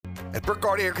At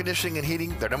Burkhardt Air Conditioning and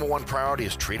Heating, their number one priority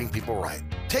is treating people right.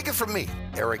 Take it from me,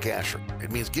 Eric Asher.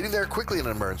 It means getting there quickly in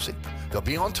an emergency. They'll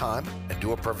be on time and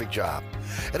do a perfect job.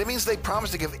 And it means they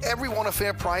promise to give everyone a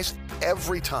fair price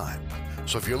every time.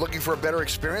 So if you're looking for a better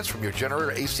experience from your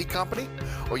generator AC company,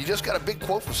 or you just got a big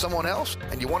quote from someone else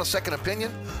and you want a second opinion,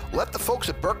 let the folks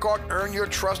at Burkhardt earn your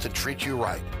trust and treat you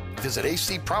right. Visit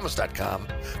acpromise.com.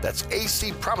 That's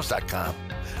acpromise.com.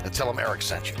 And tell them Eric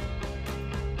sent you.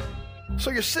 So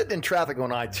you're sitting in traffic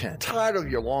on I-10, tired of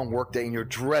your long workday and you're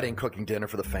dreading cooking dinner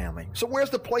for the family. So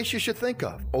where's the place you should think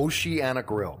of? Oceana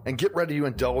Grill. And get ready to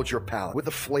indulge your palate with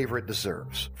the flavor it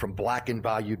deserves. From blackened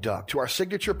bayou duck to our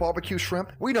signature barbecue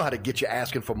shrimp, we know how to get you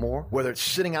asking for more. Whether it's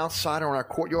sitting outside or in our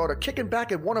courtyard or kicking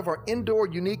back at one of our indoor,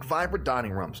 unique, vibrant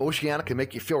dining rooms, Oceana can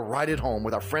make you feel right at home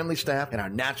with our friendly staff and our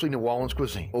naturally New Orleans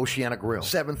cuisine. Oceana Grill,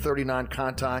 739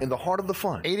 Conti, in the heart of the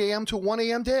fun, 8 a.m. to 1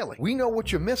 a.m. daily. We know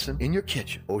what you're missing in your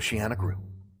kitchen. Oceana Grill.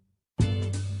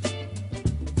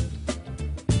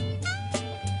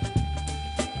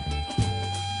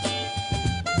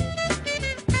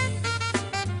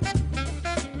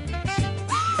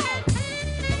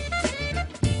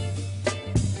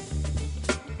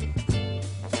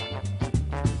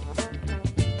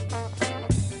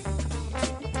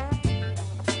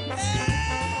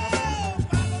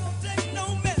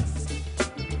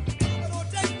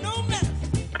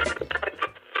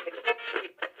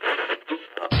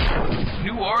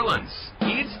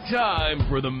 Time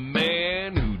for the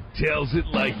man who tells it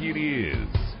like it is.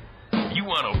 You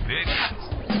want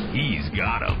opinions? He's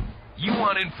got 'em. You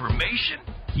want information?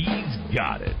 He's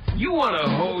got it. You want a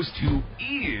host who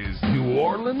is New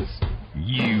Orleans?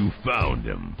 You found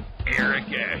him.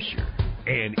 Eric Asher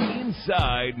and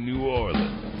Inside New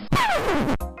Orleans.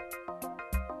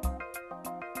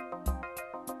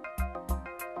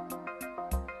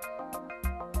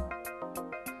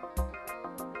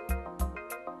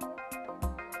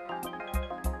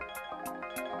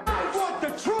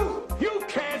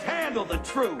 The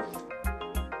truth.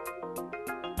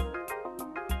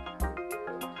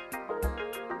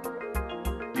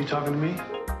 You talking to me?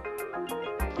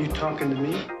 You talking to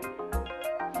me?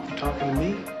 You talking to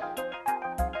me?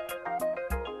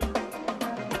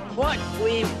 What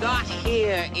we've got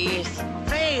here is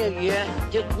failure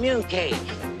to communicate.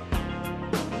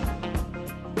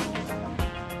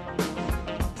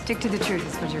 Stick to the truth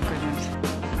is what you're good at.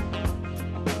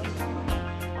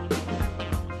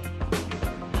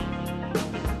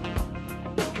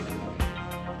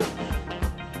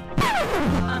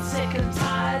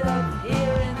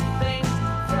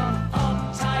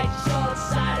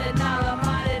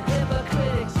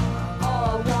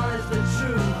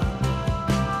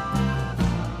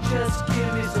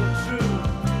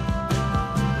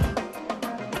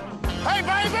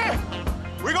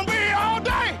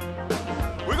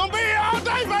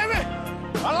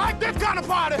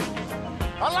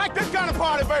 I like this kind of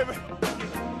party, baby.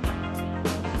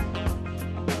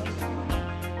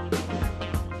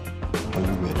 Are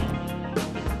you ready?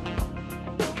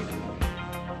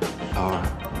 Are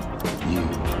you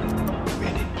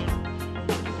ready?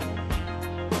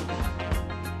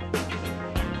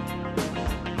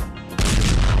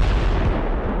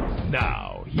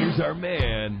 Now, here's our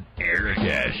man, Eric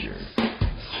Asher.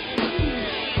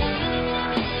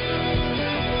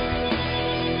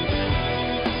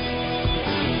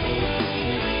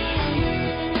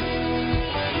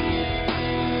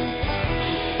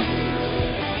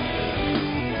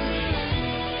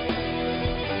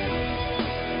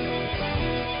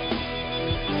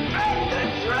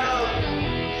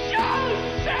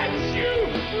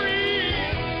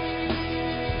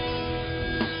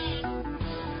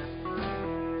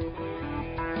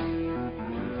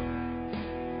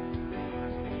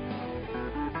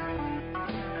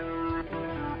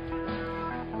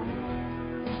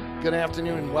 Good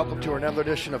afternoon and welcome to another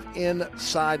edition of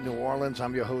Inside New Orleans.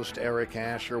 I'm your host, Eric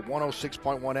Asher,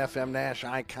 106.1 FM Nash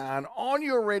Icon on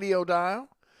your radio dial.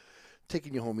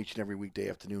 Taking you home each and every weekday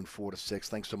afternoon, 4 to 6.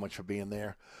 Thanks so much for being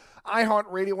there.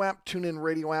 iHeartRadio app, TuneIn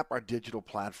Radio app, our digital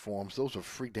platforms. Those are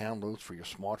free downloads for your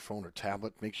smartphone or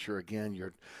tablet. Make sure, again,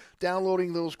 you're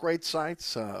downloading those great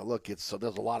sites. Look, there's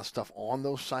a lot of stuff on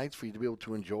those sites for you to be able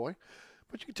to enjoy.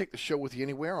 But you can take the show with you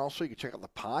anywhere. Also, you can check out the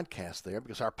podcast there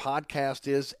because our podcast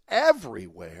is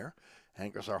everywhere.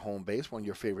 Anchor's our home base, one of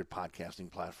your favorite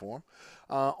podcasting platform.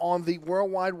 On the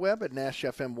World Wide Web at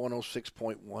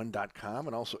NashFM106.1.com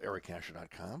and also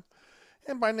ericasher.com.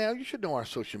 And by now, you should know our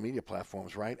social media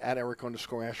platforms, right? At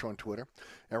Eric_Asher on Twitter,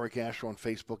 Eric Asher on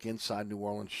Facebook, Inside New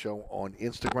Orleans Show on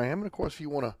Instagram. And, of course, if you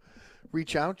want to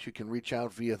reach out. You can reach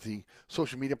out via the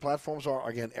social media platforms. Or,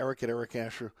 again, Eric at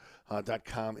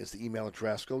ericasher.com is the email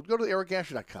address. Go to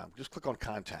ericasher.com. Just click on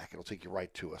contact. It'll take you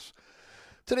right to us.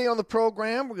 Today on the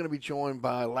program, we're going to be joined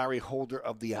by Larry Holder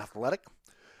of The Athletic.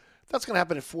 That's going to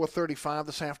happen at 4:35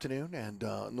 this afternoon, and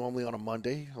normally on a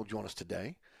Monday, he'll join us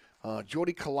today.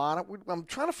 Jordy Culotta, I'm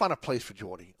trying to find a place for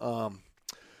Jordy.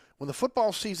 When the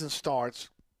football season starts,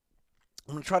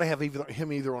 I'm going to try to have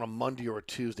him either on a Monday or a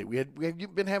Tuesday. We had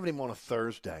been having him on a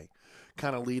Thursday,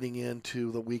 kind of leading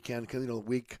into the weekend, because, the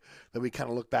week that we kind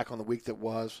of look back on the week that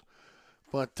was.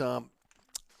 But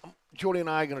Jordy and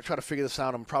I are going to try to figure this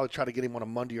out. I'm probably try to get him on a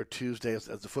Monday or Tuesday as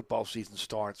the football season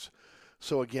starts.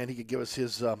 So, again, he could give us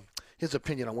his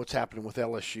opinion on what's happening with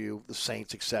LSU, the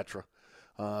Saints, etc.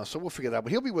 So we'll figure that out.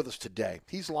 But he'll be with us today.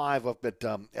 He's live up at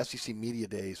SEC Media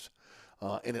Days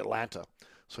in Atlanta.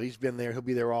 So he's been there. He'll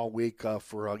be there all week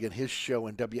for, again, his show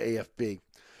in WAFB.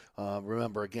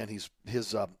 Remember, again,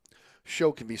 his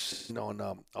show can be seen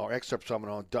on our excerpts from it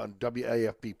on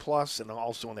WAFB Plus and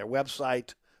also on their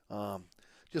website.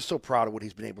 Just so proud of what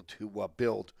he's been able to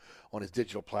build on his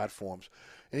digital platforms.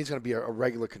 And he's going to be a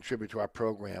regular contributor to our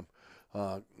program,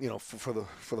 for the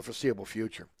foreseeable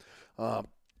future.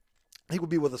 He will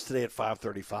be with us today at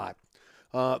 5:35.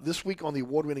 This week on the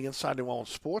award-winning Inside New Orleans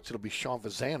Sports, it'll be Sean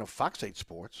Vazan of Fox 8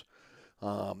 Sports.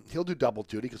 He'll do double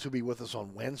duty because he'll be with us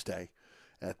on Wednesday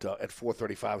at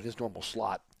 4:35 in his normal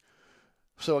slot.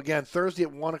 So, again, Thursday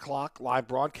at 1 o'clock, live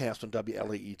broadcast on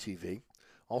WLAE TV.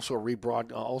 Also,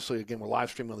 again, we're live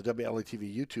streaming on the WLAE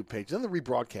TV YouTube page. Then the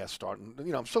rebroadcast start. And,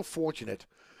 I'm so fortunate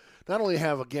not only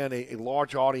have, again, a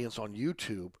large audience on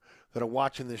YouTube that are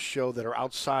watching this show that are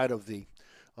outside of the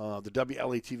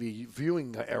WLAE TV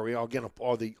viewing area, again,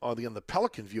 or the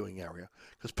Pelican viewing area,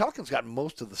 because Pelican's got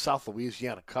most of the South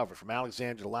Louisiana covered, from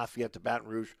Alexandria to Lafayette to Baton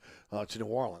Rouge to New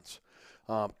Orleans.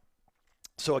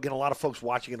 So, again, a lot of folks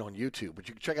watching it on YouTube, but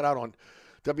you can check it out on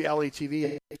WLAE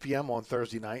TV, 8 p.m. on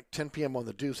Thursday night, 10 p.m. on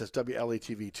the Deuce. That's WLAE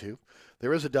TV 2.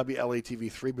 There is a WLAE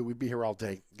TV 3, but we'd be here all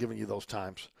day giving you those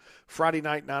times. Friday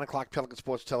night, 9 o'clock, Pelican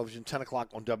Sports Television, 10 o'clock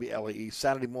on WLAE.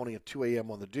 Saturday morning at 2 a.m.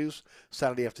 on the Deuce.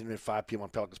 Saturday afternoon at 5 p.m. on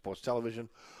Pelican Sports Television.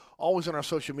 Always on our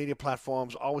social media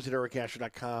platforms, always at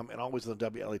ericasher.com, and always on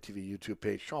the WLAE TV YouTube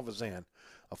page. Sean Vazan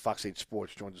of Fox 8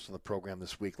 Sports joins us on the program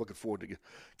this week. Looking forward to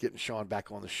getting Sean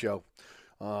back on the show.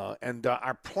 And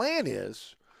our plan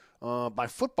is, by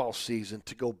football season,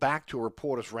 to go back to a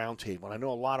Reporters Roundtable. And I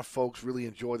know a lot of folks really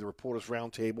enjoy the Reporters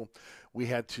Roundtable. We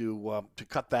had to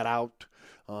cut that out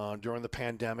during the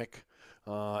pandemic,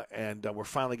 and we're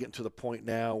finally getting to the point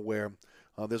now where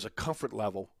there's a comfort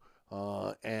level,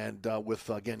 and with,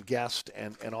 again, guests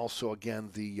and also, again,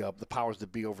 the powers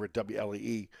that be over at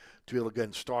WLAE to be able to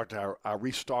again start our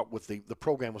restart with the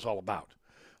program was all about,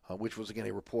 which was, again,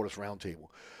 a Reporters Roundtable.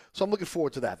 So I'm looking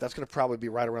forward to that. That's going to probably be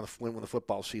right around when the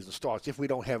football season starts, if we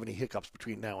don't have any hiccups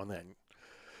between now and then.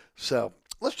 So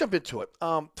let's jump into it.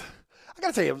 I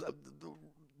got to tell you,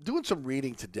 doing some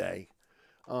reading today,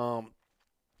 I'm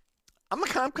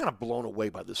kind of blown away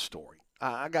by this story.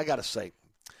 I got to say.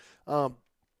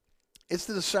 It's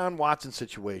the Deshaun Watson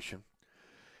situation.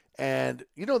 And,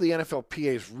 the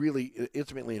NFLPA is really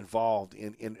intimately involved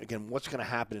in again, what's going to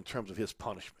happen in terms of his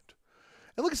punishment.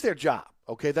 And look, it's their job,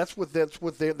 okay? That's what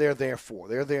they're there for.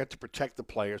 They're there to protect the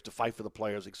players, to fight for the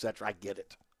players, etc. I get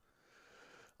it.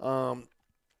 But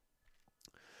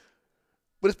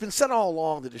it's been said all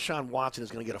along that Deshaun Watson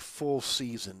is going to get a full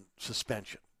season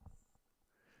suspension.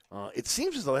 It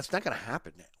seems as though that's not going to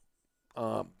happen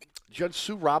now. Judge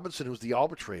Sue Robinson, who's the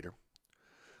arbitrator,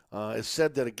 has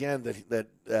said that, again,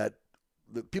 that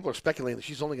people are speculating that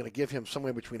she's only going to give him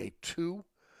somewhere between a 2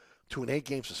 to an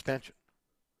 8-game suspension.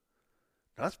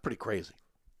 Now, that's pretty crazy.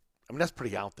 I mean, that's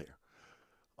pretty out there.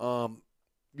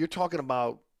 You're talking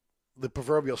about the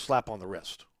proverbial slap on the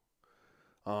wrist.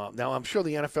 Now, I'm sure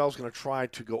the NFL is going to try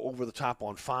to go over the top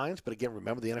on fines, but again,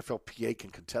 remember, the NFLPA can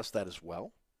contest that as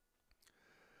well.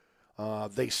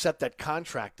 They set that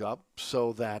contract up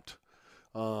so that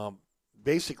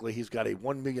basically he's got a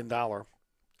 $1 million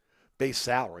base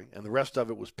salary, and the rest of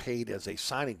it was paid as a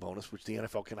signing bonus, which the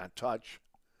NFL cannot touch.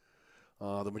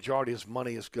 The majority of his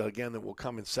money is, again, that will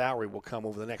come in salary will come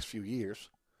over the next few years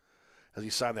as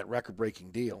he signed that record-breaking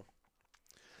deal.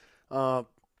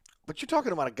 But you're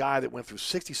talking about a guy that went through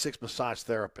 66 massage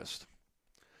therapists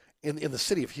in the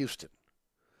city of Houston.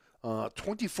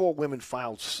 24 women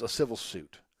filed a civil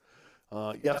suit.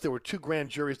 Yes, there were 2 grand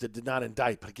juries that did not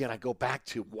indict. But again, I go back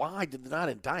to why did they not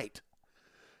indict?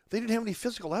 They didn't have any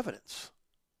physical evidence.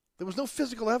 There was no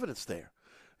physical evidence there.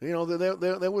 You know,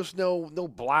 there was no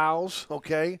blouse,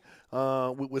 okay,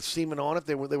 with semen on it.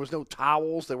 There was no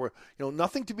towels. There were,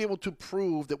 nothing to be able to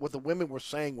prove that what the women were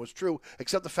saying was true,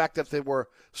 except the fact that there were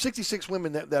 66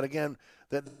 women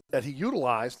that he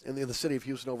utilized in the city of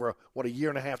Houston over a year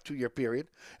and a half, 2-year period,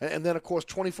 and then of course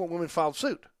 24 women filed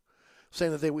suit,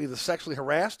 saying that they were either sexually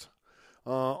harassed,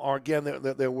 or again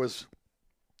there was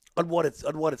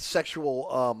unwanted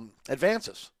sexual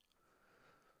advances.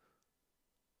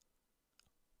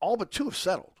 All but 2 have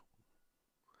settled.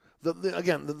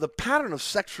 The pattern of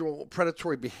sexual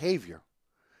predatory behavior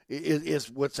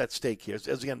is what's at stake here.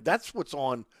 Again, that's what's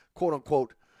on, quote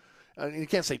unquote, you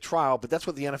can't say trial, but that's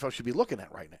what the NFL should be looking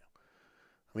at right now.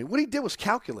 I mean, what he did was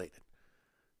calculated.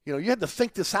 You had to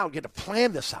think this out. You had to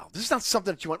plan this out. This is not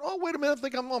something that you went, oh, wait a minute, I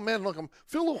feel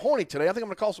a little horny today. I think I'm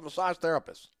going to call some massage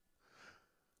therapists.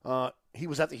 He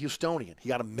was at the Houstonian. He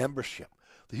got a membership.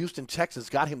 The Houston Texans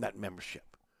got him that membership.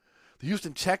 The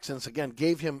Houston Texans, again,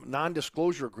 gave him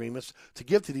non-disclosure agreements to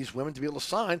give to these women to be able to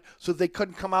sign so they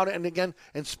couldn't come out and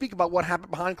speak about what happened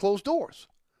behind closed doors.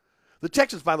 The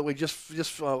Texans, by the way, just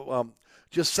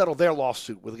settled their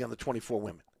lawsuit with, again, the 24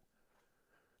 women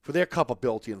for their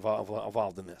culpability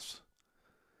involved in this.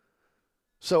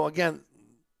 So, again,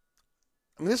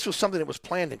 this was something that was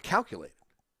planned and calculated.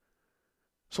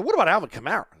 So what about Alvin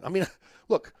Kamara? I mean,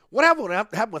 look, what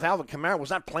happened with Alvin Kamara was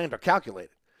not planned or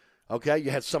calculated. Okay,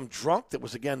 you had some drunk that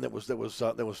was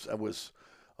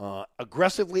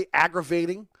aggressively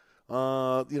aggravating,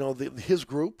 his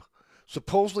group,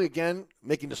 supposedly again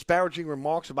making disparaging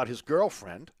remarks about his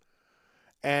girlfriend,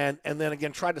 and then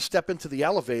again tried to step into the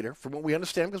elevator, from what we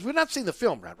understand, because we've not seen the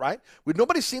film, right?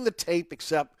 Nobody's seen the tape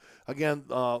except again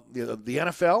the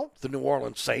NFL, the New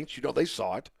Orleans Saints. They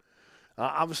saw it.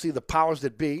 Obviously, the powers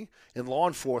that be in law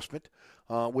enforcement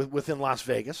within Las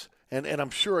Vegas. And I'm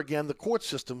sure, again, the court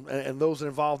system and those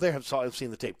involved there have seen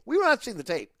the tape. We were not seeing the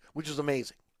tape, which is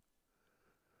amazing.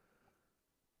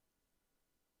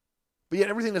 But yet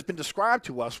everything that's been described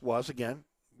to us was, again,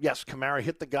 yes, Kamara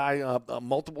hit the guy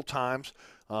multiple times.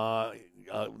 There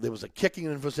was a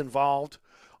kicking that was involved.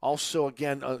 Also,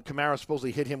 again, Kamara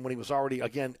supposedly hit him when he was already,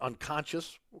 again,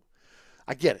 unconscious.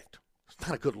 I get it. It's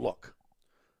not a good look.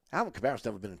 Alvin Kamara's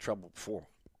never been in trouble before.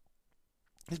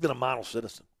 He's been a model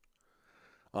citizen.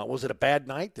 Was it a bad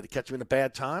night? Did it catch him in a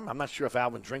bad time? I'm not sure if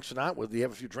Alvin drinks or not. Did he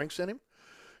have a few drinks in him?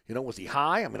 Was he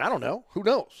high? I mean, I don't know. Who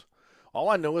knows? All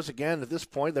I know is, again, at this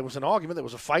point, there was an argument. There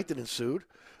was a fight that ensued.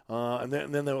 And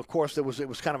then of course, it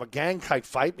was kind of a gang-type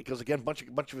fight because, again, a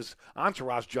bunch of his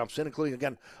entourage jumps in, including,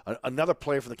 again, another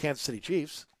player for the Kansas City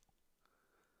Chiefs.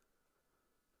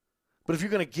 But if you're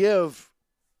going to give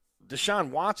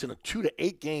Deshaun Watson a 2 to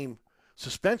 8 game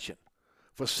suspension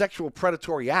for sexual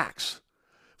predatory acts,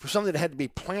 for something that had to be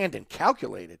planned and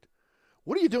calculated,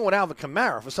 what are you doing with Alvin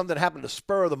Kamara for something that happened to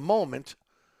spur of the moment?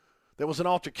 There was an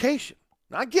altercation.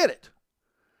 Now, I get it.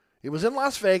 It was in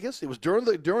Las Vegas. It was during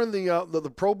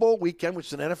the Pro Bowl weekend, which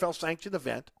is an NFL-sanctioned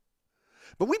event.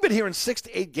 But we've been hearing 6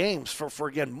 to 8 games for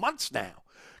again, months now.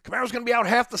 Kamara's going to be out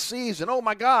half the season. Oh,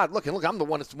 my God. Look, I'm the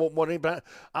one that's more than anybody.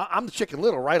 I'm the Chicken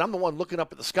Little, right? I'm the one looking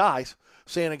up at the skies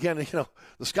saying, again,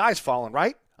 the sky's falling,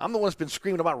 right? I'm the one that's been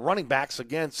screaming about running backs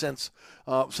again since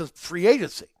free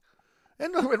agency.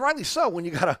 And rightly so when you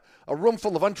got a room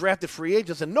full of undrafted free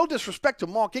agents. And no disrespect to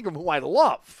Mark Ingram, who I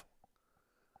love.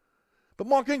 But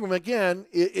Mark Ingram, again,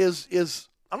 is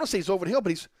I'm going to say he's over the hill,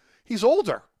 but he's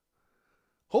older.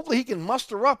 Hopefully he can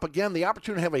muster up, again, the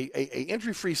opportunity to have a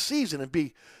injury-free season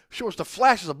and show us the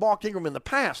flashes of Mark Ingram in the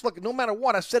past. Look, no matter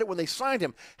what, I said it when they signed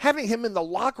him, having him in the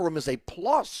locker room is a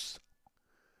plus.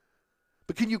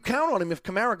 But can you count on him if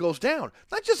Kamara goes down?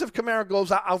 Not just if Kamara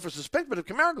goes out for suspension, but if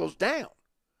Kamara goes down.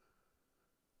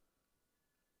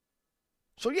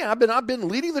 So, yeah, I've been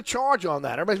leading the charge on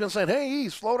that. Everybody's been saying, hey,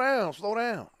 slow down.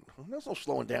 There's no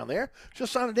slowing down there.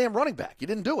 Just sign a damn running back. You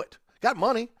didn't do it. Got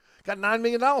money. Got $9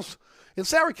 million in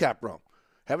salary cap room.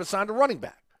 Haven't signed a running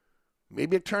back.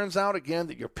 Maybe it turns out, again,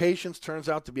 that your patience turns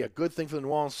out to be a good thing for the New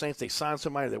Orleans Saints. They sign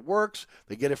somebody that works.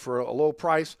 They get it for a low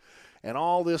price. And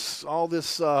all this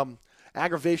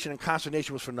aggravation and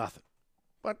consternation was for nothing.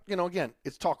 But, again,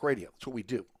 it's talk radio. That's what we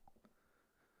do.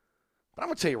 But I'm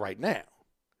going to tell you right now,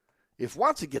 if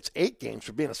Watson gets 8 games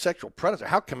for being a sexual predator,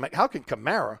 how can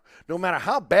Kamara, no matter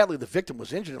how badly the victim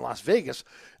was injured in Las Vegas,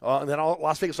 and then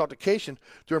Las Vegas altercation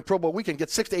during Pro Bowl weekend, get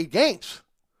 6 to 8 games?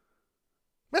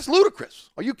 That's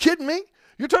ludicrous. Are you kidding me?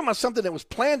 You're talking about something that was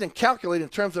planned and calculated in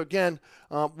terms of, again,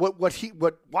 what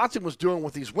Watson was doing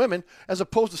with these women, as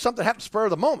opposed to something that happened spur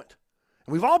of the moment.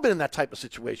 And we've all been in that type of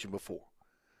situation before.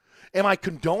 Am I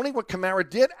condoning what Kamara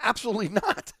did? Absolutely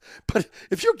not. But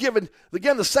if you're giving,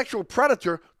 again, the sexual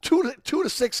predator 2 to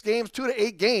 6 games, 2 to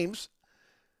 8 games,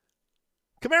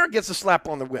 Kamara gets a slap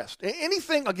on the wrist.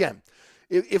 Anything, again,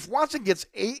 if Watson gets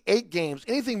 8 games,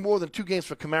 anything more than 2 games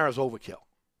for Kamara is overkill.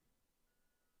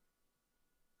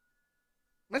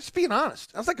 Let's just being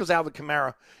honest. That's like because Alvin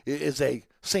Kamara is a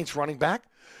Saints running back.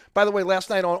 By the way, last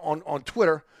night on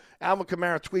Twitter, Alvin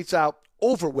Kamara tweets out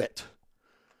Overwit.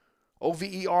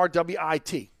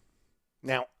 Overwit.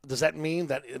 Now, does that mean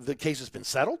that the case has been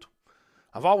settled?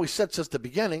 I've always said since the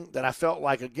beginning that I felt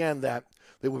like, again, that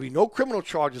there would be no criminal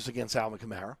charges against Alvin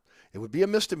Kamara. It would be a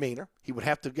misdemeanor. He would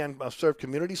have to, again, serve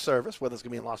community service, whether it's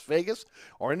going to be in Las Vegas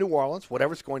or in New Orleans,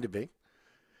 whatever it's going to be.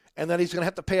 And then he's going to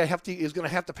have to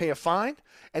pay a fine,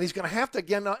 and he's going to have to,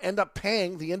 again, end up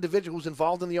paying the individual who's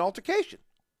involved in the altercation.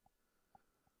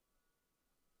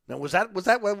 Now, was that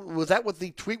what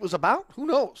the tweet was about? Who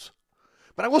knows?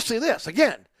 But I will say this,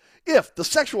 again, if the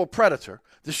sexual predator,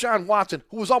 Deshaun Watson,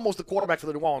 who was almost the quarterback for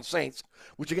the New Orleans Saints,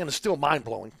 which, again, is still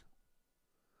mind-blowing,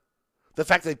 the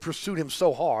fact that they pursued him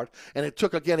so hard, and it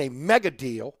took, again, a mega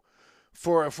deal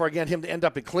for again, him to end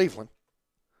up in Cleveland.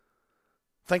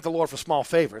 Thank the Lord for small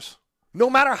favors. No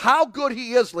matter how good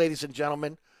he is, ladies and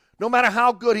gentlemen, no matter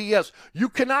how good he is, you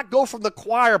cannot go from the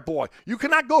choir boy. You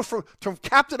cannot go from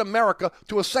Captain America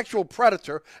to a sexual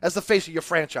predator as the face of your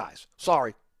franchise.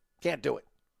 Sorry. Can't do it.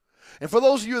 And for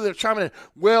those of you that are chiming in,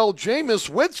 Jameis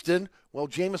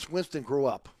Winston grew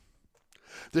up.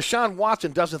 Deshaun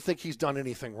Watson doesn't think he's done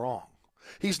anything wrong.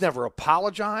 He's never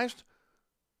apologized.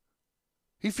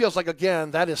 He feels like,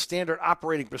 again, that is standard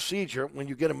operating procedure when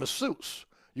you get a masseuse.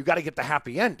 You got to get the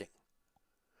happy ending.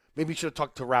 Maybe you should have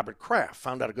talked to Robert Kraft,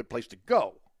 found out a good place to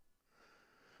go.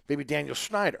 Maybe Daniel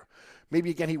Snyder. Maybe,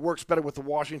 again, he works better with the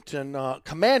Washington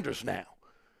Commanders now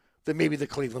than maybe the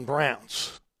Cleveland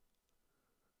Browns.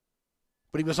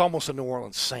 But he was almost a New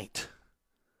Orleans Saint.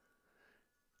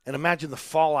 And imagine the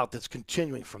fallout that's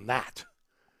continuing from that.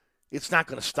 It's not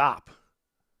going to stop.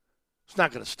 It's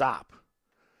not going to stop.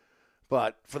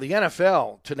 But for the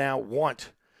NFL to now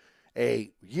want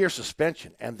a year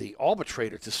suspension and the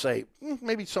arbitrator to say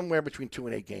maybe somewhere between 2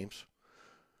 and 8 games,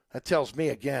 that tells me,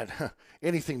 again,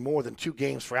 anything more than 2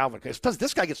 games for Alvin Kamara. Plus,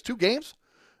 this guy gets 2 games.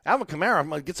 Alvin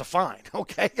Kamara gets a fine,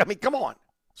 okay? I mean, come on.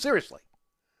 Seriously.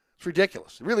 It's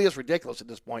ridiculous. It really is ridiculous at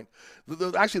this point.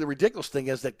 Actually, the ridiculous thing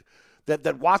is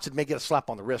that Watson may get a slap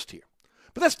on the wrist here.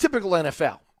 But that's typical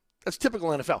NFL. That's typical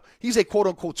NFL. He's a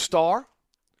quote-unquote star,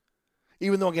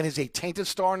 even though, again, he's a tainted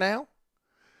star now.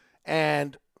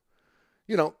 And,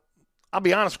 you know, I'll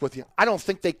be honest with you. I don't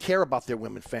think they care about their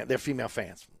female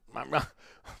fans. I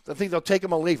think they'll take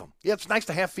them or leave them. Yeah, it's nice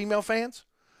to have female fans.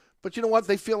 But you know what?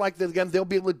 They feel like, again, they'll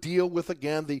be able to deal with,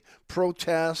 again, the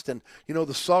protest and, you know,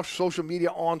 the social media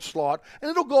onslaught. And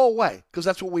it'll go away because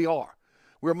that's what we are.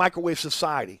 We're a microwave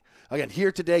society. Again,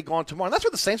 here today, gone tomorrow. And that's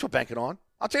what the Saints were banking on.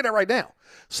 I'll tell you that right now.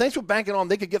 Saints were banking on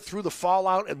they could get through the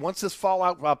fallout. And once this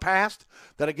fallout passed,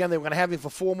 that, again, they were going to have him for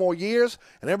 4 more years.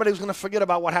 And everybody was going to forget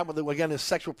about what happened with, again, his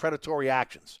sexual predatory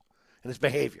actions and his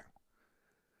behavior.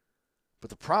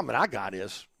 But the problem that I got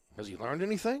is, has he learned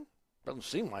anything? Doesn't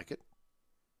seem like it.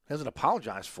 Hasn't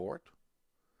apologized for it.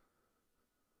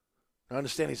 I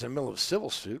understand he's in the middle of a civil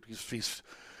suit. He's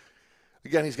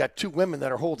got 2 women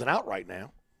that are holding out right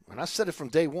now. And I said it from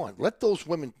day one. Let those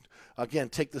women, again,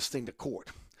 take this thing to court.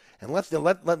 And let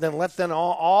them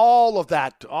all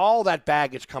that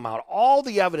baggage come out, all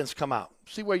the evidence come out.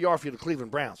 See where you are for the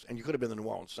Cleveland Browns, and you could have been the New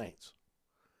Orleans Saints.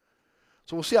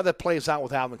 So we'll see how that plays out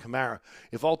with Alvin Kamara.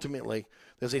 If ultimately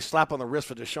there's a slap on the wrist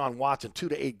for Deshaun Watson, 2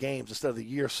 to 8 games instead of the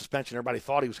year suspension everybody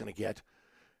thought he was going to get.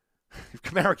 If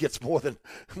Kamara gets more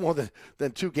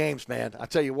than 2 games, man, I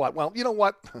tell you what. Well, you know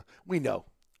what? We know.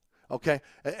 Okay?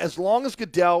 As long as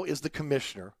Goodell is the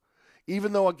commissioner,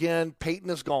 even though, again, Peyton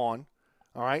is gone,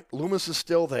 all right, Loomis is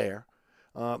still there,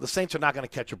 the Saints are not going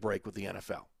to catch a break with the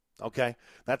NFL. Okay?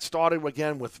 That started,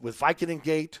 again, with Vicodin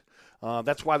Gate.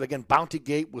 That's why, again, Bounty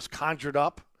Gate was conjured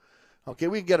up. Okay,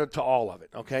 we can get into all of it.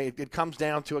 Okay, it comes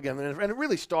down to, again, and it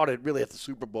really started at the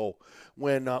Super Bowl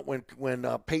when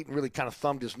Peyton really kind of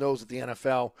thumbed his nose at the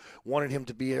NFL, wanted him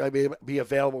to be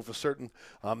available for certain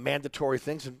mandatory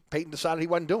things, and Peyton decided he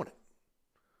wasn't doing it.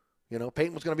 You know,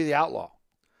 Peyton was going to be the outlaw.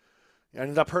 It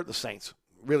ended up hurting the Saints.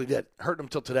 Really did. Hurt them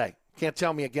till today. Can't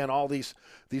tell me, again, all these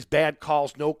bad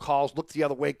calls, no calls, look the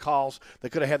other way calls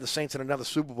that could have had the Saints in another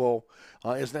Super Bowl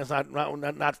is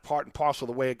not part and parcel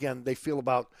of the way, again, they feel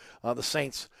about the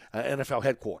Saints NFL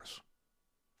headquarters.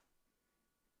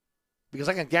 Because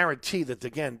I can guarantee that,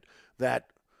 again, that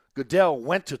Goodell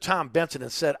went to Tom Benson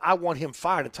and said, I want him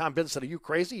fired. And Tom Benson said, are you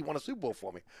crazy? He won a Super Bowl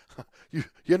for me.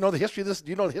 you know the history of this? Do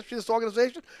you know the history of this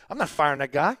organization? I'm not firing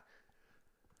that guy.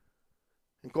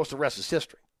 And of course, the rest is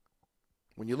history.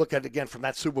 When you look at it again from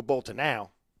that Super Bowl to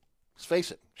now, let's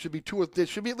face it, there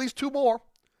should be at least 2 more.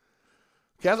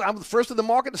 Okay, I'm the first in the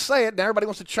market to say it. Now everybody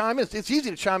wants to chime in. It's easy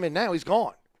to chime in now. He's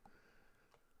gone.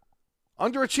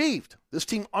 Underachieved. This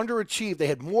team underachieved. They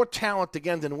had more talent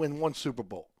again than to win 1 Super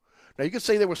Bowl. Now, you could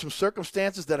say there were some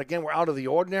circumstances that, again, were out of the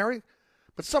ordinary,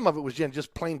 but some of it was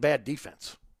just plain bad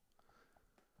defense.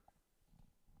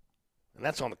 And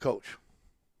that's on the coach.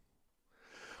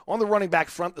 On the running back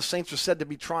front, the Saints are said to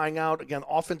be trying out, again,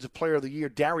 Offensive Player of the Year,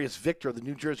 Darius Victor of the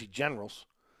New Jersey Generals.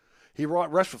 He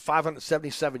rushed for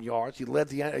 577 yards. He led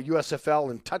the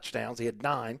USFL in touchdowns. He had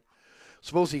 9.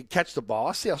 Suppose he could catch the ball.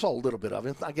 I saw a little bit of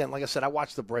it. Again, like I said, I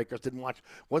watched the Breakers.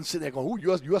 Wasn't sitting there going, ooh,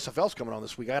 USFL's coming on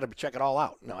this week. I got to check it all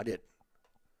out. No, I didn't.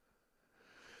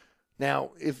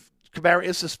 Now, if Cabrera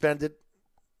is suspended,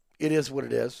 it is what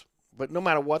it is. But no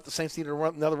matter what, the Saints need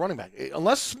another running back.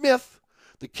 Unless Smith,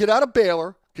 the kid out of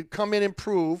Baylor, could come in and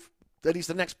prove that he's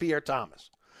the next Pierre Thomas,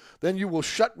 then you will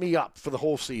shut me up for the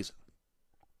whole season.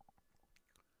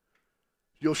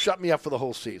 You'll shut me up for the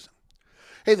whole season.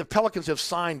 Hey, the Pelicans have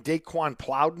signed Daquan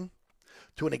Plowden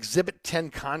to an Exhibit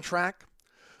 10 contract.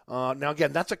 Now,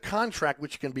 again, that's a contract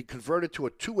which can be converted to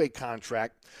a 2-way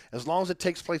contract as long as it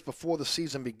takes place before the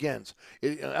season begins.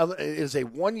 It is a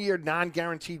 1-year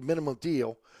non-guaranteed minimum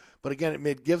deal, but again,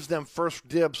 it gives them first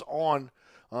dibs on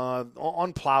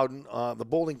Plowden, the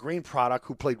Bowling Green product,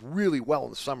 who played really well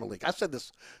in the Summer League. I said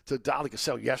this to Dolly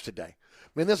Cassell yesterday.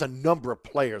 I mean, there's a number of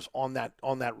players on that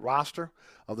roster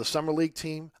of the Summer League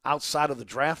team outside of the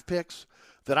draft picks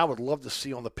that I would love to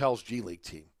see on the Pels G League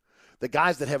team. The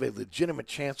guys that have a legitimate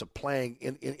chance of playing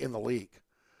in the league.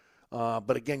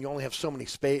 But again, you only have so many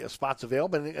spots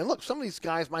available. And look, some of these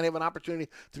guys might have an opportunity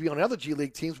to be on other G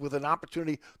League teams with an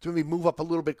opportunity to maybe move up a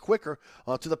little bit quicker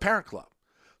to the parent club.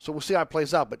 So we'll see how it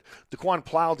plays out. But Daquan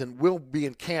Plowden will be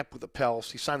in camp with the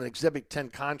Pels. He signed an Exhibit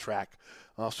 10 contract.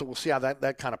 So we'll see how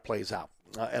that kind of plays out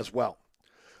as well.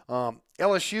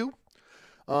 LSU,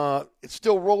 it's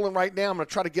still rolling right now. I'm going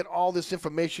to try to get all this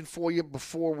information for you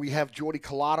before we have Jordy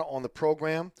Culotta on the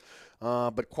program.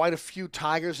 But quite a few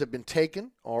Tigers have been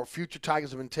taken, or future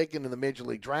Tigers have been taken in the Major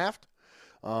League Draft.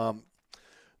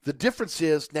 The difference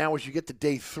is now as you get to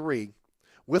day 3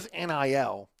 with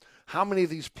NIL, how many of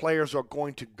these players are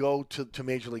going to go to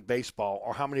Major League Baseball,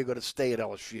 or how many are going to stay at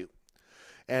LSU?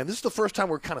 And this is the first time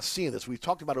we're kind of seeing this. We've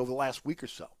talked about it over the last week or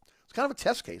so. It's kind of a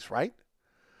test case, right?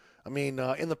 I mean,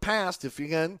 in the past,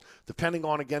 depending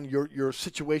on, again, your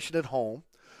situation at home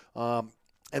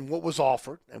and what was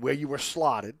offered and where you were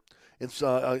slotted in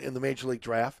the Major League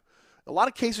Draft, a lot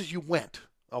of cases you went,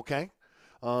 okay?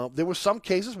 There were some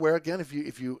cases where, again, if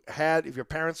your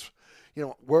parents,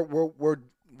 were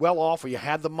well off, or you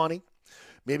had the money,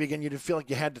 maybe, again, you didn't feel like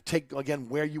you had to take, again,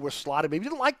 where you were slotted. Maybe you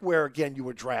didn't like where, again, you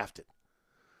were drafted.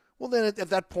 Well, then at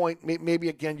that point, maybe,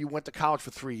 again, you went to college for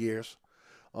 3 years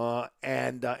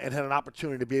and had an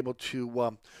opportunity to be able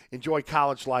to enjoy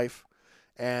college life.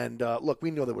 And, look,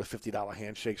 we know there were $50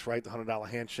 handshakes, right, the $100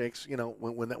 handshakes,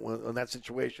 when that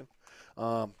situation.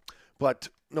 But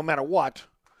no matter what,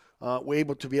 we're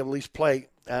able to at least play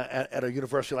at a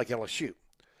university like LSU.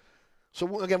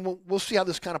 So, again, we'll see how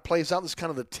this kind of plays out. This is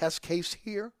kind of the test case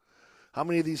here. How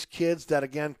many of these kids that,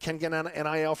 again, can get an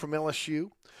NIL from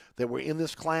LSU that were in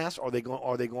this class, are they going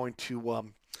to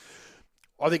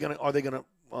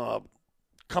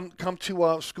come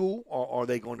to school, or are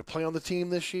they going to play on the team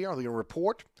this year? Are they going to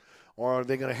report, or are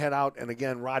they going to head out and,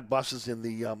 again, ride buses in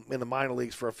the minor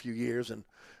leagues for a few years and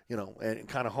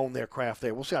kind of hone their craft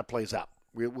there? We'll see how it plays out.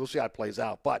 We'll see how it plays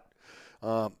out, but.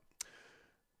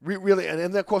 Really, and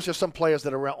then, of course, there's some players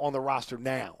that are on the roster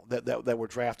now that were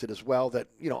drafted as well that,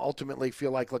 ultimately feel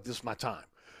like, look, this is my time.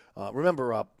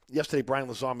 Remember, yesterday Brian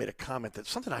Lazar made a comment that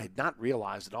something I had not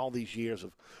realized in all these years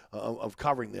of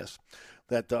covering this,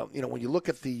 that, when you look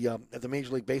at the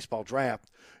Major League Baseball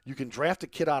draft, you can draft a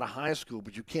kid out of high school,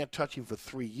 but you can't touch him for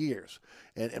 3 years.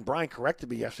 And Brian corrected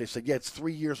me yesterday, said, yeah, it's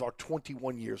 3 years or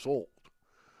 21 years old.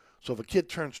 So if a kid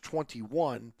turns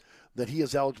 21, that he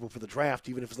is eligible for the draft,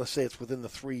 even if, let's say, it's within the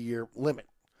 3-year limit.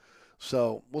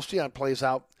 So we'll see how it plays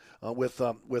out with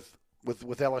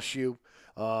LSU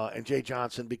and Jay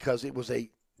Johnson, because it was the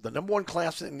number one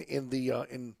class in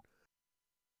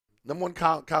number one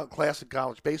class in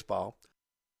college baseball,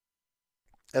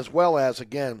 as well as,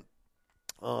 again,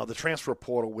 the transfer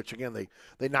portal, which, again,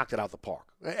 they knocked it out the park.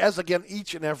 As, again,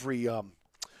 each and every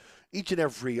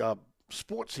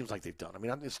sport seems like they've done. I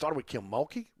mean, it started with Kim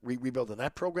Mulkey, rebuilding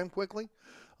that program quickly.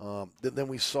 Then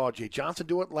we saw Jay Johnson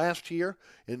do it last year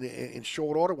in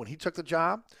short order when he took the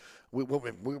job. What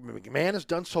McMahon has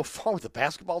done so far with the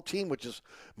basketball team, which is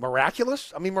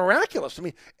miraculous. I mean, miraculous. I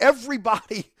mean,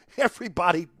 everybody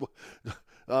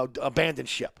abandoned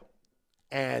ship.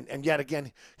 And yet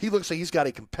again, he looks like he's got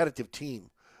a competitive team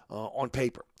on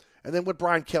paper. And then what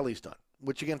Brian Kelly's done,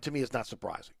 which again to me is not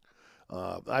surprising.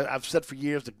 I've said for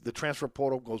years the transfer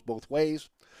portal goes both ways.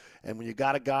 And when you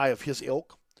got a guy of his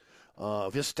ilk,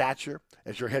 of his stature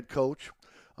as your head coach,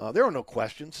 there are no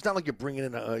questions. It's not like you're bringing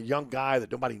in a young guy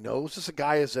that nobody knows. This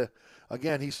guy is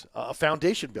he's a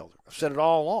foundation builder. I've said it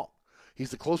all along.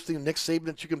 He's the closest thing to Nick Saban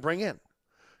that you can bring in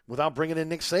without bringing in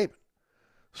Nick Saban.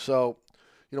 So,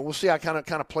 we'll see how it kind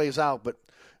of plays out. But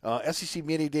SEC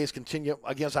Media Days continue.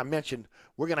 Again, as I mentioned,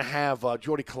 we're going to have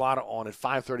Jordy Culotta on at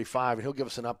 5:35, and he'll give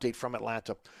us an update from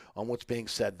Atlanta on what's being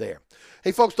said there.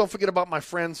 Hey, folks, don't forget about my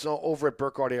friends over at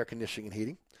Burkhardt Air Conditioning and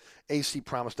Heating,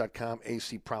 acpromise.com,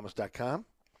 acpromise.com.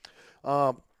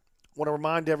 Want to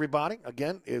remind everybody,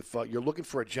 again, if you're looking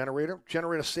for a generator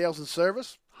sales and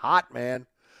service, hot, man.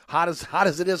 Hot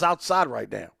as it is outside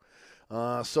right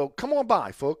now. So come on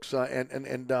by, folks,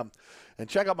 and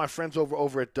check out my friends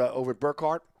over at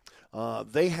Burkhardt.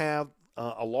 They have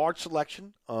a large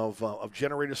selection of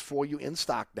generators for you in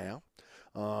stock now.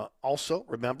 Also,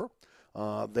 remember,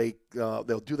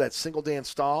 they'll do that single-day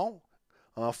install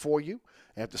for you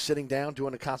after sitting down,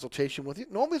 doing a consultation with you.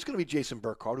 Normally it's going to be Jason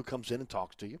Burkhardt who comes in and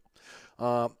talks to you.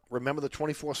 Remember the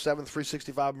 24/7,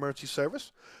 365 emergency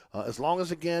service. As long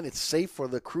as, again, it's safe for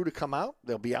the crew to come out,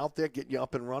 they'll be out there getting you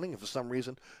up and running if for some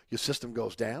reason your system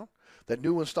goes down. That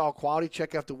new install quality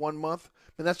check after 1 month,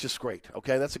 and that's just great,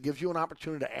 okay? It gives you an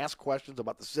opportunity to ask questions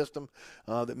about the system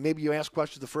that maybe you asked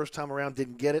questions the first time around,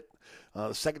 didn't get it.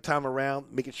 The second time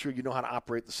around, making sure you know how to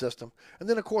operate the system. And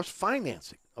then, of course,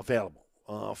 financing available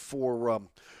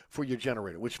for your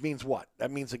generator, which means what?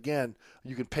 That means, again,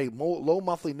 you can pay low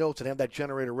monthly notes and have that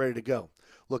generator ready to go.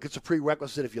 Look, it's a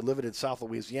prerequisite if you're living in South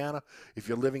Louisiana, if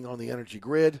you're living on the energy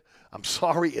grid. I'm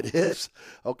sorry, it is,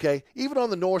 okay? Even on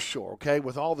the North Shore, okay,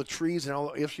 with all the trees and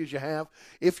all the issues you have,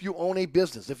 if you own a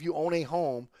business, if you own a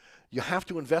home, you have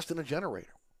to invest in a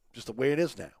generator, just the way it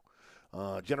is now.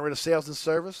 Generator sales and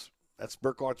service, that's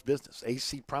Burkhardt's business,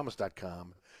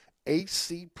 acpromise.com,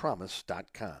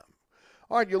 acpromise.com.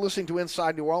 All right, you're listening to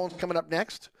Inside New Orleans. Coming up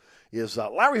next is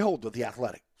Larry Holt with The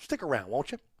Athletic. Stick around,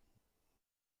 won't you?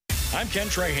 I'm Ken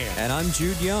Trahan. And I'm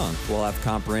Jude Young. We'll have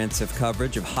comprehensive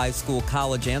coverage of high school,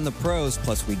 college, and the pros,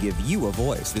 plus we give you a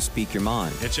voice to speak your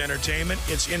mind. It's entertainment,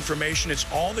 it's information, it's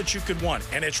all that you could want,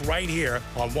 and it's right here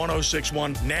on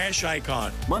 106.1 Nash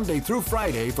Icon. Monday through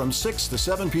Friday from 6 to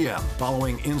 7 p.m.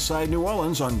 Following Inside New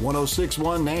Orleans on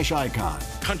 106.1 Nash Icon.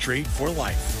 Country for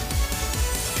life.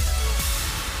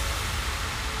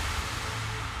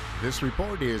 This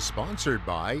report is sponsored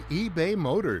by eBay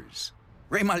Motors.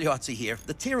 Ray Magliozzi here.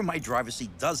 The tear in my driver's seat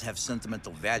does have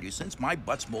sentimental value since my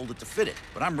butt's molded to fit it.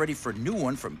 But I'm ready for a new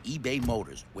one from eBay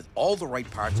Motors with all the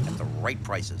right parts at the right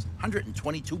prices.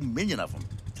 122 million of them.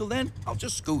 Till then, I'll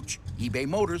just scooch. eBay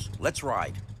Motors, let's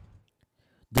ride.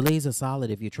 Delays are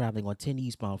solid if you're traveling on 10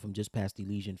 eastbound from just past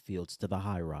Elysian Fields to the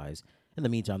high rise. In the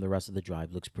meantime, the rest of the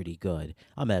drive looks pretty good.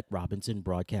 I'm at Robinson,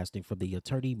 broadcasting from the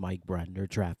Attorney Mike Brandner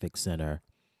Traffic Center.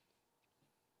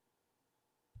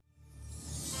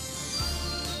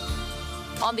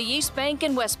 On the East Bank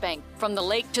and West Bank, from the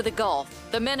lake to the Gulf,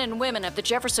 the men and women of the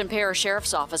Jefferson Parish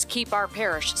Sheriff's Office keep our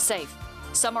parish safe.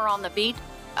 Some are on the beat,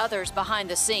 others behind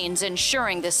the scenes,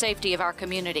 ensuring the safety of our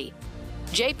community.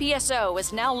 JPSO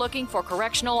is now looking for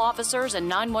correctional officers and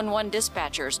 911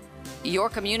 dispatchers. Your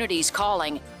community's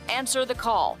calling. Answer the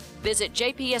call. Visit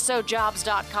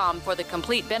jpsojobs.com for the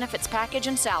complete benefits package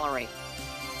and salary.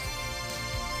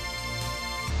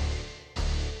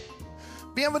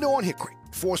 Bienvenue on Hickory,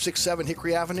 467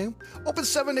 Hickory Avenue. Open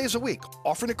 7 days a week,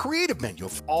 offering a creative menu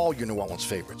of all your New Orleans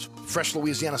favorites. Fresh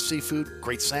Louisiana seafood,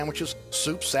 great sandwiches,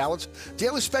 soups, salads,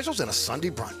 daily specials, and a Sunday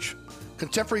brunch.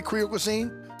 Contemporary Creole cuisine,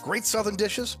 great southern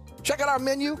dishes. Check out our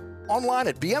menu online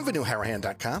at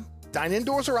bienvenueharahan.com. Dine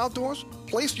indoors or outdoors.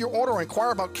 Place your order or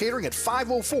inquire about catering at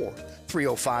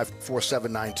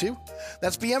 504-305-4792.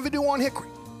 That's Bienvenue on Hickory,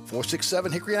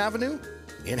 467 Hickory Avenue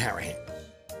in Harahan.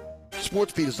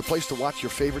 SportsBeat is the place to watch your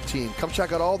favorite team. Come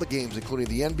check out all the games, including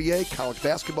the NBA, college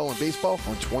basketball, and baseball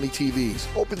on 20 TVs.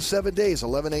 Open 7 days,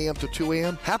 11 a.m. to 2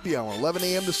 a.m., happy hour, 11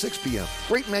 a.m. to 6 p.m.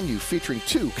 Great menu featuring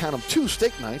two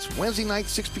steak nights, Wednesday night,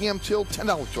 6 p.m. till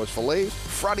 $10 choice fillets,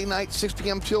 Friday night, 6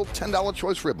 p.m. till $10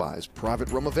 choice ribeyes. Private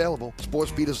room available.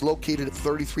 SportsBeat is located at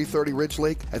 3330 Ridge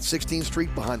Lake at 16th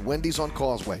Street behind Wendy's on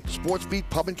Causeway. SportsBeat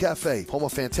Pub and Cafe, home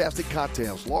of fantastic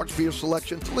cocktails, large beer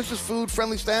selection, delicious food,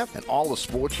 friendly staff, and all the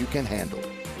sports you can handle.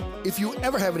 If you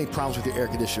ever have any problems with your air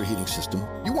conditioner heating system,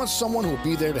 you want someone who will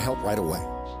be there to help right away.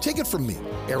 Take it from me,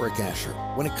 Eric Asher.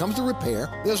 When it comes to repair,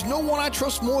 there's no one I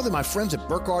trust more than my friends at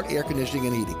Burkhardt Air Conditioning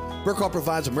and Heating. Burkhardt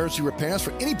provides emergency repairs for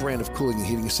any brand of cooling and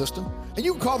heating system, and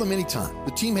you can call them anytime.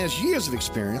 The team has years of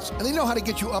experience, and they know how to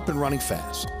get you up and running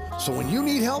fast. So when you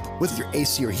need help with your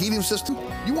AC or heating system,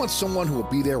 you want someone who will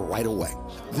be there right away.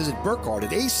 Visit Burkhardt at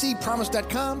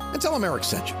acpromise.com and tell them Eric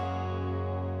sent you.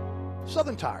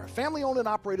 Southern Tire, family owned and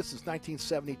operated since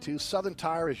 1972, Southern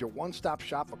Tire is your one-stop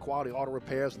shop for quality auto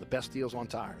repairs and the best deals on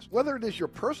tires. Whether it is your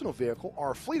personal vehicle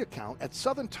or a fleet account, at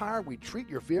Southern Tire we treat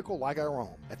your vehicle like our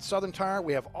own. At Southern Tire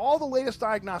we have all the latest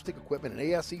diagnostic equipment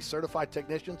and ASE certified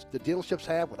technicians the dealerships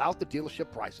have without the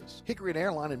dealership prices. Hickory and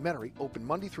Airline in Metairie open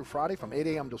Monday through Friday from 8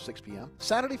 a.m. till 6 p.m.,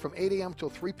 Saturday from 8 a.m. till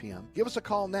 3 p.m. Give us a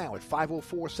call now at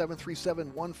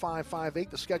 504-737-1558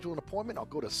 to schedule an appointment, or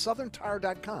go to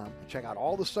southerntire.com and check out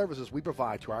all the services we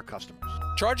provide to our customers.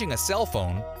 Charging a cell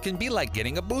phone can be like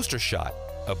getting a booster shot.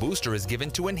 A booster is given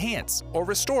to enhance or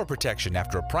restore protection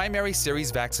after a primary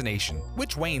series vaccination,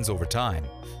 which wanes over time.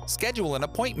 Schedule an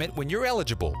appointment when you're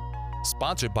eligible.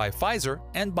 Sponsored by Pfizer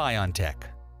and BioNTech.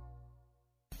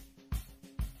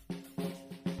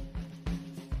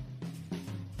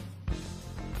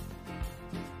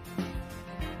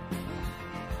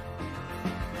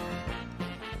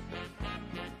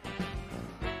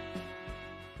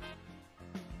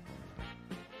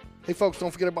 Hey, folks, don't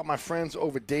forget about my friends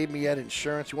over at Dave Miette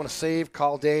Insurance. You want to save?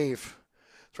 Call Dave.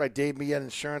 That's right, Dave Miette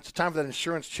Insurance. It's time for that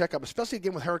insurance checkup, especially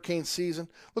again with hurricane season.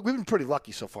 Look, we've been pretty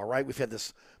lucky so far, right? We've had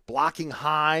this blocking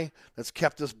high that's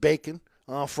kept us baking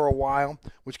for a while,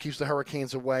 which keeps the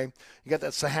hurricanes away. You got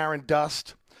that Saharan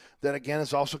dust that, again,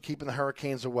 is also keeping the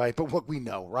hurricanes away. But what we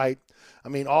know, right? I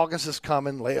mean, August is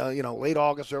coming, late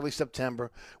August, early September.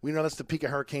 We know that's the peak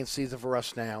of hurricane season for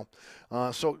us now.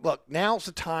 So, look, now's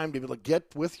the time to be able to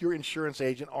get with your insurance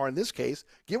agent, or in this case,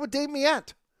 get with Dave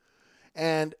Miette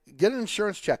and get an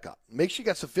insurance checkup. Make sure you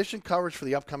got sufficient coverage for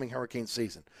the upcoming hurricane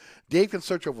season. Dave can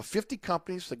search over 50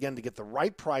 companies, again, to get the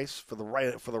right price for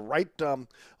the right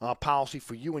policy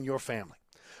for you and your family.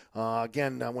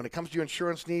 When it comes to your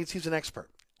insurance needs, he's an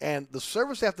expert. And the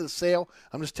service after the sale,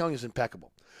 I'm just telling you, is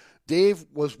impeccable. Dave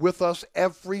was with us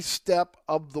every step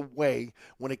of the way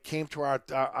when it came to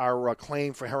our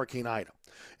claim for Hurricane Ida.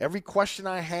 Every question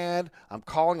I had, I'm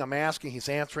calling, I'm asking, he's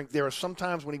answering. There are some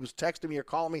times when he was texting me or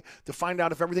calling me to find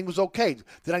out if everything was okay.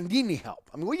 Did I need any help?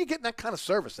 I mean, where are you getting that kind of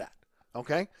service at?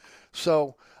 Okay?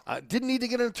 So didn't need to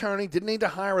get an attorney, didn't need to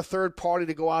hire a third party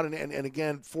to go out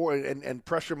and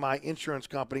pressure my insurance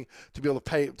company to be able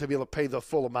to pay the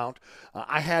full amount.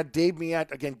 I had Dave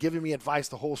Miette, again, giving me advice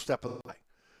the whole step of the way.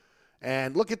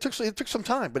 And look, it took some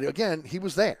time, but again, he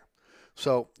was there.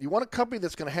 So you want a company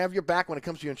that's going to have your back when it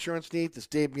comes to your insurance needs. It's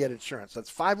Dave Miette Insurance. That's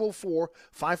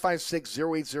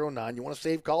 504-556-0809. You want to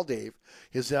save? Call Dave.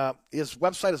 His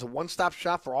website is a one-stop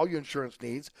shop for all your insurance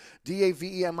needs,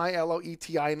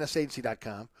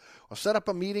 DAVEMILOETINSagency.com. Or set up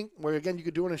a meeting where, again, you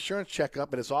could do an insurance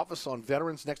checkup at his office on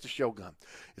Veterans next to Shogun.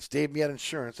 It's Dave Miette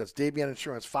Insurance. That's Dave Miette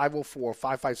Insurance,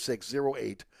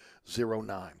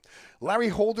 504-556-0809. Larry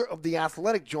Holder of The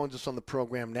Athletic joins us on the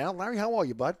program now. Larry, how are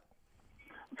you, bud?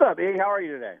 What's up, E? How are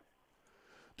you today?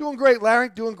 Doing great, Larry.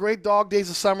 Doing great. Dog days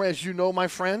of summer, as you know, my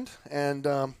friend. And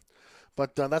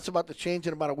but that's about to change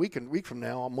in about a week from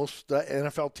now. Most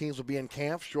NFL teams will be in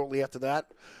camp shortly after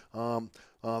that. All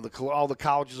the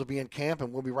colleges will be in camp,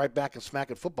 and we'll be right back in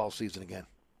smacking football season again.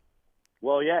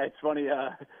 Well, yeah, it's funny.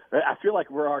 I feel like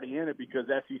we're already in it because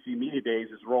SEC Media Days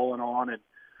is rolling on, and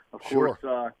of course,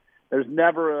 there's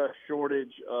never a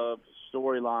shortage of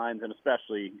storylines, and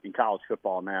especially in college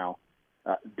football now.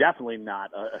 Definitely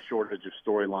not a shortage of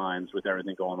storylines with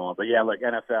everything going on. But, yeah, like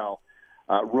NFL,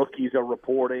 rookies are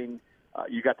reporting.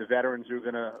 You got the veterans who are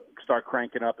going to start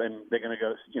cranking up, and they're going to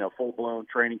go, full-blown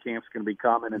training camp's going to be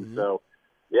coming. And so,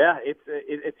 yeah,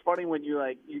 it's funny when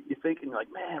you're thinking,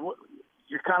 man,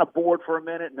 you're kind of bored for a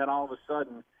minute, and then all of a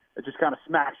sudden it just kind of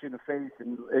smacks you in the face,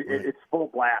 and it's full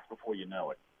blast before you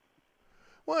know it.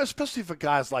 Well, especially for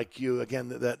guys like you, again,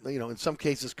 that in some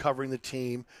cases covering the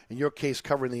team, in your case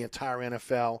covering the entire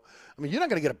NFL. I mean, you're not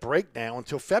going to get a break now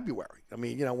until February. I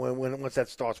mean, once that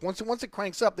starts. Once it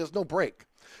cranks up, there's no break.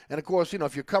 And, of course,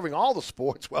 if you're covering all the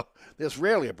sports, well, there's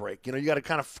rarely a break. You got to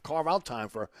kind of carve out time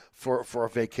for a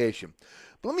vacation.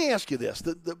 But let me ask you this.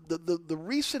 The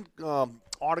recent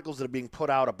articles that are being put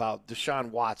out about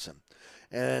Deshaun Watson,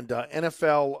 and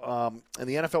NFL and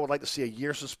the NFL would like to see a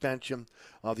year suspension.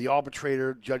 The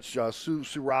arbitrator, Judge Sue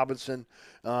Robinson,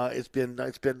 it's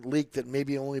been leaked that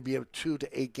maybe only be a 2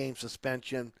 to 8 game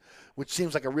suspension, which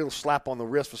seems like a real slap on the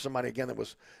wrist for somebody again that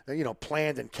was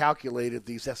planned and calculated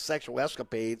these sexual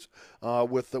escapades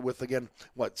with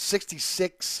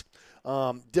 66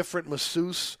 different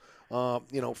masseuses.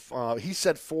 He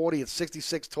said 40, it's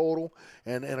 66 total,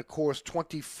 and of course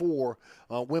 24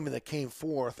 women that came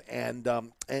forth and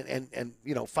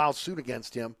filed suit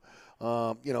against him,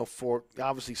 for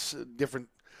obviously different,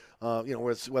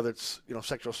 whether it's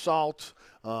sexual assault,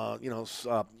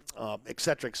 et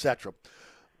cetera, et cetera.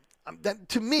 That,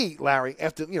 to me, Larry,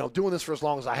 after doing this for as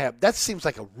long as I have, that seems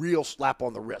like a real slap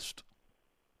on the wrist.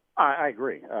 I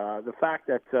agree. The fact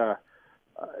that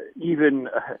even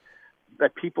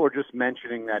that people are just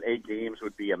mentioning that 8 games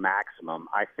would be a maximum.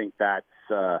 I think that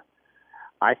the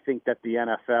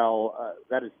NFL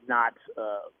that is not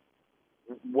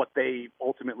what they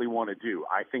ultimately want to do.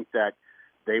 I think that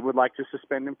they would like to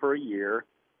suspend him for a year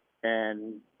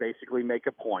and basically make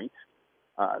a point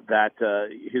that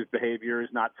his behavior is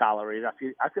not tolerated. I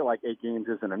feel like 8 games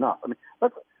isn't enough. I mean,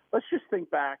 let's just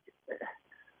think back,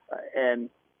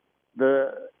 and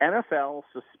the NFL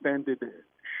suspended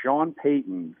Sean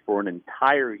Payton for an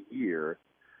entire year.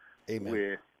 Amen.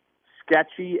 With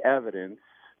sketchy evidence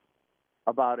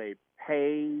about a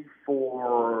pay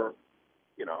for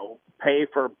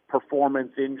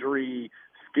performance injury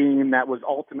scheme that was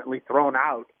ultimately thrown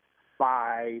out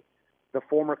by the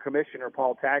former commissioner,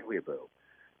 Paul Tagliabue.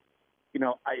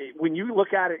 When you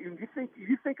look at it,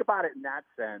 you think about it in that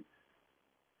sense,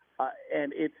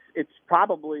 and it's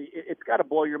probably it's got to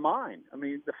blow your mind. I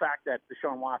mean, the fact that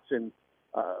Deshaun Watson,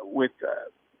 with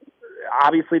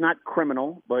obviously not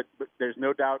criminal, but there's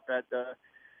no doubt that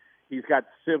he's got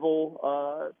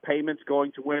civil payments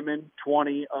going to women,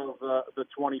 20 of the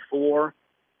 24.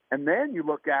 And then you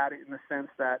look at it in the sense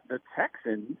that the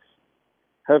Texans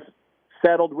have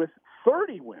settled with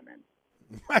 30 women.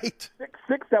 Right.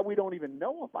 Six that we don't even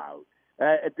know about,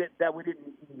 that we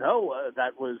didn't know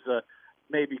that was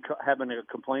maybe having a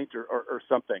complaint or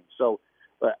something. So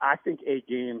I think 8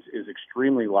 games is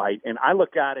extremely light. And I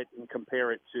look at it and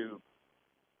compare it to,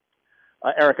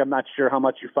 Eric, I'm not sure how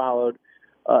much you followed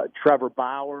Trevor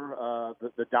Bauer,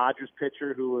 the Dodgers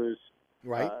pitcher who was,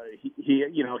 right. He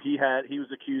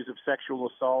was accused of sexual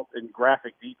assault in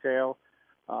graphic detail.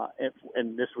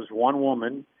 And this was one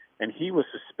woman, and he was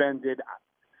suspended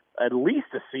at least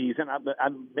a season. I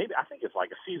think it's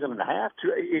like a season and a half.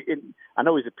 I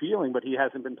know he's appealing, but he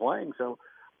hasn't been playing. So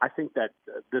I think that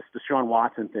this Deshaun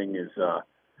Watson thing is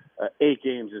 8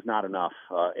 games is not enough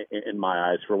in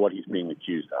my eyes for what he's being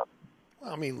accused of.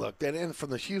 I mean, look, and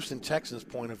from the Houston Texans'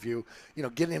 point of view,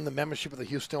 getting him the membership of the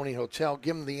Houstonian Hotel,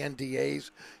 give him the NDAs,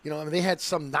 they had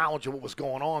some knowledge of what was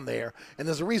going on there, and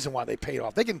there's a reason why they paid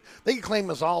off. They can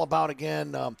claim it's all about,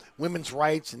 again, women's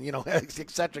rights and, et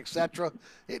cetera, et cetera.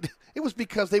 It was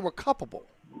because they were culpable.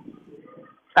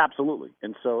 Absolutely.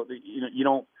 And so,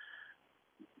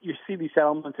 you see these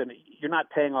settlements, and you're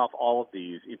not paying off all of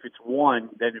these. If it's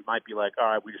one, then it might be like, all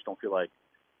right, we just don't feel like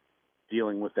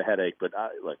dealing with the headache, but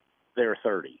there are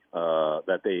 30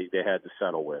 that they had to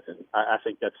settle with, and I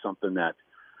think that's something that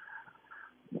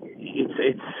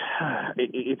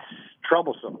it's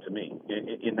troublesome to me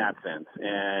in that sense.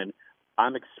 And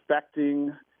I'm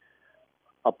expecting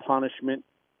a punishment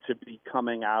to be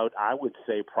coming out. I would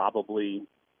say probably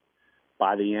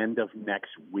by the end of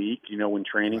next week. When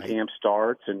training camp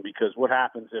starts, and because what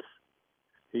happens if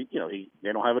they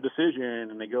don't have a decision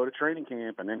and they go to training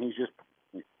camp and then he's just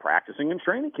practicing in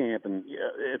training camp, and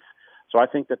so I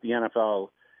think that the NFL,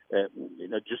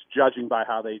 just judging by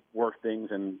how they work things,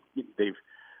 and they've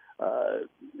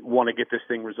want to get this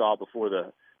thing resolved before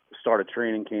the start of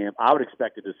training camp, I would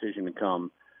expect a decision to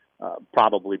come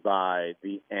probably by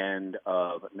the end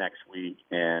of next week.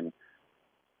 And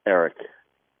Eric,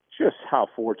 just how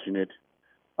fortunate,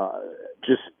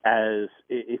 just as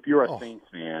if you're a Saints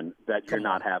fan, that you're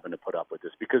not having to put up with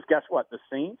this, because guess what, the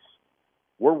Saints,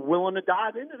 we're willing to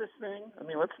dive into this thing. I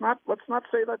mean, let's not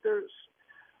say that there's,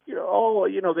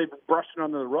 they've brushed it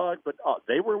under the rug, but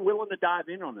they were willing to dive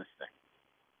in on this thing.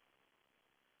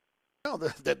 No,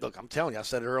 look, I'm telling you, I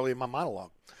said it earlier in my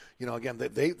monologue. again,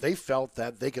 they felt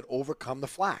that they could overcome the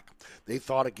flack. They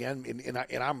thought, again,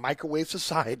 in our microwave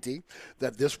society,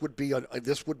 that this would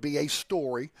be a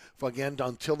story for, again,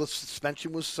 until the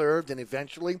suspension was served, and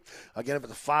eventually, again, if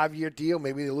it's a 5-year deal,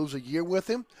 maybe they lose a year with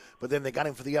him, but then they got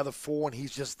him for the other 4, and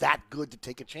he's just that good to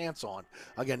take a chance on.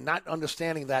 Again, not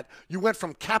understanding that you went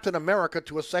from Captain America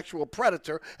to a sexual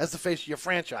predator as the face of your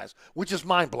franchise, which is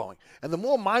mind-blowing. And the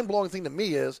more mind-blowing thing to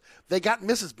me is they got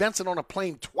Mrs. Benson on a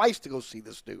plane twice to go see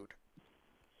this dude.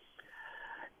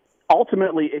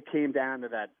 Ultimately, it came down to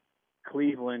that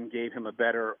Cleveland gave him a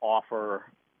better offer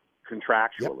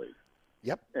contractually.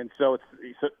 Yep. And so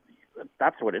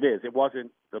that's what it is. It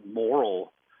wasn't the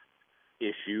moral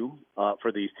issue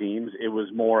for these teams. It was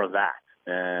more of that.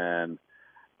 And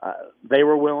they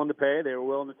were willing to pay. They were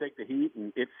willing to take the heat.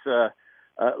 And it's,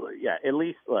 at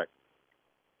least, look,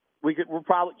 we'll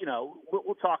probably,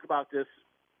 we'll talk about this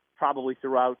probably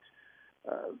throughout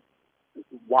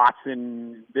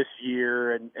Watson this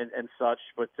year and such.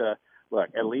 But look,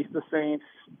 at least the Saints,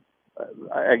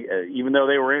 even though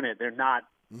they were in it, they're not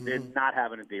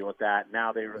having to deal with that.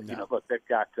 Now they've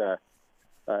got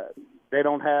they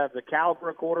don't have the caliber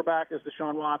of quarterback as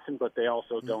Deshaun Watson, but they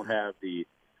also don't have the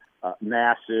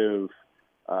massive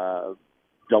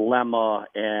dilemma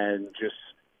and just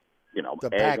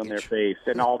egg on their face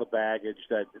and all the baggage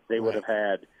that they would have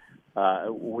had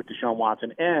with Deshaun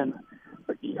Watson. And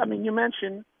I mean, you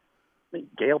mentioned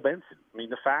Gail Benson. I mean,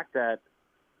 the fact that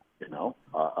a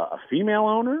female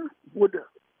owner would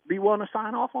be willing to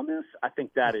sign off on this, I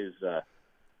think that is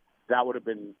that would have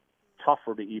been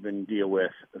tougher to even deal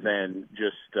with than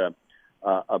just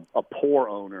a poor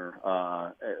owner,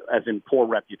 as in poor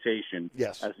reputation,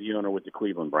 yes, as the owner with the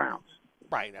Cleveland Browns.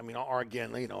 Right. I mean, or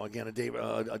again,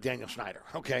 a Daniel Snyder.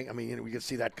 Okay. I mean, we can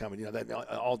see that coming. That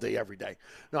all day, every day.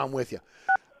 No, I'm with you.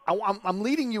 I'm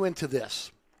leading you into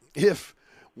this. If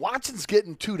Watson's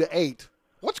getting 2-8,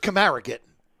 what's Kamara getting?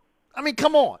 I mean,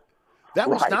 come on. That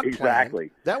was not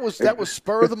exactly planned. That was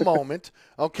spur of the moment.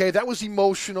 Okay, that was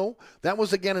emotional. That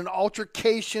was, again, an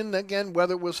altercation. Again,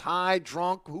 whether it was high,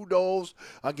 drunk, who knows?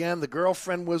 Again, the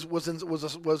girlfriend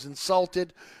was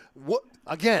insulted. What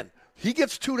again? He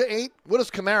gets 2-8. What does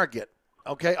Kamara get?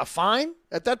 Okay, a fine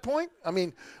at that point? I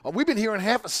mean, we've been hearing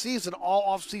half a season all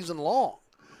off season long.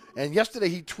 And yesterday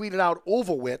he tweeted out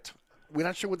overwit. We're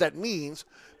not sure what that means.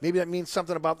 Maybe that means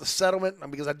something about the settlement,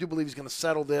 because I do believe he's going to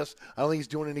settle this. I don't think he's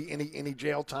doing any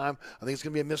jail time. I think it's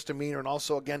going to be a misdemeanor, and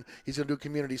also, again, he's going to do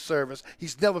community service.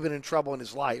 He's never been in trouble in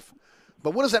his life.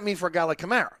 But what does that mean for a guy like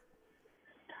Kamara?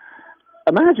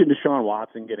 Imagine Deshaun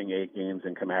Watson getting 8 games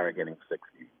and Kamara getting 6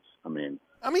 games. I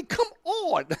mean, come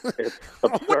on. It's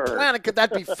on absurd. what planet could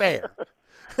that be fair?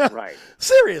 Right.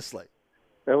 Seriously.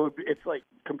 It's like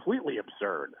completely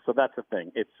absurd. So that's the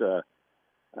thing. It's the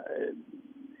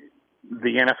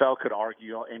NFL could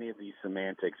argue any of these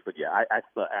semantics, but yeah, I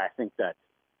think that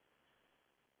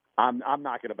I'm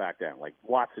not going to back down. Like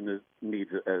Watson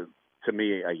needs to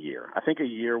me a year. I think a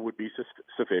year would be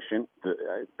sufficient.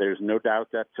 There's no doubt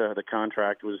that the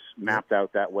contract was mapped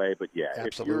out that way. But yeah,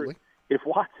 absolutely. If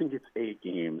Watson gets 8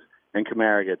 games and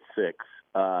Kamara gets 6,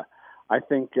 I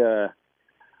think.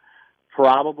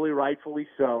 Probably rightfully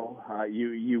so.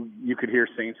 You could hear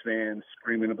Saints fans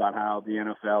screaming about how the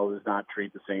NFL does not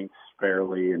treat the Saints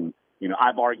fairly, and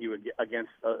I've argued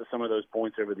against some of those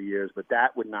points over the years, but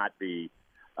that would not be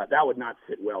that would not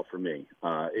sit well for me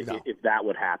if that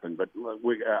would happen. But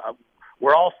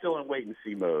we're all still in wait and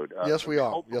see mode. Yes, we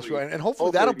are. Yes, we are, and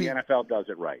hopefully the be NFL does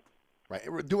it right. Right,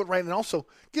 do it right, and also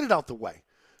get it out the way.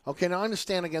 Okay, now I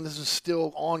understand, again, this is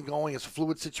still ongoing. It's a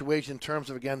fluid situation in terms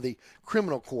of, again, the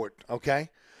criminal court, okay?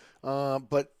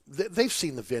 But they've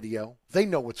seen the video. They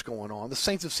know what's going on. The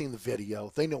Saints have seen the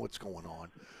video. They know what's going on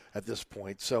at this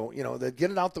point. So, they get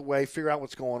it out the way, figure out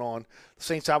what's going on. The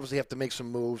Saints obviously have to make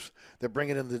some moves. They're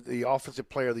bringing in the Offensive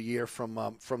Player of the Year from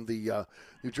the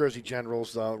New Jersey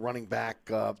Generals, running back,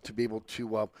 to be able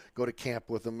to go to camp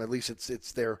with them. At least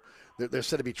it's they're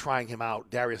said to be trying him out,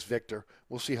 Darius Victor.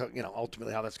 We'll see how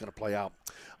ultimately how that's going to play out.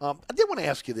 I did want to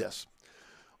ask you this: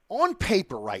 on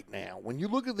paper, right now, when you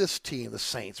look at this team, the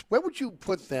Saints, where would you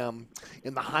put them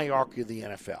in the hierarchy of the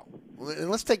NFL? And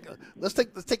let's take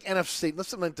NFC.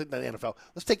 Let's not take the NFL.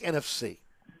 Let's take NFC.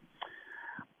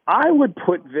 I would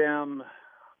put them.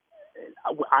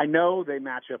 I know they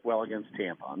match up well against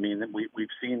Tampa. I mean, we've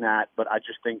seen that, but I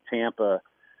just think Tampa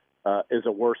is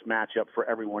a worse matchup for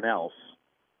everyone else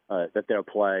that they'll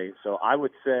play. So I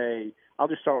would say I'll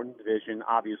just start with the division.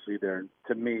 Obviously, they're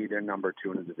number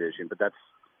 2 in the division, but it's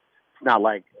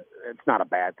not a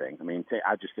bad thing. I mean,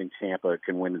 I just think Tampa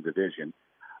can win the division.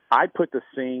 I put the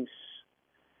Saints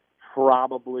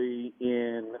probably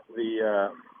in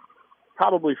the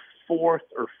probably fourth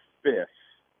or fifth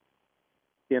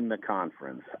in the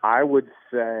conference. I would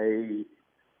say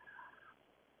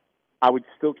I would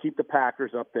still keep the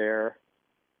Packers up there.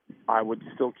 I would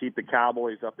still keep the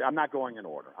Cowboys up there. I'm not going in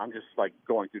order. I'm just like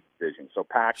going through the division. So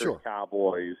Packers, sure.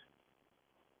 Cowboys.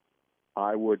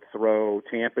 I would throw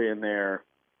Tampa in there.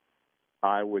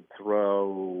 I would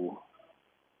throw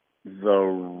the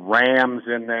Rams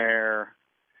in there.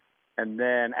 And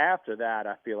then after that,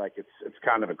 I feel like it's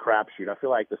kind of a crapshoot. I feel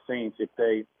like the Saints, if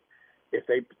they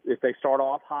start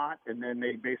off hot and then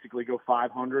they basically go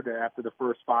 500 after the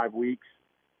first 5 weeks,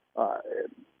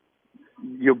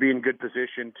 you'll be in good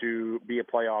position to be a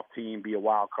playoff team, be a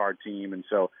wild card team. And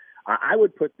so I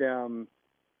would put them.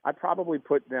 I'd probably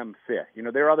put them fifth. You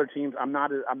know, there are other teams. I'm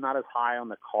not as high on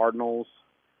the Cardinals.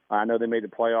 I know they made the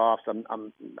playoffs.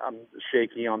 I'm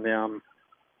shaky on them.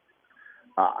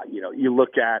 You know, you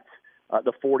look at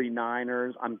the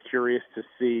 49ers. I'm curious to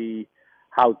see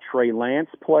how Trey Lance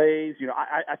plays. You know,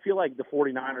 I feel like the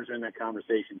 49ers are in that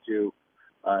conversation too.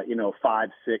 5,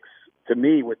 6 to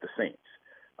me with the Saints.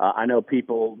 I know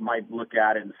people might look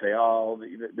at it and say, oh,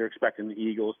 they're expecting the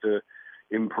Eagles to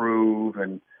improve.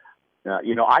 And,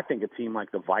 I think a team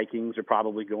like the Vikings are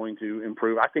probably going to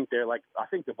improve. I think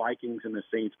the Vikings and the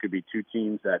Saints could be two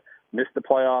teams that miss the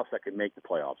playoffs that could make the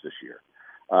playoffs this year.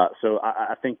 So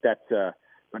I think that,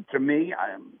 but to me,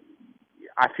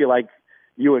 I feel like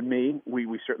you and me,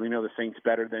 we certainly know the Saints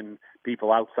better than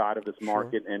people outside of this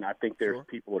market. Sure. And I think there's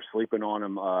people are sleeping on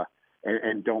them,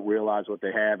 and don't realize what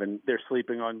they have. And they're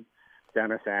sleeping on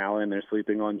Dennis Allen. They're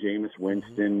sleeping on Jameis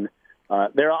Winston.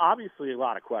 There are obviously a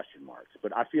lot of question marks,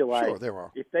 but I feel like there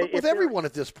are. If with everyone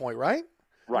at this point, right?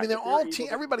 Right. I mean, they're all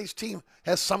everybody's team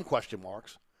has some question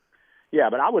marks. Yeah,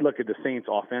 but I would look at the Saints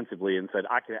offensively and said,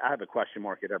 I have a question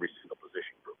mark at every single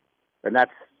position group, and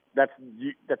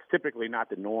that's typically not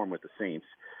the norm with the Saints.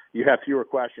 You have fewer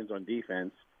questions on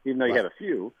defense, even though you have a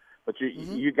few, but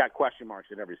you got question marks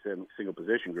at every single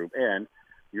position group, and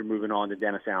you're moving on to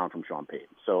Dennis Allen from Sean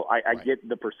Payton. So I get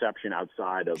the perception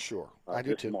outside of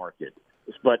this market.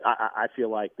 But I feel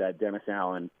like that Dennis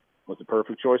Allen was the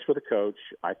perfect choice for the coach.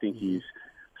 I think he's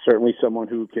certainly someone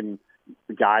who can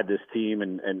guide this team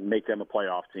and make them a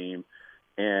playoff team.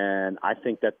 And I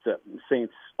think that the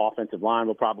Saints' offensive line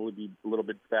will probably be a little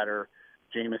bit better.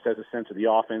 Jameis has a sense of the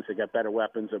offense. They got better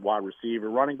weapons at wide receiver.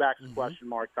 Running back is a question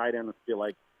mark. Tight end, I feel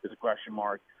like, is a question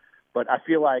mark. But I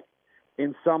feel like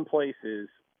in some places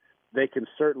they can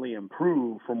certainly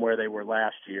improve from where they were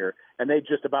last year. And they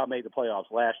just about made the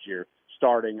playoffs last year,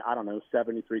 starting,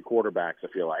 73 quarterbacks, I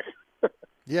feel like.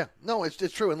 Yeah, no, it's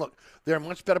true. And look, they're in a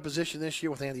much better position this year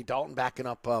with Andy Dalton backing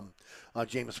up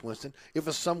Jameis Winston. If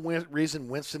for some reason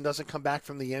Winston doesn't come back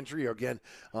from the injury, or again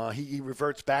he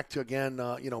reverts back to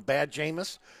bad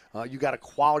Jameis, you got a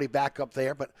quality backup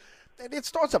there. But it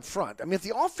starts up front. I mean, if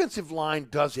the offensive line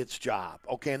does its job,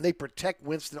 okay, and they protect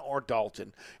Winston or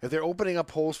Dalton, if they're opening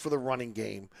up holes for the running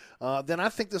game, then I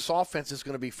think this offense is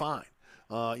going to be fine.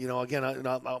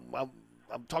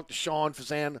 I've talked to Sean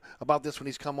Fazan about this when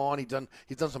he's come on. He's done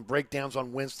some breakdowns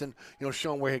on Winston,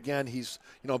 showing where, again, he's,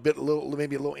 maybe a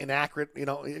little inaccurate.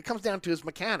 It comes down to his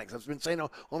mechanics. I've been saying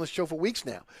on the show for weeks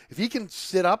now. If he can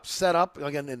set up,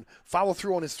 again, and follow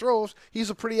through on his throws, he's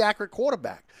a pretty accurate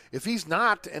quarterback. If he's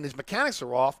not and his mechanics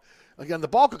are off, again, the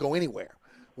ball could go anywhere.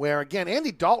 Where, again,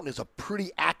 Andy Dalton is a pretty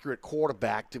accurate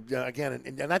quarterback,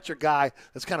 and that's your guy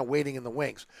that's kind of waiting in the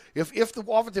wings. If the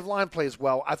offensive line plays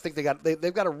well, I think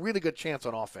they've got a really good chance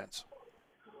on offense.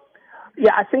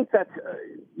 Yeah, I think that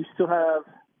you still have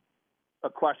a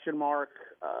question mark,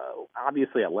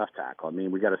 obviously at left tackle. I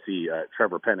mean, we got to see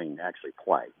Trevor Penning actually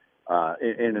play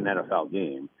in an NFL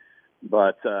game.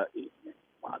 But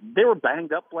they were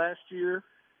banged up last year,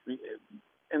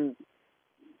 and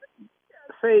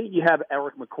say you have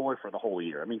Eric McCoy for the whole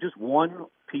year. I mean, just one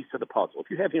piece of the puzzle.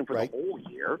 If you have him for the whole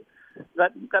year,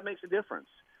 that makes a difference.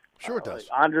 Sure it does.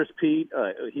 Andres Pete,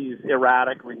 he's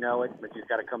erratic. We know it, but he's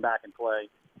got to come back and play.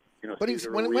 But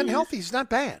when healthy, he's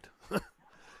not bad.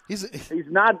 he's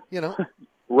not.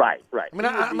 Right. I mean,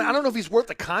 I don't know if he's worth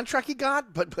the contract he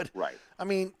got, but right. I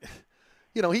mean,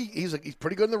 he's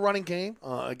pretty good in the running game.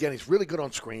 Again, he's really good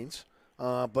on screens.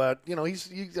 But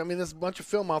there's a bunch of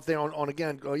film out there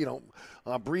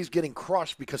on Breeze getting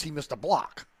crushed because he missed a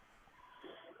block.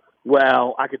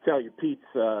 Well, I could tell you Pete's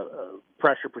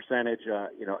pressure percentage.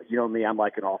 You know me, I'm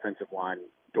like an offensive line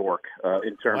dork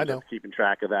in terms of keeping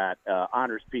track of that.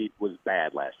 Honors Pete was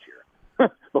bad last year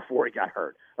before he got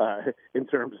hurt in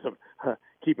terms of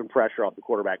keeping pressure off the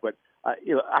quarterback. But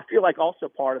I feel like also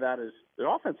part of that is the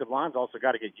offensive line's also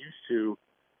got to get used to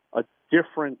a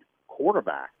different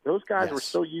quarterback. Those guys Yes. were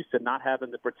so used to not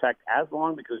having to protect as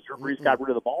long because Drew Brees got rid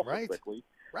of the ball so quickly.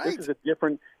 Right. This is a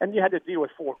different, and you had to deal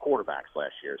with 4 quarterbacks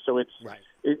last year. So it's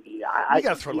you got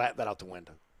to throw that out the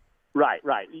window. Right.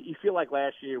 You feel like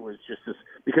last year was just this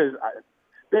because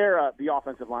the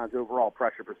offensive line's overall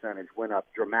pressure percentage went up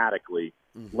dramatically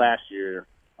last year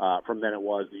from than it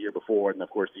was the year before, and of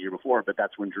course the year before. But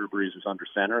that's when Drew Brees was under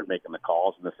center and making the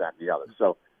calls and this, that, and the other.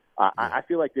 So I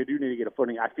feel like they do need to get a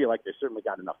footing. I feel like they've certainly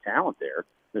got enough talent there.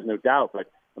 There's no doubt, but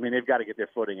I mean they've got to get their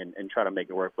footing and try to make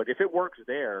it work. But if it works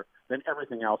there, then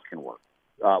everything else can work.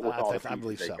 With all the I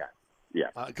believe pieces so. they got. Yeah,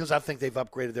 because I think they've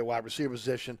upgraded their wide receiver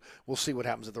position. We'll see what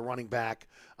happens at the running back.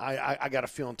 I got a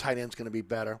feeling tight end's going to be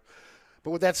better.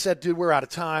 But with that said, dude, we're out of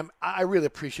time. I really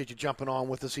appreciate you jumping on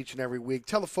with us each and every week.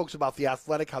 Tell the folks about The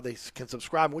Athletic, how they can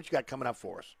subscribe, and what you got coming up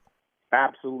for us.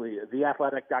 Absolutely.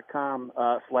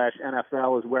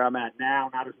 TheAthletic.com/NFL is where I'm at now.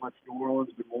 Not as much New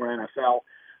Orleans, but more NFL.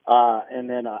 And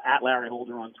then at Larry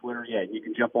Holder on Twitter. Yeah, you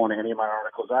can jump on any of my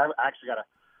articles. I actually got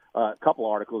a couple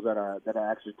articles that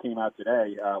actually came out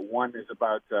today. One is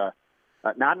about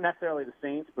not necessarily the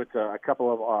Saints, but a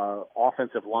couple of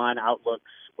offensive line outlooks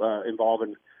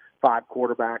involving 5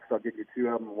 quarterbacks. I'll give you 2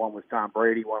 of them. One was Tom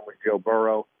Brady, one was Joe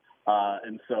Burrow.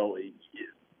 And so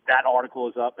that article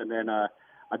is up. And then I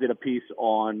did a piece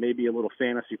on maybe a little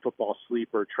fantasy football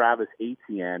sleeper, Travis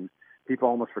Etienne. People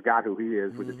almost forgot who he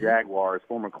is with the Jaguars,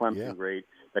 former Clemson great,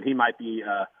 that he might be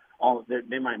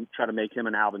they might try to make him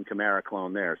an Alvin Kamara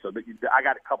clone there. So I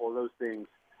got a couple of those things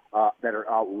that are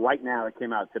out right now that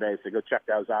came out today. So go check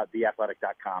those out,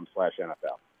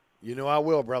 theathletic.com/NFL. You know I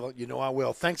will, brother. You know I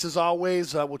will. Thanks as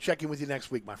always. We'll check in with you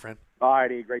next week, my friend. All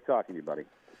righty. Great talking to you, buddy.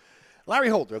 Larry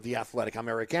Holder of The Athletic. I'm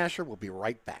Eric Asher. We'll be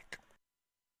right back.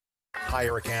 Hi,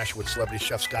 Eric Asher with celebrity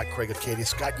chef Scott Craig of Katie's.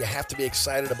 Scott, you have to be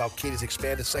excited about Katie's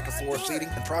expanded second floor seating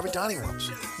and private dining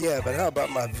rooms. Yeah, but how about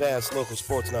my vast local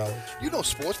sports knowledge? You know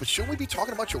sports, but shouldn't we be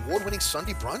talking about your award-winning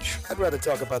Sunday brunch? I'd rather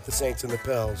talk about the Saints and the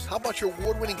Pels. How about your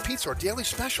award-winning pizza or daily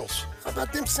specials? How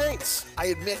about them Saints? I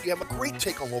admit you have a great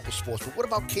take on local sports, but what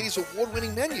about Katie's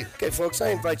award-winning menu? Okay, folks,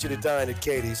 I invite you to dine at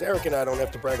Katie's. Eric and I don't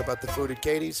have to brag about the food at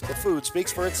Katie's. The food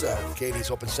speaks for itself.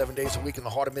 Katie's open 7 days a week in the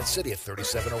heart of Mid-City at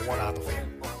 3701 Opperville.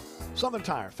 Southern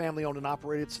Tire, family owned and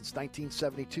operated since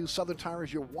 1972. Southern Tire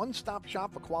is your one-stop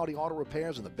shop for quality auto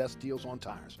repairs and the best deals on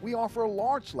tires. We offer a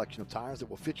large selection of tires that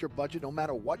will fit your budget no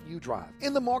matter what you drive.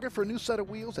 In the market for a new set of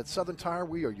wheels at Southern Tire,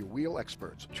 we are your wheel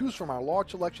experts. Choose from our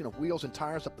large selection of wheels and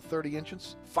tires up to 30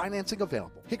 inches. Financing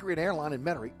available. Hickory and Airline in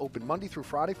Metairie, open Monday through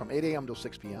Friday from 8 a.m. till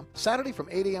 6 p.m. Saturday from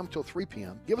 8 a.m. till 3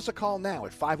 p.m. Give us a call now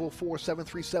at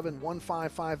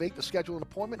 504-737-1558 to schedule an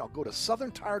appointment or go to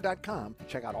southerntire.com and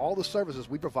check out all the services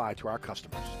we provide to our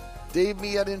customers. Dave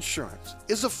Miette Insurance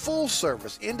is a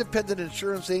full-service independent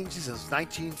insurance agency since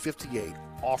 1958,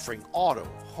 offering auto,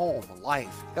 home,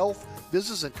 life, health,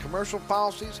 business, and commercial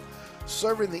policies,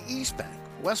 serving the East Bank,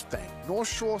 West Bank, North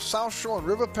Shore, South Shore, and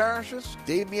River parishes.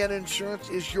 Dave Miette Insurance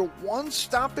is your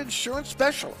one-stop insurance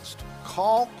specialist.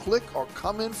 Call, click, or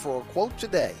come in for a quote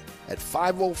today at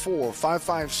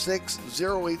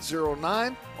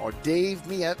 504-556-0809 or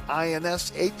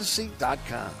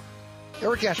DaveMietteINSAgency.com.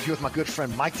 Eric Asher here with my good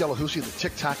friend Mike Delahousie of the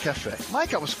TikTok Cafe.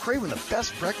 Mike, I was craving the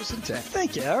best breakfast in town.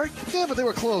 Thank you, Eric. Yeah, but they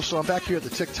were closed, so I'm back here at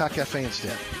the TikTok Cafe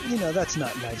instead. You know, that's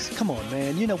not nice. Come on,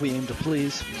 man. You know we aim to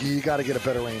please. You got to get a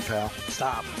better aim, pal.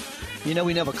 Stop. You know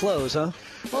we never close, huh?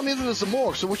 Well, neither does the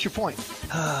morgue, so what's your point?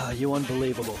 Ah, you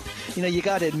unbelievable. You know, you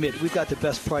got to admit, we've got the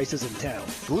best prices in town.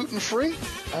 Gluten-free?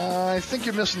 I think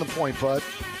you're missing the point, bud.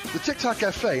 The TikTok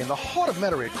Cafe in the heart of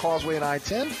Metairie at Causeway and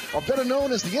I-10 are better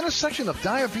known as the intersection of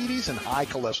diabetes and high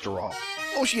cholesterol.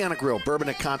 Oceana Grill, Bourbon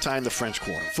at Conti in the French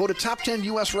Quarter. Voted top 10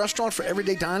 U.S. restaurant for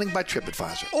everyday dining by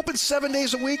TripAdvisor. Open 7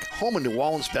 days a week, home of New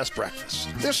Orleans' best breakfast.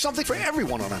 There's something for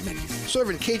everyone on our menu.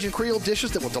 Serving Cajun Creole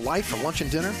dishes that will delight for lunch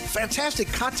and dinner. Fantastic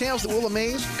cocktails that will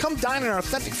amaze. Come dine in our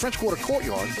authentic French Quarter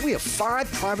courtyard. We have 5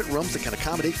 private rooms that can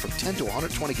accommodate from 10 to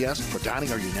 120 guests for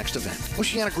dining or your next event.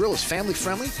 Oceana Grill is family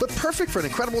friendly, but perfect for an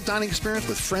incredible dining experience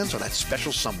with friends or that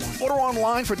special someone. Order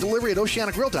online for delivery at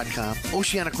oceanagrill.com.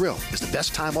 Oceana Grill is the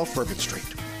best time off Bourbon Street.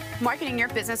 Marketing your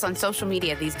business on social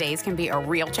media these days can be a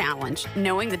real challenge.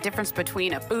 Knowing the difference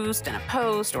between a boost and a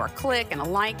post or a click and a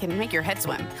like can make your head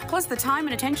swim. Plus the time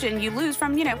and attention you lose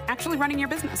from, actually running your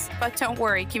business. But don't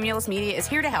worry, Cumulus Media is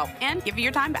here to help and give you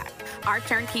your time back. Our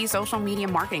turnkey social media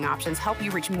marketing options help you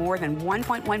reach more than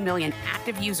 1.1 million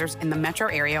active users in the metro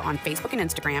area on Facebook and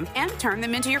Instagram and turn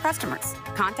them into your customers.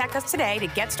 Contact us today to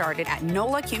get started at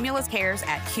NOLA Cumulus Cares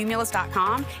at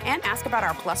cumulus.com and ask about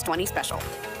our Plus 20 special.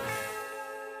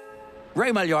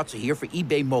 Ray Magliozzi here for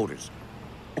eBay Motors.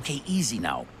 Okay, easy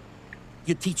now.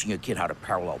 You're teaching your kid how to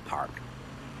parallel park.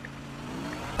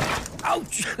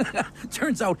 Ouch!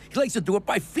 Turns out he likes to do it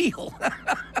by feel.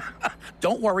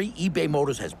 Don't worry, eBay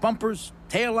Motors has bumpers,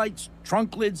 taillights,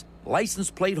 trunk lids, license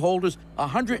plate holders,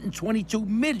 122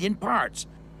 million parts.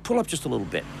 Pull up just a little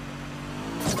bit.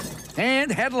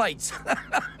 And headlights.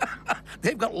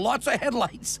 They've got lots of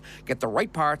headlights. Get the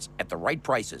right parts at the right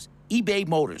prices. eBay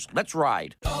Motors. Let's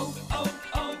ride.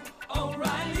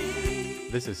 O'Reilly.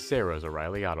 This is Sarah's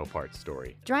O'Reilly Auto Parts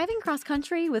story. Driving cross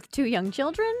country with 2 young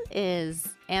children is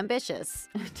ambitious,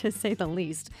 to say the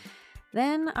least.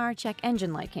 Then our check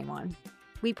engine light came on.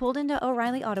 We pulled into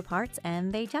O'Reilly Auto Parts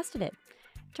and they tested it.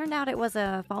 Turned out it was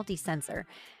a faulty sensor.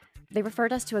 They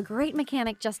referred us to a great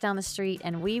mechanic just down the street,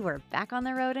 and we were back on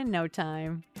the road in no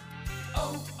time.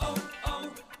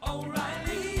 O'Reilly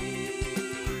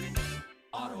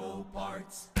Auto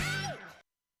Parts.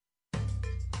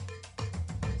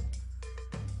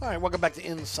 All right, welcome back to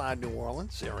Inside New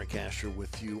Orleans. Eric Asher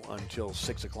with you until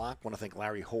 6 o'clock. I want to thank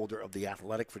Larry Holder of The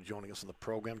Athletic for joining us on the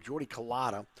program. Jordy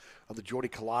Culotta of the Jordy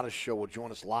Culotta Show will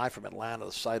join us live from Atlanta,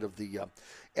 the site of the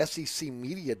SEC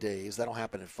Media Days. That'll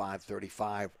happen at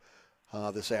 5:35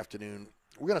 this afternoon.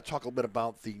 We're going to talk a little bit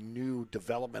about the new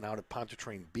development out at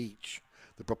Pontchartrain Beach,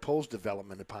 the proposed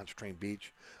development at Pontchartrain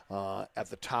Beach at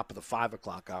the top of the 5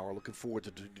 o'clock hour. Looking forward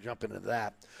to jumping into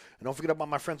that. And don't forget about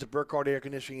my friends at Burkhardt Air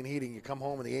Conditioning and Heating. You come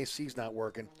home and the AC's not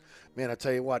working. Man, I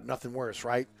tell you what, nothing worse,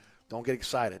 right? Don't get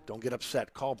excited. Don't get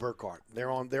upset. Call Burkhardt. They're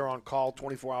on call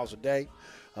 24 hours a day.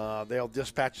 They'll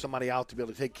dispatch somebody out to be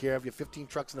able to take care of you. 15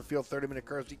 trucks in the field, 30-minute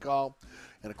courtesy call.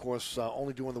 And, of course,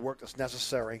 only doing the work that's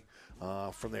necessary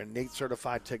from their NATE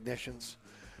certified technicians.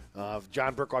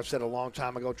 John Burkhardt said a long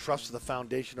time ago, trust is the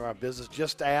foundation of our business.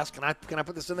 Just ask, can I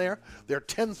put this in there? Their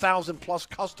 10,000-plus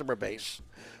customer base.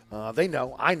 They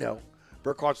know, I know.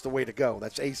 Burkhardt's the way to go.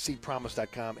 That's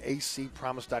acpromise.com,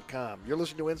 acpromise.com. You're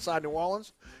listening to Inside New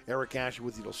Orleans. Eric Asher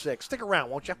with you till 6. Stick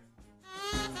around, won't you?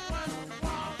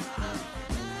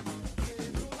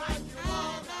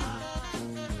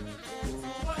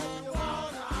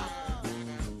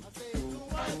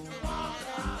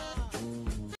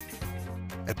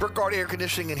 At Burkhardt Air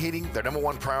Conditioning and Heating, their number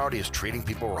one priority is treating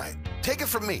people right. Take it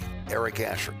from me, Eric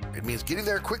Asher. It means getting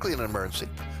there quickly in an emergency.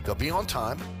 They'll be on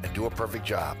time and do a perfect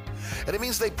job. And it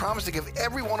means they promise to give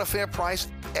everyone a fair price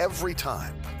every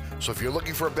time. So if you're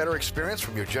looking for a better experience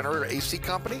from your generator AC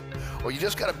company, or you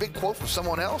just got a big quote from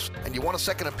someone else and you want a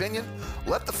second opinion,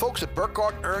 let the folks at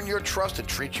Burkhardt earn your trust and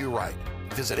treat you right.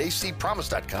 Visit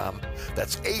acpromise.com.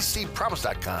 That's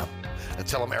acpromise.com. And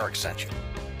tell them Eric sent you.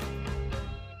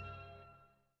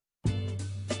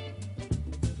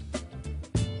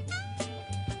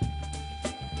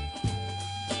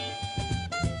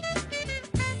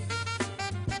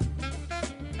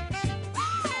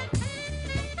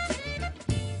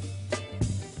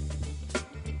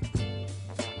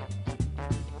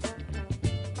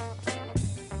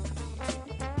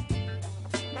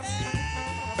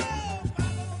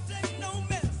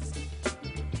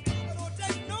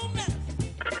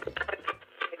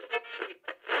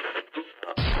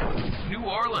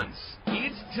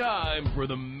 For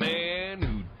the man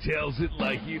who tells it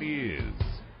like it is.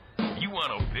 You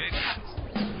want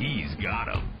opinions? He's got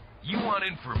them. You want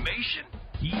information?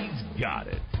 He's got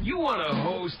it. You want a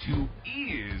host who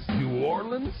is New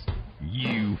Orleans?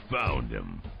 You found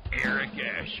him. Eric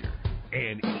Asher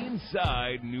and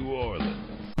Inside New Orleans.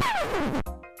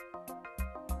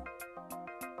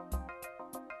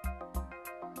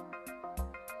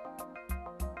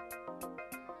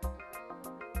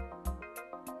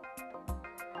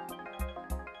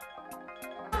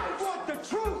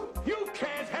 Truth. You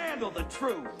can't handle the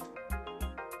truth.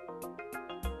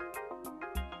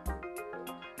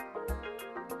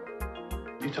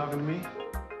 You talking to me?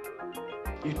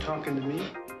 You talking to me?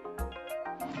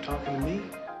 You talking to me?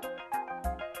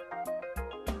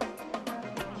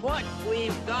 What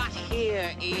we've got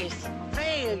here is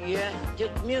failure to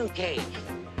communicate.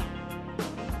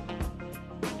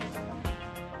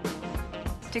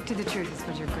 Stick to the truth is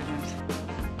what you're good at.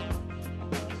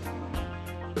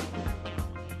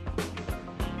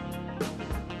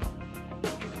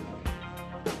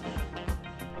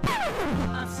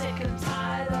 I'm sick and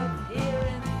tired of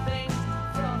hearing things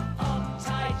from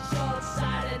uptight,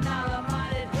 short-sighted,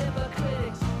 narrow-minded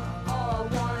hypocrites. All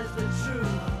I want is the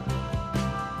truth.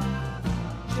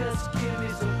 Just give me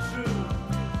some truth.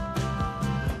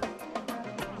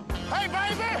 Hey,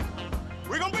 baby!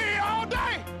 We're gonna be here all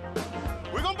day!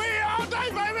 We're gonna be here all day,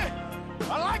 baby!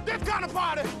 I like this kind of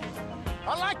party!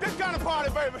 I like this kind of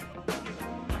party, baby!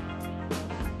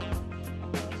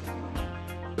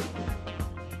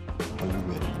 Are you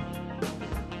ready?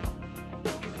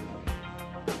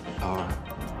 Are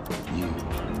you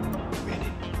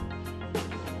ready?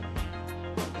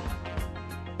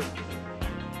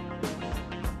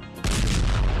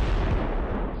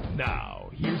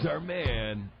 here's our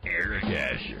man, Eric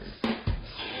Asher.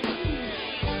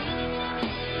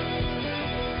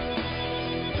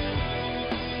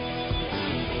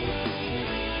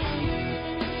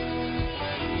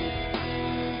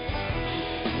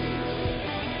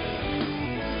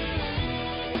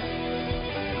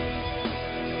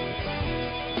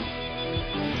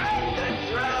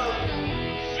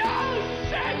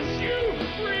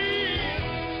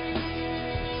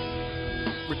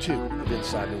 Two of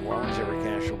Inside New Orleans. Eric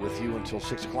Asher with you until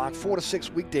 6 o'clock. 4 to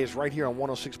 6 weekdays right here on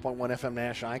 106.1 FM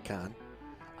Nash Icon.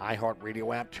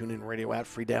 iHeartRadio app, TuneIn Radio app,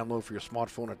 free download for your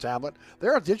smartphone or tablet.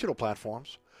 There are digital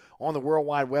platforms on the World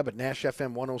Wide Web at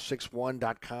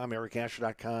NashFM1061.com,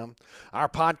 EricAsher.com. Our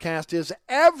podcast is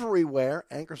everywhere.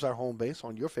 Anchor's our home base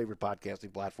on your favorite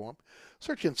podcasting platform.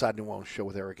 Search Inside New Orleans Show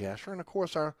with Eric Asher. And, of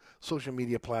course, our social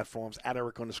media platforms at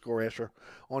Eric_Asher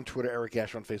on Twitter, Eric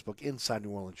Asher on Facebook, Inside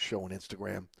New Orleans Show on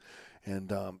Instagram.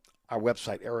 And our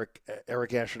website,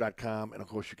 EricAsher.com. And, of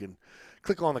course, you can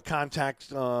click on the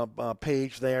contact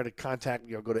page there to contact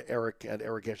me, or go to Eric at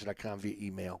EricAsher.com via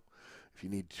email if you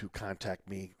need to contact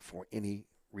me for any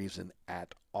reason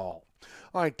at all.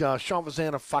 All right, Sean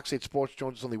Fazan of Fox 8 Sports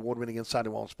joins us on the award-winning Inside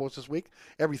New Orleans Sports this week.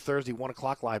 Every Thursday, 1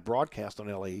 o'clock, live broadcast on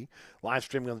LAE. Live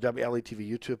streaming on the WLATV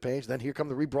YouTube page. Then here come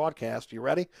the rebroadcast. You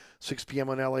ready? 6 p.m.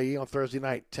 on LAE on Thursday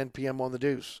night, 10 p.m. on The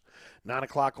Deuce. 9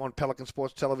 o'clock on Pelican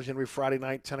Sports Television every Friday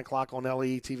night, 10 o'clock on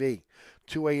LAE TV.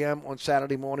 2 a.m. on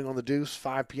Saturday morning on The Deuce,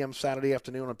 5 p.m. Saturday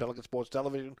afternoon on Pelican Sports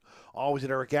Television. Always at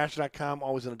EricAsher.com,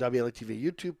 always on the WLATV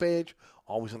YouTube page,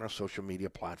 always on our social media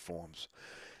platforms.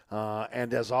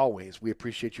 And as always, we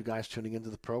appreciate you guys tuning into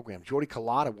the program. Jordy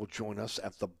Culotta will join us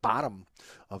at the bottom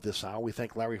of this hour. We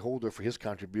thank Larry Holder for his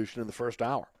contribution in the first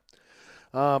hour.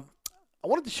 I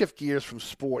wanted to shift gears from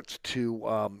sports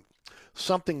to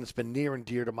something that's been near and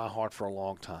dear to my heart for a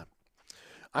long time.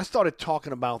 I started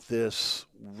talking about this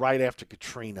right after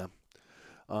Katrina,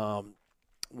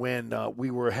 when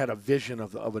we had a vision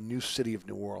of a new city of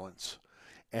New Orleans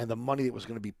and the money that was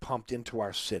going to be pumped into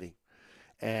our city,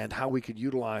 and how we could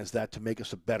utilize that to make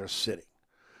us a better city.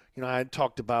 You know, I had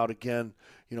talked about, again,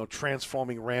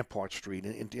 transforming Rampart Street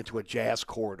into a jazz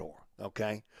corridor,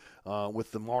 okay,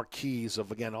 with the marquees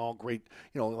of, again, all great,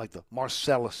 like the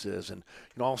Marcelluses, and,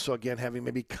 also, again, having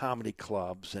maybe comedy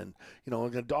clubs and,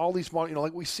 all these,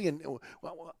 like we see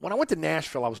when I went to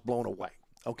Nashville, I was blown away,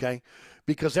 okay,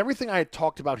 because everything I had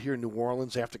talked about here in New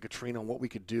Orleans after Katrina and what we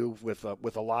could do with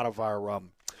a lot of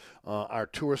our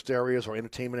tourist areas or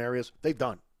entertainment areas, they've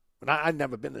done. And I'd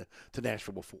never been to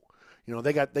Nashville before.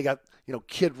 They got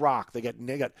Kid Rock. They got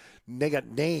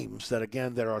names that,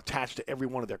 again, that are attached to every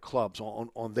one of their clubs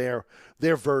on their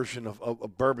version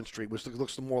of Bourbon Street, which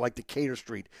looks more like Decatur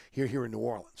Street here in New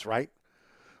Orleans, right?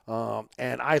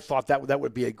 And I thought that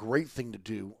would be a great thing to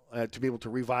do, to be able to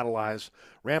revitalize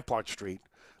Rampart Street,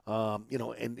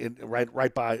 and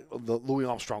right by the Louis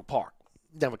Armstrong Park.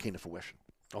 Never came to fruition.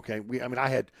 Okay, I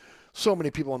had so many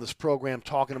people on this program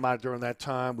talking about it during that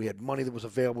time. We had money that was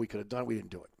available. We could have done it. We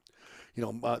didn't do it.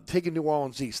 Taking New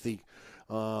Orleans East, the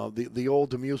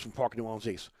old amusement park in New Orleans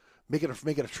East, make it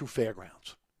a true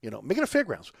fairgrounds. Make it a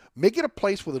fairgrounds. Make it a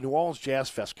place where the New Orleans Jazz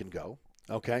Fest can go.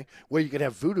 Okay, where you can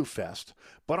have Voodoo Fest,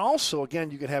 but also,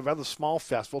 again, you can have other small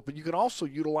festivals, but you can also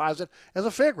utilize it as a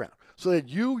fairground so that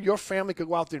your family could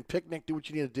go out there and picnic, do what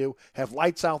you need to do, have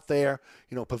lights out there,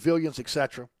 pavilions,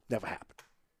 etc. Never happened.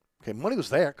 Okay, money was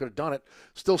there, could have done it,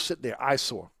 still sitting there,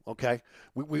 eyesore, okay?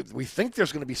 We think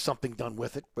there's going to be something done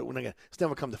with it, but it's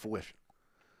never come to fruition.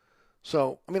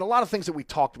 So, a lot of things that we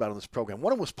talked about on this program.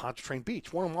 One of them was Pontchartrain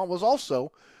Beach. One of them was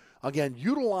also, again,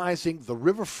 utilizing the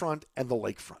riverfront and the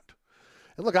lakefront.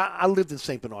 And look, I lived in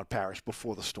St. Bernard Parish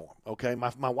before the storm, okay?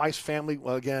 My wife's family,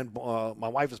 again, my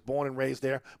wife is born and raised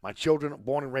there. My children are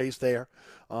born and raised there.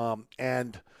 Her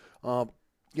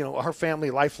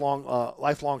family,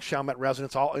 lifelong Chalmette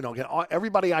residents,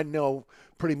 everybody I know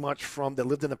pretty much that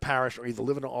lived in the parish or either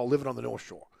living on the North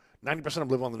Shore. 90% of them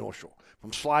live on the North Shore,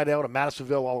 from Slidell to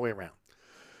Madisonville all the way around.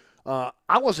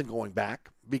 I wasn't going back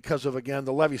because of, again,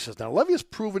 the levee system. Now, the levee has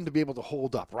proven to be able to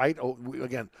hold up, right?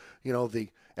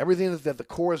 Everything that the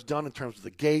Corps has done in terms of the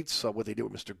gates, what they did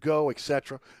with Mr. Go,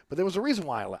 etc. But there was a reason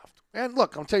why I left. And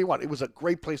look, I'll tell you what, it was a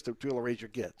great place to raise your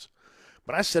kids.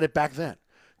 But I said it back then.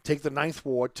 Take the 9th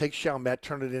Ward, take Chalmette,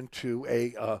 turn it into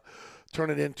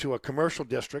a commercial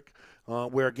district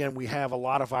where, again, we have a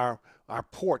lot of our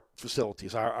port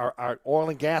facilities, our oil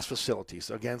and gas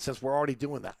facilities, again, since we're already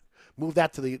doing that. Move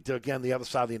that to the other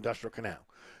side of the Industrial Canal.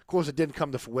 Of course, it didn't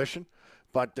come to fruition,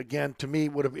 but, again, to me,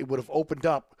 it would have opened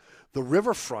up the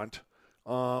riverfront,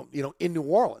 in New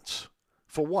Orleans.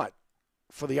 For what?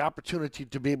 For the opportunity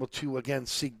to be able to, again,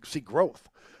 see growth.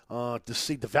 to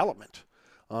see development.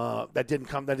 That didn't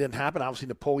happen. Obviously,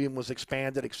 Napoleon was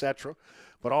expanded, etc.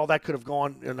 But all that could have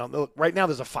gone. Look, right now,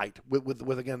 there's a fight with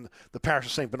again the parish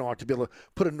of St. Bernard to be able to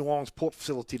put a New Orleans port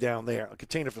facility down there, a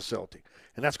container facility,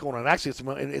 and that's going on. Actually,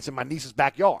 it's in my niece's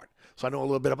backyard, so I know a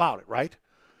little bit about it, right?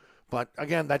 But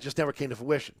again, that just never came to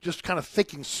fruition. Just kind of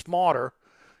thinking smarter,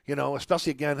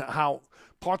 especially again how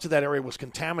parts of that area was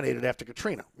contaminated after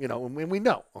Katrina, and we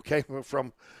know, okay,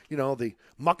 from, the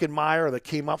muck and mire that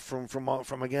came up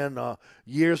from again,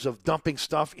 years of dumping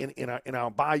stuff in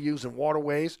our bayous and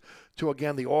waterways to,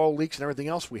 again, the oil leaks and everything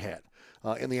else we had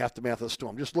in the aftermath of the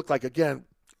storm. Just looked like, again,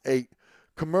 a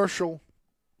commercial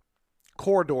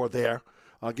corridor there,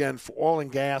 again, for oil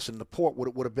and gas, and the port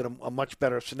would have been a much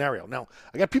better scenario. Now,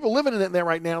 I got people living in there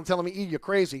right now and telling me, you're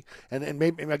crazy, and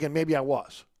maybe I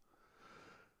was.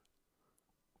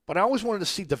 But I always wanted to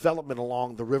see development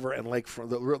along the river and lakefront,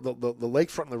 the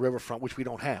lakefront and the riverfront, which we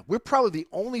don't have. We're probably the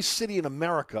only city in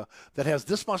America that has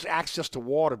this much access to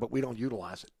water, but we don't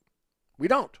utilize it. We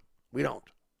don't.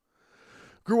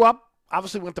 Grew up,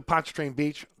 obviously went to Pontchartrain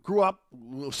Beach. Grew up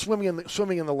swimming in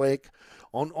the lake,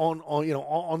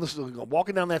 on this,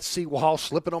 walking down that seawall,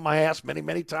 slipping on my ass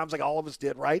many times, like all of us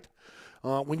did, right?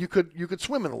 When you could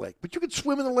swim in the lake, but you could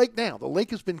swim in the lake now. The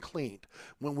lake has been cleaned.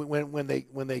 When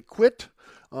they quit,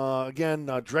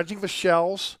 dredging for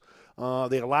shells,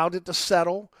 they allowed it to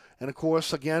settle. And of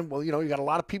course, again, you got a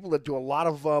lot of people that do a lot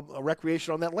of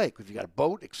recreation on that lake. If you got a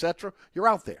boat, etc., you're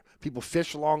out there. People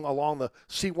fish along the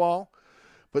seawall.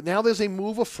 But now there's a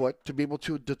move afoot to be able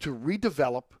to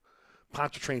redevelop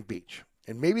Pontchartrain Beach.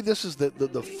 And maybe this is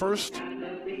the first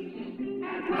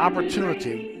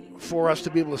opportunity for us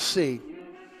to be able to see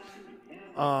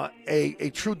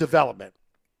a true development.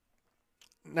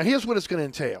 Now, here's what it's going to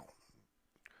entail.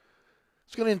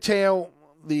 It's going to entail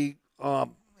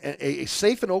a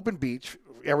safe and open beach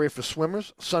area for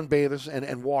swimmers, sunbathers,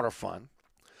 and water fun.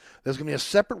 There's going to be a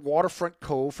separate waterfront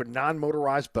cove for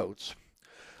non-motorized boats.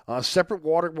 A separate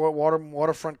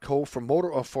waterfront cove for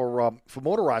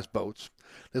motorized boats.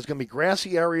 There's going to be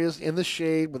grassy areas in the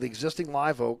shade with existing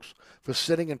live oaks for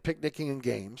sitting and picnicking and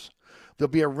games.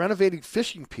 There'll be a renovated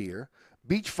fishing pier,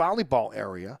 beach volleyball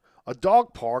area, a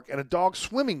dog park, and a dog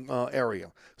swimming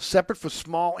area, separate for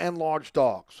small and large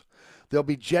dogs. There'll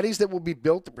be jetties that will be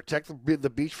built to protect the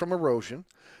beach from erosion.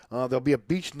 There'll be a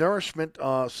beach nourishment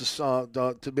to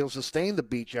be able to sustain the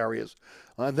beach areas.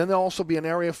 And then there'll also be an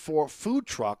area for food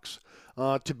trucks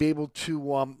to be able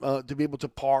to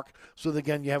park, so that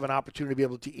again you have an opportunity to be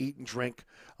able to eat and drink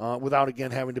without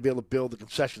again having to be able to build the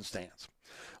concession stands.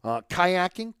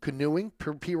 Kayaking, canoeing,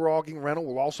 piroguing rental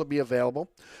will also be available.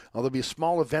 There'll be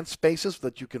small event spaces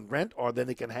that you can rent or then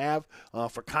they can have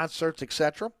for concerts,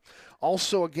 etc.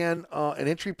 Also, again, an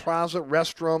entry plaza,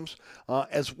 restrooms,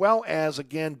 as well as,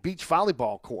 again, beach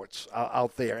volleyball courts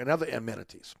out there and other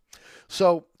amenities.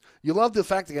 So you love the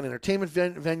fact, again, entertainment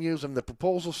venues, and the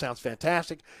proposal sounds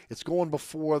fantastic. It's going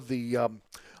before the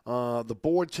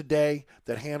board today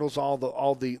that handles all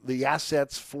the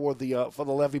assets for the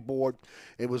levee board.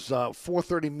 It was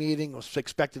 4:30 meeting. It was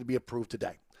expected to be approved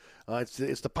today. It's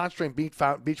the Pontchartrain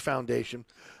Beach Foundation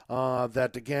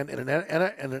that, again, in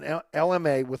an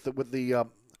LMA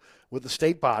with the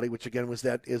state body, which again is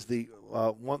the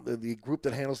group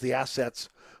that handles the assets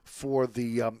for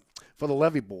the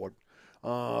levee board.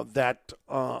 That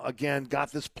again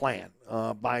got this plan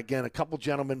by again a couple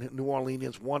gentlemen, New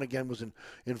Orleanians. One again was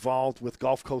involved with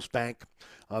Gulf Coast Bank,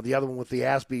 the other one with the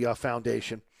ASBE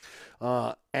Foundation,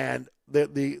 and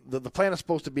the plan is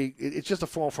supposed to be. It's just a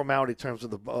formality in terms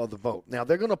of the vote. Now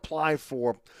they're going to apply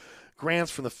for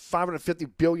grants from the $550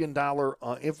 billion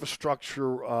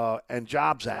Infrastructure and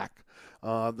Jobs Act.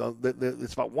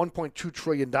 It's about $1.2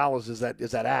 trillion is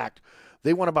that act.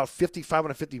 They want about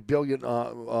 $550 billion.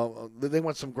 They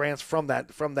want some grants from that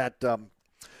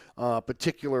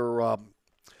particular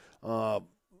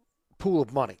pool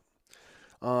of money.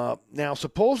 Now,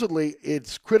 supposedly,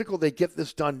 it's critical they get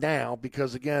this done now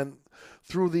because, again,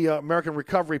 through the American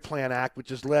Recovery Plan Act,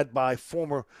 which is led by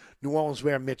former New Orleans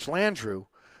Mayor Mitch Landrieu,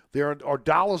 there are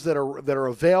dollars that are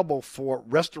available for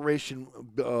restoration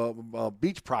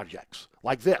beach projects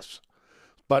like this.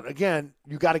 But again,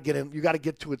 you got to get in. You got to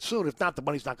get to it soon. If not, the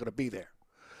money's not going to be there.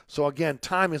 So again,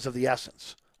 time is of the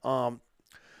essence. Now,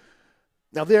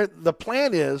 the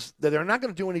plan is that they're not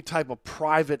going to do any type of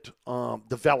private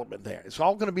development there. It's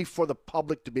all going to be for the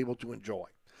public to be able to enjoy.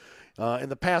 In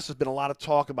the past, there's been a lot of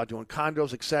talk about doing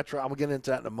condos, etc. I will get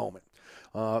into that in a moment.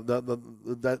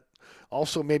 That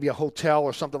also maybe a hotel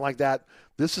or something like that.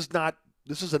 This is not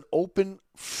This is an open,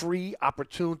 free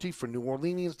opportunity for New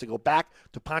Orleanians to go back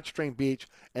to Pontchartrain Beach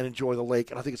and enjoy the lake,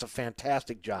 and I think it's a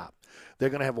fantastic job. They're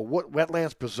going to have a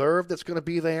wetlands preserve that's going to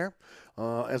be there.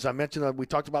 As I mentioned, we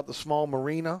talked about the small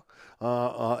marina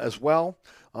as well.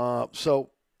 So,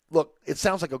 look, it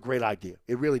sounds like a great idea.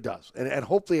 It really does. And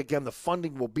hopefully, again, the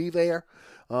funding will be there,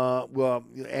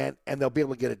 and they'll be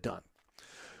able to get it done.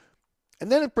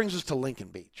 And then it brings us to Lincoln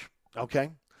Beach,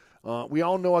 okay? We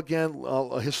all know, again,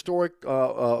 a historic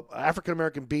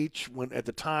African-American beach at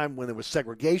the time when there was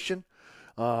segregation,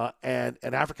 and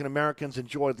African-Americans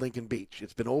enjoyed Lincoln Beach.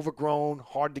 It's been overgrown,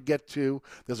 hard to get to.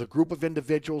 There's a group of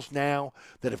individuals now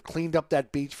that have cleaned up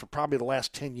that beach for probably the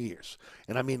last 10 years.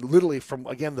 And I mean, literally from,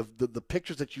 again, the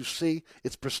pictures that you see,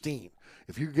 it's pristine.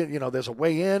 If you get, there's a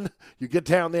way in, you get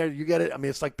down there, you get it. I mean,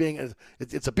 it's like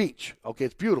it's a beach, okay?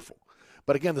 It's beautiful.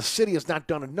 But again, the city has not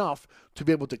done enough to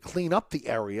be able to clean up the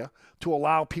area to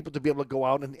allow people to be able to go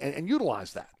out and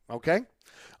utilize that, okay?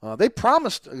 They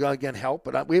promised, again, help,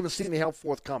 but we haven't seen any help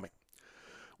forthcoming.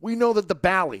 We know that the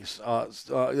Bally's,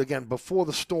 again, before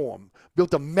the storm,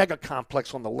 built a mega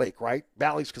complex on the lake, right?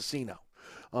 Bally's Casino.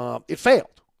 It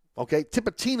failed, okay?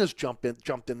 Tipitina's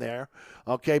jumped in there,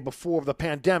 okay, before the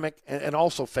pandemic and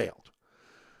also failed.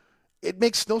 It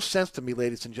makes no sense to me,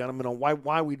 ladies and gentlemen, on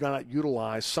why we do not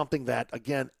utilize something that,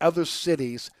 again, other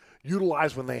cities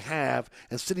utilize when they have,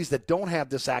 and cities that don't have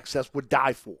this access would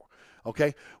die for.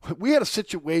 Okay? We had a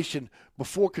situation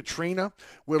before Katrina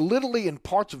where literally in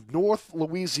parts of North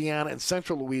Louisiana and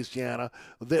Central Louisiana,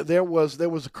 there was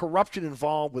a corruption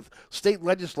involved with state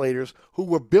legislators who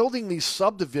were building these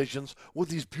subdivisions with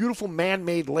these beautiful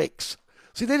man-made lakes.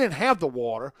 See, they didn't have the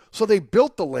water, so they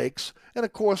built the lakes, and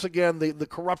of course, again, the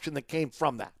corruption that came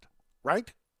from that,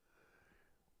 right?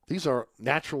 These are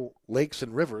natural lakes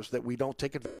and rivers that we don't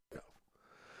take advantage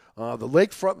of. The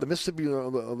lakefront, the Mississippi,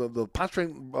 the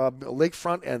Pontchartrain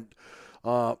lakefront,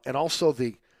 and also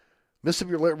the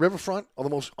Mississippi riverfront are the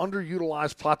most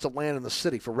underutilized plots of land in the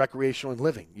city for recreational and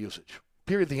living usage.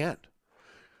 Period. The end.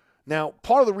 Now,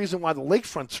 part of the reason why the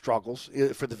lakefront struggles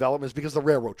for development is because of the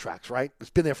railroad tracks, right? It's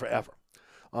been there forever.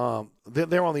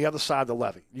 They're on the other side of the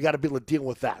levee. You got to be able to deal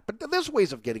with that. But there's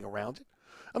ways of getting around it.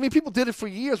 I mean, people did it for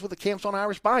years with the camps on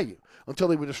Irish Bayou until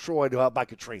they were destroyed by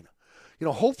Katrina.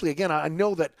 Hopefully, again, I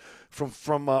know that from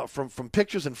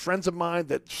pictures and friends of mine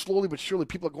that slowly but surely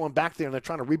people are going back there and they're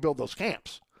trying to rebuild those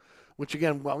camps. Which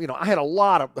again, well, I had a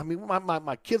lot of. I mean,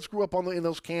 my kids grew up in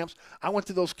those camps. I went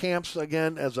to those camps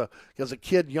again as a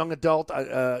kid, young adult.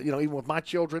 Even with my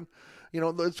children.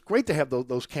 It's great to have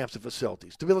those camps and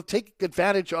facilities, to be able to take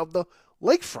advantage of the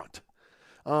lakefront.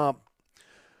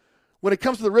 When it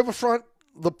comes to the riverfront,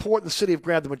 the port and the city have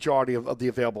grabbed the majority of the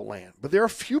available land. But there are a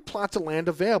few plots of land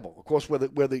available. Of course, where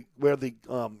the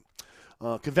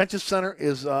convention center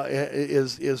is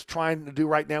trying to do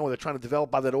right now, where they're trying to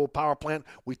develop by that old power plant.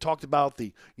 We talked about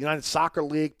the United Soccer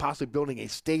League possibly building a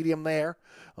stadium there.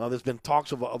 There's been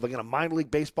talks of again, a minor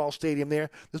league baseball stadium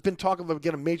there. There's been talk of,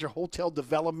 again, a major hotel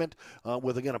development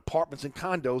with, again, apartments and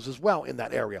condos as well in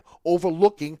that area,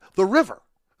 overlooking the river,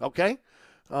 okay?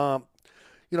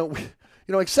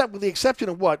 Except with the exception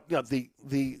of what? The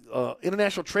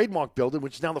International Trademark Building,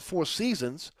 which is now the Four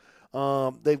Seasons.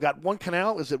 They've got One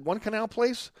Canal. Is it One Canal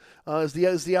Place? Is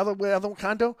the other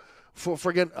condo? For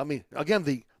again, I mean, again,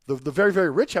 the very, very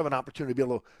rich have an opportunity to be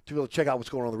able to check out what's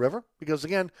going on the river because,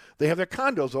 again, they have their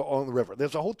condos on the river.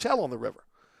 There's a hotel on the river.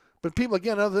 But people,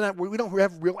 again, other than that, we don't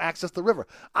have real access to the river.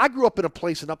 I grew up in a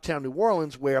place in uptown New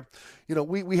Orleans where,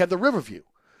 we had the Riverview.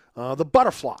 The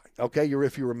Butterfly, okay,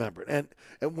 if you remember it.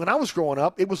 And when I was growing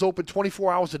up, it was open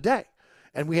 24 hours a day,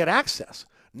 and we had access.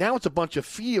 Now it's a bunch of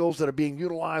fields that are being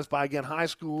utilized by, again, high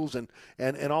schools and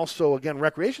also, again,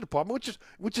 recreation department,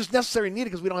 which is necessary and needed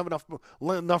because we don't have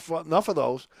enough of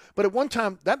those. But at one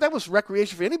time, that was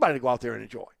recreation for anybody to go out there and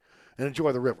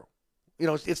enjoy the river.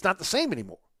 It's not the same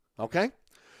anymore, okay?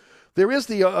 There is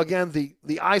the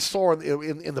eyesore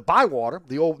in the Bywater,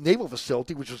 the old naval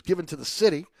facility, which was given to the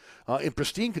city in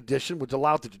pristine condition, which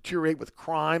allowed to deteriorate with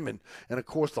crime and of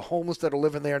course, the homeless that are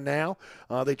living there now.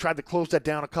 They tried to close that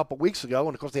down a couple weeks ago,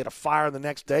 and, of course, they had a fire the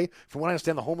next day. From what I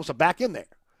understand, the homeless are back in there.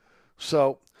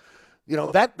 So,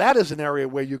 that is an area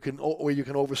where you can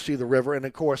oversee the river, and,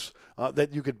 of course,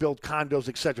 that you could build condos,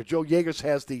 etc. Joe Yeagers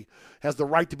has the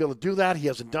right to be able to do that. He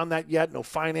hasn't done that yet. No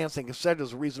financing, etc.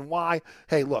 There's a reason why.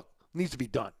 Hey, look. Needs to be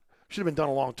done. Should have been done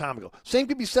a long time ago. Same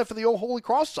could be said for the old Holy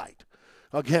Cross site,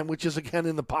 again, which is, again,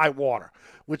 in the Bywater,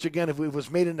 which, again, if it was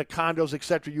made into condos,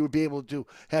 etc., you would be able to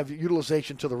have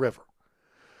utilization to the river.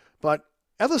 But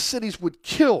Other cities would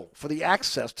kill for the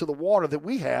access to the water that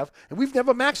we have, and we've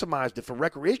never maximized it for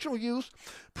recreational use,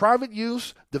 private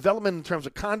use, development in terms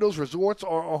of condos, resorts,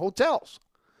 or hotels.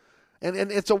 And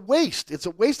it's a waste. It's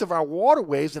a waste of our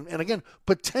waterways and again,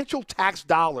 potential tax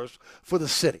dollars for the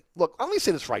city. Look, let me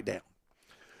say this right now.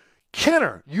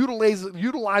 Kenner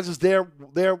utilizes their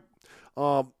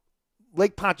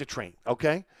Lake Pontchartrain,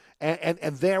 okay,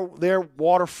 and their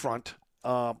waterfront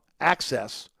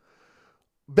access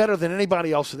better than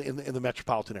anybody else in the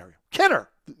metropolitan area. Kenner,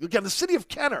 again, the city of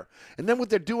Kenner, and then what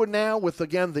they're doing now with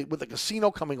the casino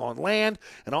coming on land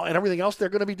and everything else they're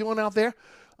going to be doing out there,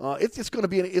 it's going to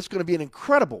be an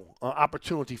incredible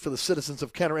opportunity for the citizens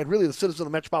of Kenner and really the citizens of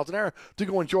the metropolitan area to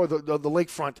go enjoy the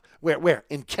lakefront where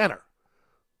in Kenner.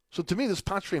 So to me, this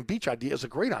Pontchartrain Beach idea is a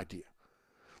great idea.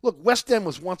 Look, West End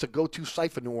was once a go-to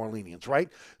site for New Orleanians, right?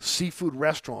 Seafood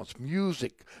restaurants,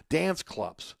 music, dance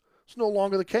clubs. It's no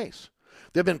longer the case.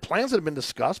 There have been plans that have been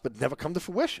discussed but never come to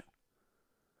fruition.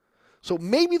 So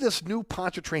maybe this new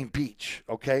Pontchartrain Beach,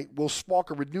 okay, will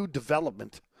spark a renewed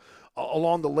development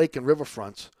along the lake and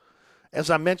riverfronts. As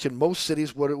I mentioned, most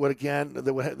cities would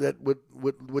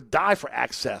die for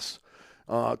access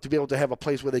to be able to have a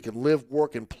place where they can live,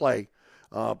 work, and play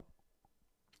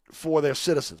for their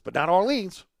citizens. But not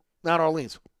Orleans. Not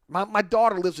Orleans. My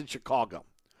daughter lives in Chicago.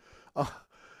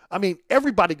 I mean,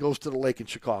 everybody goes to the lake in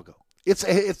Chicago.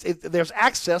 There's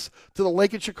access to the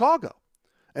lake in Chicago.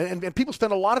 And people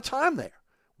spend a lot of time there.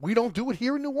 We don't do it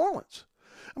here in New Orleans.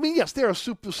 I mean, yes, there are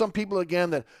some people,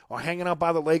 again, that are hanging out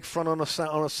by the lakefront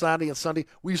on a Saturday and Sunday.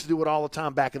 We used to do it all the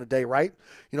time back in the day, right?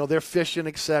 You know, they're fishing,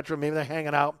 etc. Maybe they're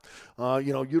hanging out,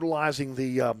 utilizing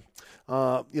the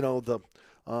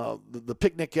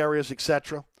picnic areas,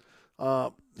 etc.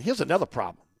 Here's another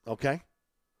problem, okay?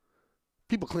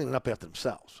 People cleaning up after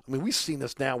themselves. I mean, we've seen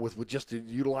this now with just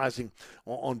utilizing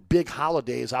on big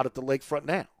holidays out at the lakefront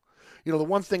now. You know, the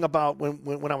one thing about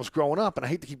when I was growing up, and I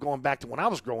hate to keep going back to when I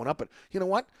was growing up, but you know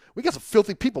what? We got some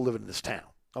filthy people living in this town,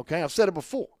 okay? I've said it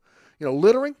before. You know,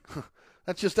 littering,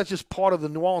 that's just part of the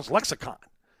New Orleans lexicon.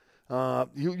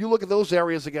 You look at those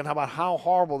areas again, how about how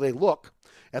horrible they look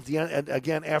at the end,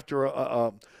 again, after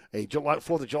a 4th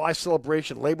of July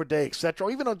celebration, Labor Day, etc.,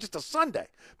 or even on just a Sunday.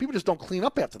 People just don't clean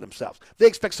up after themselves. They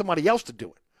expect somebody else to do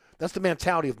it. That's the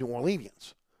mentality of New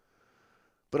Orleanians.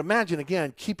 But imagine,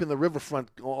 again, keeping the riverfront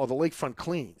or the lakefront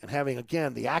clean and having,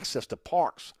 again, the access to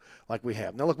parks like we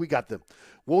have. Now, look, we got the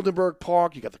Wildenberg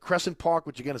Park. You got the Crescent Park,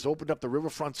 which, again, has opened up the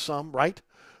riverfront some, right?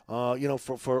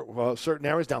 For certain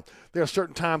areas. Now, there are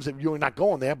certain times that you're not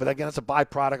going there, but, again, it's a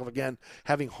byproduct of, again,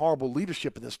 having horrible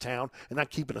leadership in this town and not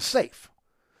keeping us safe.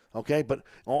 Okay? But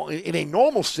in a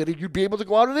normal city, you'd be able to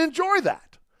go out and enjoy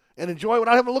that and enjoy it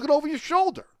without having to look it over your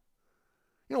shoulder.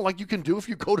 You know, like you can do if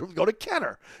you go to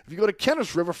Kenner. If you go to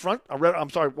Kenner's riverfront,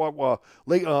 lakefront,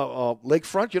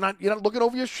 you're not looking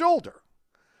over your shoulder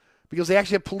because they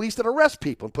actually have police that arrest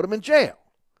people and put them in jail.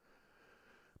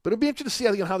 But it'll be interesting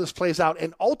to see how this plays out,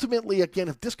 and ultimately, again,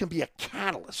 if this can be a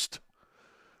catalyst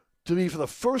to be for the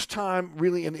first time,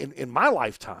 really in my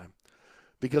lifetime,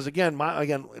 because again,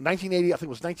 1980, I think it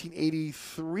was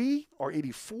 1983 or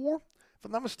 84, if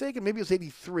I'm not mistaken, maybe it was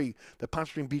 83 that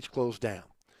Pontchartrain Beach closed down.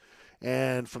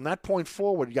 And from that point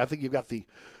forward, I think you've got the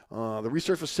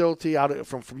research facility out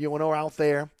from UNO out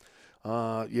there.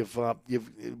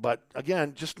 But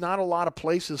again, just not a lot of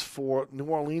places for New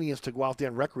Orleanians to go out there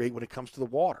and recreate when it comes to the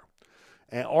water,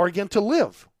 or again to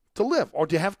live, or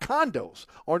to have condos,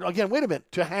 or again, wait a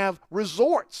minute, to have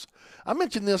resorts. I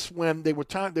mentioned this when they were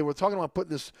talking about putting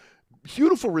this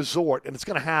beautiful resort, and it's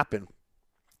going to happen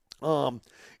in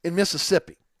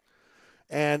Mississippi.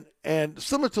 And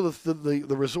similar to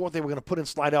the resort they were going to put in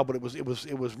Slidell, but it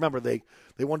was remember they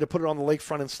wanted to put it on the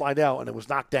lakefront in Slidell, and it was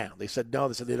knocked down. They said no.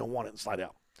 They said they don't want it in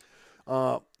Slidell.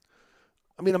 I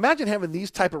mean, imagine having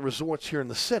these type of resorts here in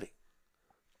the city,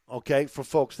 okay, for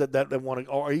folks that want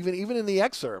to, or even in the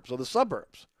exurbs or the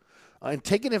suburbs, and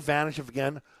taking advantage of,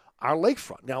 again, our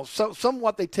lakefront. Now,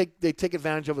 somewhat they take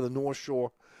advantage of the North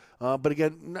Shore, but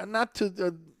again, not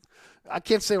to. I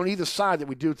can't say on either side that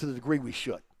we do to the degree we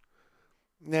should.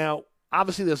 Now,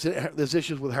 obviously, there's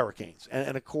issues with hurricanes,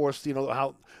 and of course, you know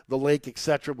how the lake,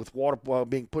 etc., with water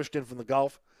being pushed in from the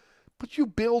Gulf. But you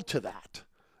build to that.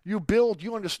 You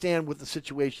understand what the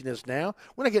situation is now.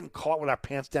 We're not getting caught with our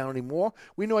pants down anymore.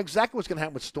 We know exactly what's going to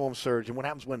happen with storm surge and what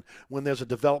happens when there's a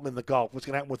development in the Gulf, what's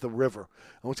going to happen with the river,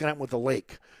 and what's going to happen with the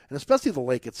lake, and especially the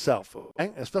lake itself,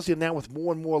 okay? Especially now with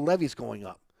more and more levees going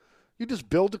up. You just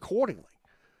build accordingly.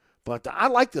 But I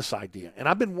like this idea, and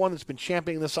I've been one that's been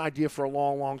championing this idea for a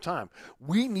long, long time.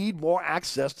 We need more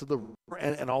access to the river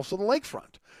and also the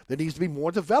lakefront. There needs to be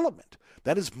more development.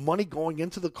 That is money going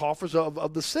into the coffers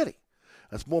of the city.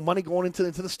 That's more money going into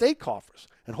the state coffers.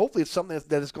 And hopefully it's something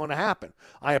that is going to happen.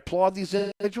 I applaud these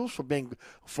individuals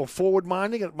for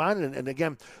forward-minded and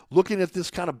again, looking at this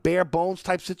kind of bare bones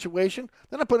type situation.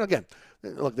 Then I put, again,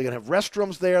 look, they're going to have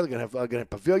restrooms there. They're going to have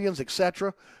pavilions,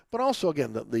 etc. But also,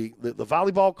 again, the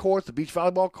volleyball courts, the beach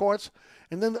volleyball courts,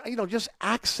 and then, just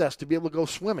access to be able to go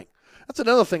swimming. That's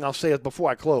another thing I'll say before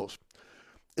I close.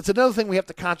 It's another thing we have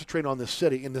to concentrate on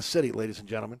in this city, ladies and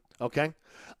gentlemen, okay?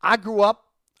 I grew up,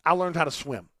 I learned how to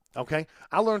swim, okay?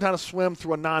 I learned how to swim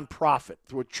through a nonprofit,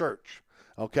 through a church,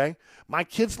 okay? My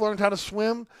kids learned how to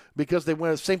swim because they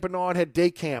went to St. Bernard, had day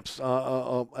camps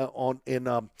in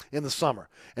the summer.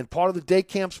 And part of the day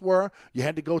camps were you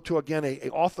had to go to, again,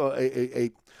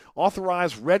 a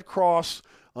authorized Red Cross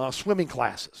swimming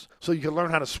classes so you can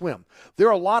learn how to swim. There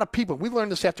are a lot of people, we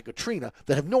learned this after Katrina,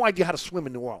 that have no idea how to swim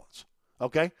in New Orleans,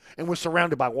 okay? And we're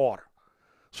surrounded by water.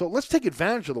 So let's take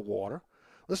advantage of the water.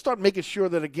 Let's start making sure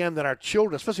that, again, that our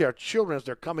children, especially our children as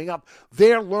they're coming up,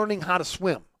 they're learning how to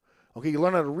swim. Okay, you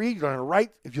learn how to read, you learn how to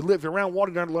write. If you're around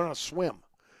water, you learn how to swim.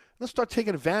 Let's start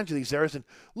taking advantage of these areas. And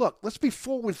look, let's be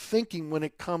forward-thinking when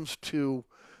it comes to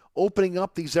opening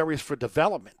up these areas for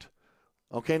development.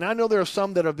 Okay, and I know there are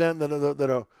some that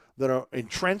are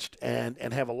entrenched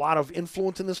and have a lot of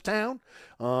influence in this town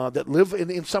that live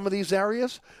in some of these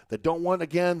areas that don't want,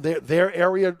 again, their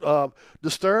area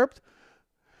disturbed.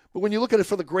 But when you look at it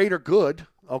for the greater good,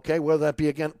 okay, whether that be,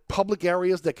 again, public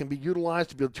areas that can be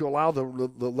utilized to allow the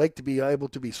lake to be able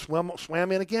to be swam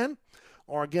in again,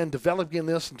 or, again, developing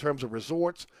this in terms of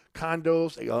resorts,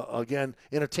 condos, again,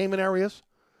 entertainment areas,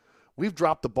 we've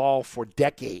dropped the ball for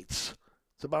decades.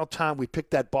 It's about time we pick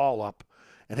that ball up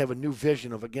and have a new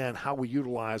vision of, again, how we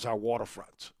utilize our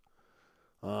waterfronts.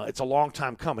 It's a long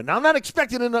time coming. Now, I'm not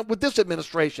expecting it with this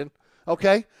administration,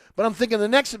 okay, but I'm thinking the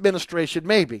next administration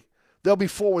maybe. They'll be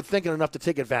forward-thinking enough to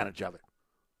take advantage of it.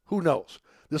 Who knows?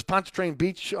 This Pontchartrain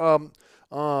Beach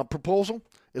proposal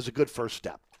is a good first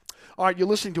step. All right, you're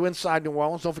listening to Inside New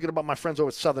Orleans. Don't forget about my friends over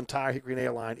at Southern Tire, Hickory and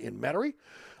Airline in Metairie.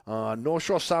 North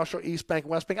Shore, South Shore, East Bank,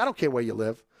 West Bank. I don't care where you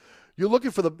live. You're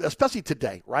looking for especially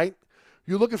today, right?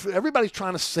 You're looking for, everybody's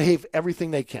trying to save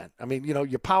everything they can. I mean,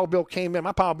 your power bill came in.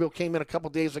 My power bill came in a couple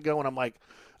days ago, and I'm like,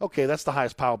 okay, that's the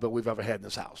highest power bill we've ever had in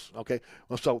this house, okay?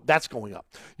 Well, so that's going up.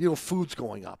 Food's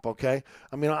going up, okay?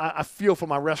 I mean, I feel for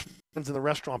my friends in the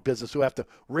restaurant business who have to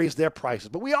raise their prices.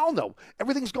 But we all know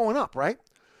everything's going up, right?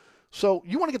 So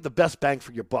you want to get the best bang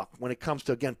for your buck when it comes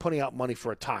to, again, putting out money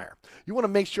for a tire. You want to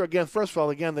make sure, again, first of all,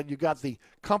 again, that you got the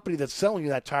company that's selling you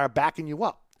that tire backing you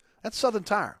up. That's Southern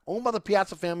Tire, owned by the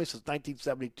Piazza family since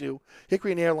 1972,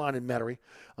 Hickory and Airline in Metairie.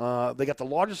 They got the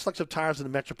largest selection of tires in the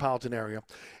metropolitan area.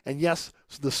 And, yes,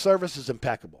 the service is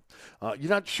impeccable. You're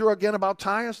not sure, again, about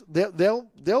tires?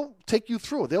 They'll take you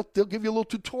through it. They'll give you a little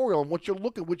tutorial on what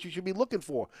you should be looking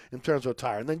for in terms of a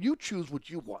tire. And then you choose what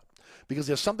you want because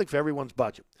there's something for everyone's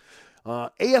budget.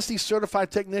 ASE certified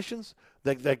technicians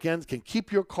that again can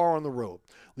keep your car on the road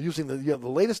using the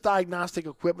latest diagnostic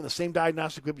equipment, the same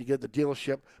diagnostic equipment you get at the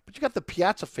dealership. But you got the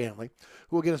Piazza family,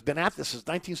 who again has been at this since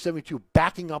 1972,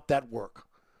 backing up that work.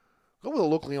 Go with a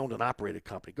locally owned and operated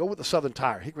company. Go with the Southern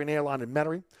Tire, Hickory and Airline in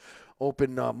Metairie.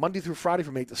 Open Monday through Friday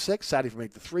from 8 to 6, Saturday from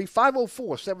 8 to 3.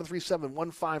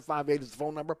 504-737-1558 is the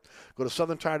phone number. Go to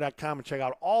southerntire.com and check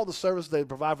out all the services they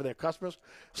provide for their customers.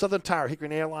 Southern Tire, Hickory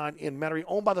and Airline in Metairie,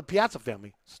 owned by the Piazza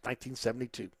family since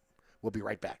 1972. We'll be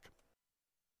right back.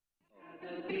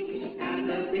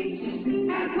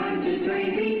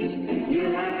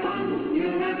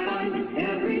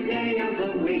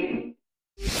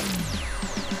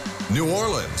 New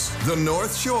Orleans, the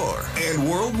North Shore, and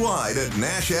worldwide at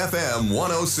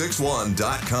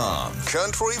NashFM1061.com.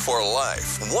 Country for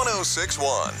Life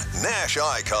 1061, Nash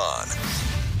Icon.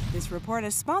 This report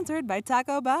is sponsored by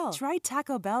Taco Bell. Try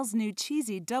Taco Bell's new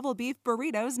cheesy double beef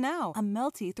burritos now. A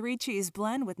melty 3-cheese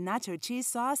blend with nacho cheese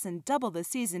sauce and double the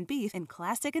seasoned beef in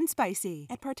classic and spicy.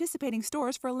 At participating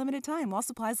stores for a limited time while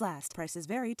supplies last. Prices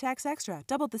vary, tax extra.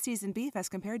 Double the seasoned beef as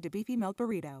compared to beefy milk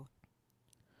burrito.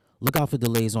 Look out for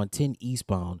delays on 10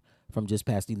 eastbound from just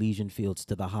past Elysian Fields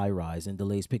to the High Rise, and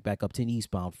delays pick back up 10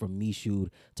 eastbound from Michoud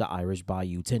to Irish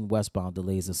Bayou. 10 westbound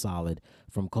delays are solid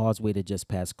from Causeway to just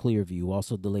past Clearview.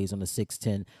 Also delays on the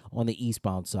 610 on the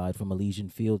eastbound side from Elysian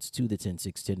Fields to the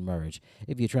 10610 merge.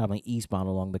 If you're traveling eastbound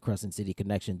along the Crescent City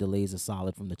connection, delays are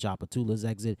solid from the Chapatulas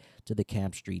exit to the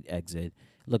Camp Street exit.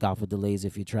 Look out for delays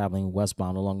if you're traveling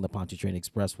westbound along the Pontchartrain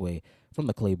Expressway from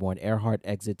the Claiborne Earhart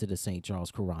exit to the St.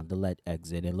 Charles Carondelet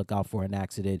exit. And look out for an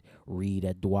accident, Reed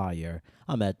at Dwyer.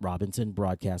 I'm Ed Robinson,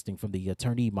 broadcasting from the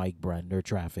Attorney Mike Brandner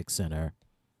Traffic Center.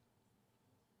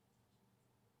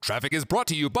 Traffic is brought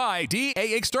to you by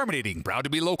DA Exterminating, proud to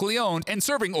be locally owned and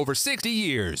serving over 60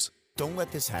 years. Don't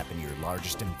let this happen to your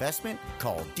largest investment.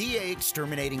 Call DA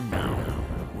Exterminating now.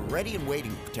 We're ready and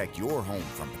waiting to protect your home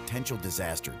from potential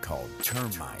disaster called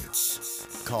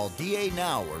termites. Call DA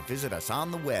now or visit us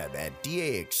on the web at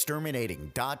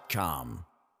daexterminating.com.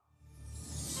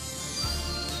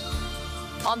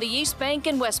 On the East Bank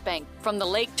and West Bank, from the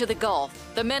lake to the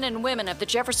Gulf, the men and women of the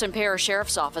Jefferson Parish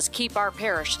Sheriff's Office keep our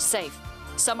parish safe.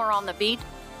 Some are on the beat,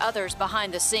 others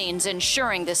behind the scenes,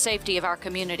 ensuring the safety of our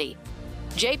community.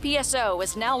 JPSO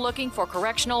is now looking for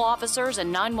correctional officers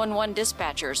and 911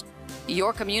 dispatchers.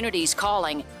 Your community's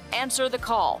calling. Answer the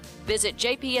call. Visit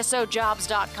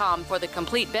jpsojobs.com for the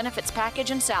complete benefits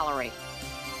package and salary.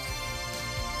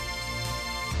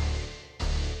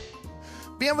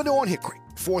 Bienvenue on Hickory,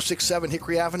 467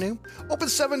 Hickory Avenue. Open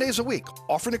 7 days a week,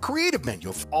 offering a creative menu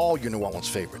of all your New Orleans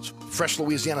favorites. Fresh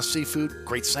Louisiana seafood,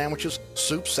 great sandwiches,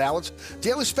 soups, salads,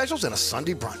 daily specials, and a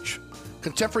Sunday brunch.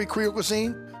 Contemporary Creole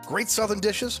cuisine, great Southern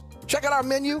dishes. Check out our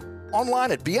menu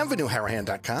online at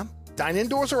bienvenueharahan.com. Dine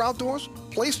indoors or outdoors.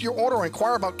 Place your order or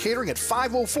inquire about catering at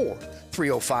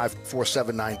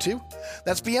 504-305-4792.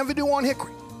 That's Bienvenue on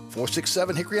Hickory,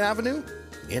 467 Hickory Avenue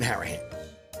in Harahan.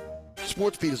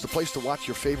 SportsBeat is the place to watch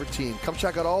your favorite team. Come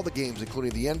check out all the games,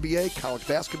 including the NBA, college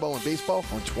basketball, and baseball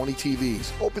on 20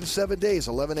 TVs. Open 7 days,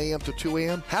 11 a.m. to 2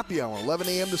 a.m. Happy hour, 11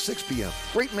 a.m. to 6 p.m.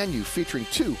 Great menu featuring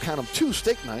two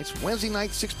steak nights. Wednesday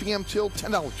night, 6 p.m. till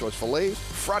 $10 choice fillets.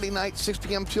 Friday night, 6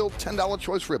 p.m. till $10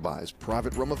 choice ribeyes.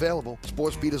 Private room available.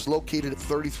 SportsBeat is located at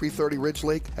 3330 Ridge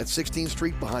Lake at 16th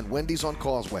Street behind Wendy's on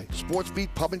Causeway.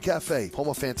 SportsBeat Pub and Cafe, home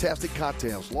of fantastic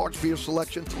cocktails, large beer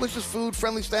selection, delicious food,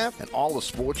 friendly staff, and all the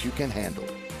sports you can handle.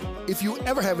 If you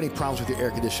ever have any problems with your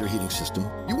air conditioner heating system,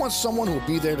 you want someone who will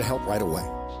be there to help right away.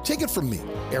 Take it from me,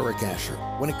 Eric Asher.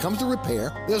 When it comes to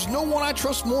repair, there's no one I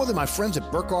trust more than my friends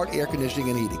at Burkhardt Air Conditioning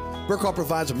and Heating. Burkhardt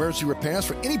provides emergency repairs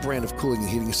for any brand of cooling and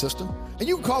heating system, and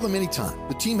you can call them anytime.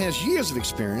 The team has years of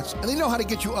experience, and they know how to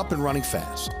get you up and running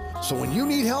fast. So when you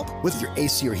need help with your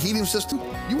AC or heating system,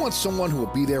 you want someone who will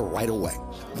be there right away.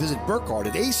 Visit Burkhardt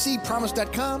at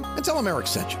acpromise.com and tell them Eric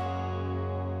sent you.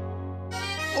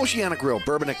 Oceana Grill,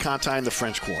 Bourbon at Conti in the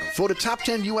French Quarter. Voted top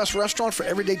 10 U.S. restaurant for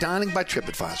everyday dining by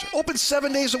TripAdvisor. Open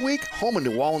 7 days a week, home of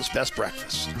New Orleans' best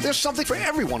breakfast. There's something for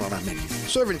everyone on our menu.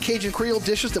 Serving Cajun Creole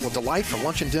dishes that will delight for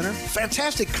lunch and dinner.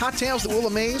 Fantastic cocktails that will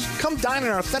amaze. Come dine in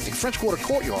our authentic French Quarter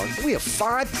courtyard. We have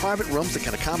 5 private rooms that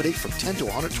can accommodate from 10 to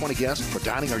 120 guests for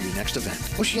dining or your next event.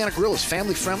 Oceana Grill is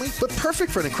family friendly, but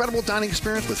perfect for an incredible dining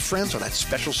experience with friends or that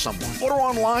special someone. Order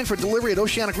online for delivery at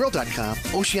oceanagrill.com.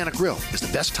 Oceana Grill is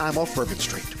the best time off Bourbon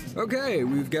Street. Okay,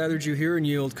 we've gathered you here in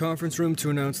Yield Conference Room to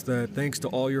announce that thanks to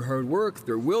all your hard work,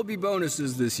 there will be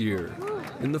bonuses this year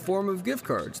in the form of gift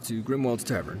cards to Grimwald's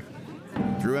Tavern.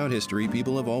 Throughout history,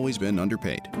 people have always been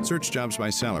underpaid. Search jobs by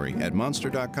salary at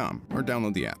monster.com or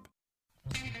download the app.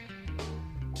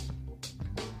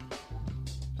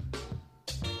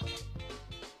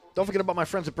 Don't forget about my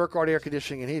friends at Burkhardt Air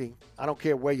Conditioning and Heating. I don't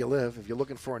care where you live. If you're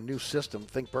looking for a new system,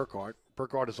 think Burkhardt.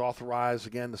 Burkhardt is authorized,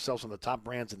 again, to sell some of the top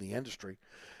brands in the industry.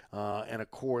 And,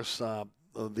 of course,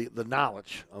 the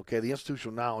knowledge, okay, the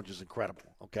institutional knowledge is incredible,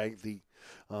 okay?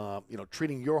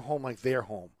 Treating your home like their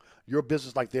home, your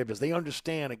business like their business. They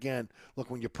understand, again, look,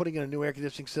 when you're putting in a new air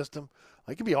conditioning system,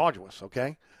 it can be arduous,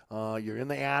 okay? You're in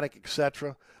the attic, et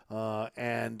cetera,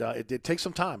 and it takes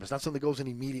some time. It's not something that goes in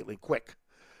immediately quick.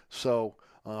 So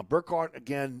Burkhardt,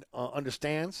 again,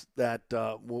 understands that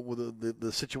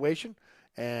the situation.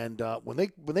 And when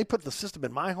they put the system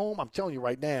in my home, I'm telling you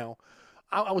right now,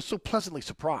 I was so pleasantly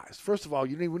surprised. First of all,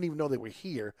 you wouldn't even know they were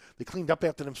here. They cleaned up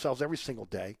after themselves every single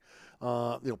day.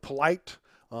 Polite,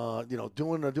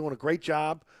 doing a great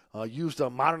job. Used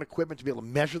modern equipment to be able to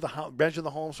measure the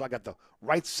home, so I got the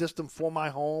right system for my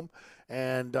home.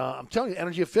 And I'm telling you,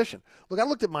 energy efficient. Look, I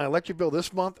looked at my electric bill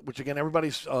this month, which again,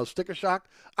 everybody's sticker shock.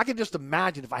 I can just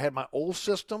imagine if I had my old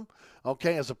system,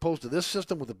 okay, as opposed to this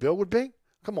system, what the bill would be.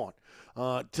 Come on.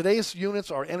 Today's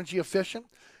units are energy efficient.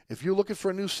 If you're looking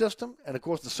for a new system, and of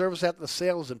course the service after the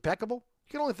sale is impeccable,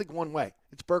 You can only think one way.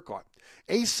 It's Burkhardt.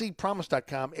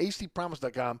 acpromise.com,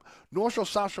 acpromise.com, North Shore,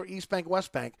 South Shore, East Bank,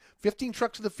 West Bank. 15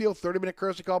 trucks in the field, 30-minute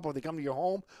courtesy call before they come to your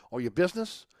home or your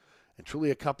business. And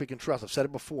truly a company you can trust. I've said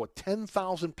it before,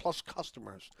 10,000-plus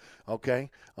customers, okay?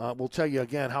 We'll tell you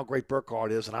again how great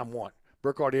Burkhardt is, and I'm one.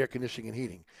 Burkhardt Air Conditioning and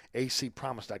Heating,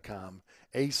 acpromise.com,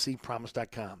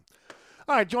 acpromise.com.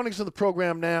 All right, joining us in the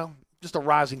program now, just a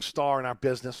rising star in our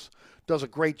business. Does a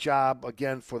great job,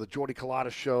 again, for the Jordy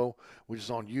Culotta Show, which is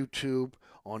on YouTube,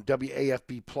 on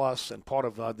WAFB Plus, and part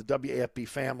of the WAFB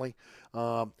family.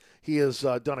 He has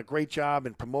done a great job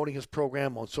in promoting his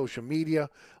program on social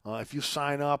media. If you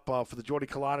sign up for the Jordy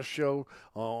Culotta Show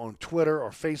on Twitter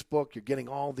or Facebook, you're getting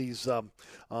all these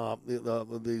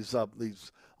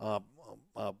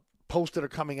posts that are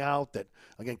coming out that,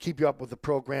 again, keep you up with the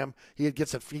program. He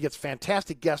gets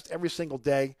fantastic guests every single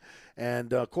day.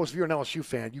 And, of course, if you're an LSU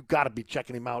fan, you got to be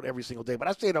checking him out every single day. But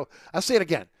I say it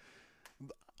again.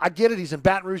 I get it. He's in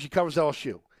Baton Rouge. He covers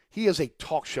LSU. He is a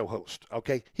talk show host,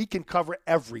 okay? He can cover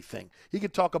everything. He can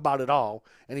talk about it all.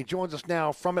 And he joins us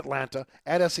now from Atlanta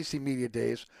at SEC Media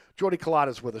Days. Jordy Culotta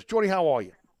is with us. Jordy, how are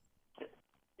you?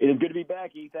 It is good to be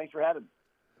back, E. Thanks for having me.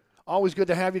 Always good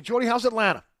to have you. Jordy, how's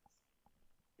Atlanta?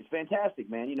 It's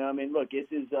fantastic, man. You know, I mean, look, this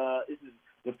is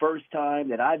the first time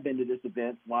that I've been to this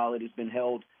event while it has been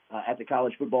held at the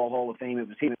College Football Hall of Fame. It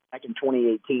was here back in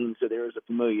 2018, so there is a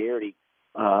familiarity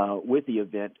with the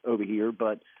event over here.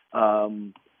 But,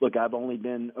 look, I've only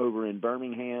been over in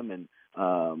Birmingham, and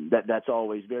that's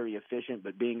always very efficient.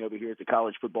 But being over here at the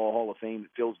College Football Hall of Fame,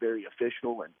 it feels very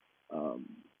official. And,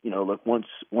 you know, look,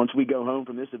 once we go home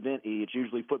from this event, E, it's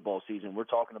usually football season. We're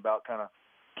talking about kind of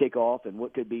kickoff and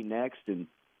what could be next and,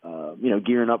 you know,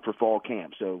 gearing up for fall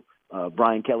camp. So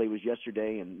Brian Kelly was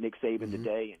yesterday and Nick Saban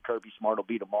today, and Kirby Smart will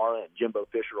be tomorrow, and Jimbo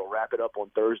Fisher will wrap it up on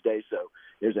Thursday. So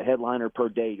there's a headliner per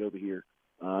day over here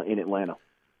in Atlanta.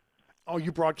 Oh,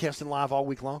 you broadcasting live all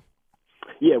week long?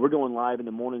 Yeah, we're going live in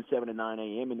the morning, 7 to 9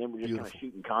 a.m., and then we're just kind of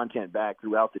shooting content back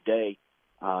throughout the day.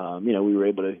 You know, we were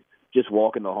able to just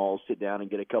walk in the halls, sit down,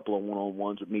 and get a couple of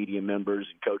one-on-ones with media members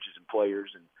and coaches and players,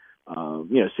 and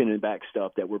you know, sending back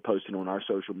stuff that we're posting on our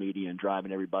social media and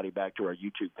driving everybody back to our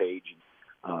YouTube page.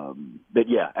 But,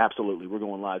 yeah, absolutely. We're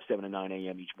going live 7 to 9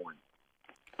 a.m. each morning.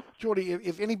 Jordy,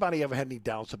 if anybody ever had any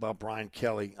doubts about Brian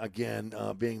Kelly, again,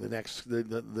 being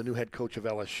the new head coach of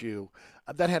LSU,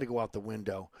 that had to go out the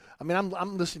window. I mean,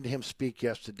 I'm listening to him speak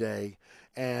yesterday,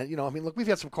 and, you know, I mean, look, we've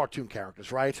had some cartoon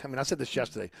characters, right? I mean, I said this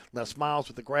yesterday. Les Miles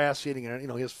with the grass eating, and, you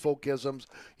know, his folkisms,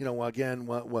 you know, again,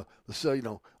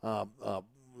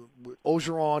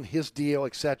 Ogeron, his deal,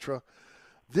 etc.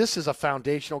 This is a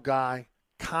foundational guy.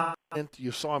 Confident.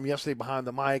 You saw him yesterday behind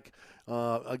the mic.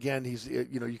 Again, he's,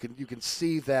 you know, you can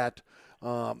see that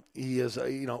he is,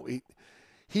 you know,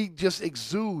 he just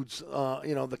exudes,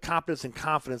 you know, the competence and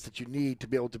confidence that you need to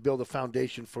be able to build a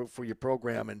foundation for your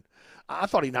program. And I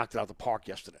thought he knocked it out of the park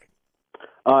yesterday.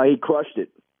 He crushed it.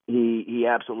 He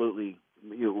absolutely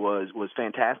was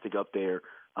fantastic up there.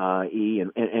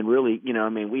 And really, you know, I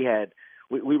mean,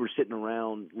 we were sitting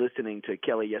around listening to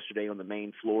Kelly yesterday on the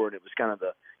main floor, and it was kind of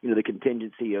the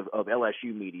contingency of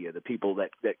LSU media, the people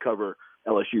that cover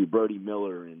LSU, Brody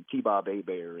Miller and T-Bob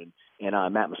Hebert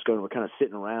and Matt Moscona were kind of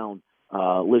sitting around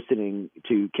listening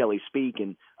to Kelly speak.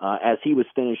 And as he was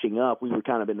finishing up, we were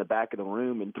kind of in the back of the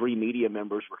room, and three media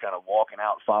members were kind of walking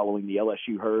out following the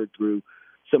LSU herd through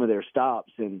some of their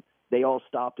stops. And they all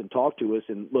stopped and talked to us.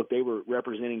 And, look, they were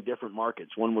representing different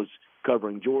markets. One was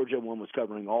covering Georgia, one was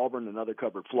covering Auburn, another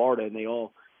covered Florida, and they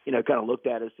all, you know, kind of looked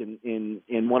at us,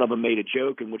 and one of them made a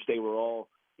joke in which they were all,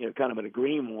 you know, kind of an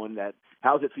agreeing one that,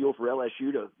 how's it feel for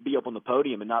LSU to be up on the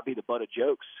podium and not be the butt of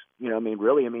jokes? You know, I mean,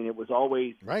 really, I mean, it was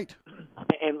always – right.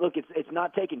 And, look, it's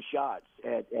not taking shots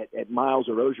at Miles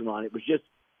or Ogeron. It was just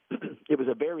 – it was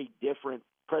a very different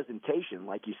presentation,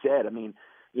 like you said. I mean,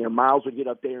 you know, Miles would get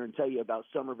up there and tell you about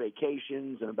summer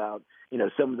vacations and about, you know,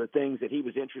 some of the things that he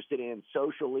was interested in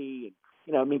socially. And,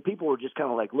 you know, I mean, people were just kind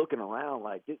of like looking around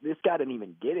like, this guy didn't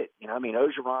even get it. You know, I mean,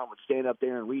 Ogeron would stand up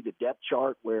there and read the depth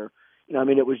chart where, you know, I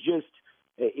mean, it was just,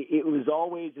 it was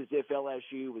always as if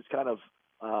LSU was kind of,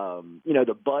 you know,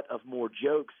 the butt of more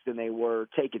jokes than they were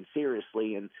taken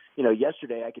seriously. And, you know,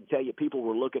 yesterday I can tell you people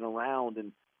were looking around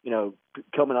and, you know,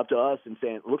 coming up to us and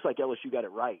saying, it looks like LSU got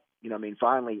it right. You know, I mean,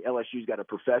 finally LSU's got a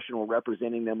professional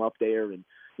representing them up there. And,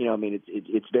 you know, I mean,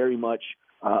 it's very much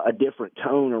a different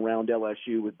tone around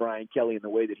LSU with Brian Kelly and the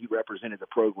way that he represented the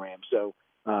program. So,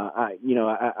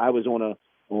 I was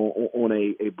on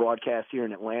a broadcast here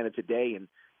in Atlanta today, and,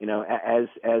 you know, as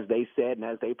they said and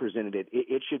as they presented it,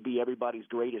 it should be everybody's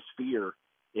greatest fear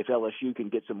if LSU can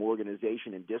get some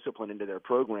organization and discipline into their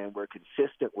program where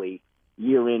consistently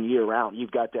year in, year out,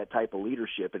 you've got that type of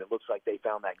leadership. And it looks like they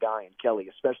found that guy in Kelly,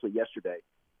 especially yesterday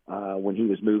when he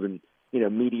was moving,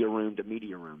 media room to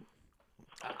media room.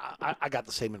 I got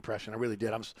the same impression. I really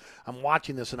did. I'm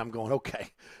watching this and I'm going,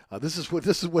 okay, this is what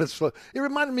it's for. It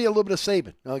reminded me a little bit of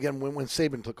Saban. Again, when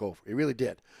Saban took over, it really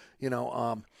did.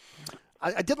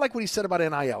 I did like what he said about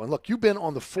NIL. And look, you've been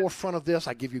on the forefront of this.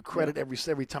 I give you credit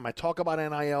every time I talk about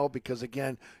NIL because,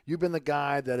 again, you've been the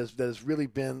guy that has really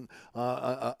been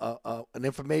an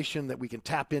information that we can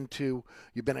tap into.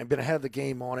 You've been ahead of the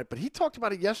game on it. But he talked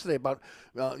about it yesterday about,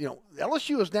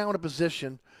 LSU is now in a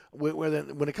position where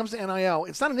when it comes to NIL,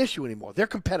 it's not an issue anymore. They're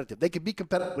competitive. They can be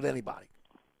competitive with anybody.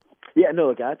 Yeah, no,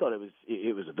 look, I thought it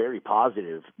was a very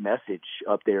positive message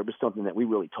up there. It was something that we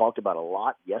really talked about a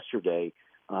lot yesterday.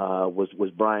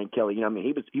 Was Brian Kelly.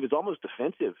 He was almost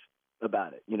defensive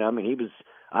about it.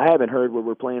 I haven't heard where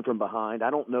we're playing from behind. I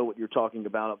don't know what you're talking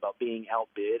about being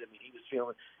outbid. He was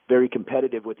feeling very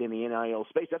competitive within the NIL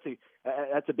space.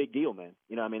 That's a big deal, man.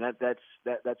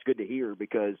 That's good to hear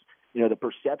because, the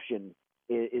perception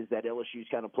is that LSU's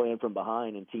kind of playing from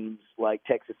behind and teams like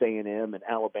Texas A&M and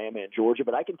Alabama and Georgia.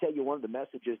 But I can tell you one of the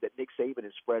messages that Nick Saban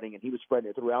is spreading, and he was spreading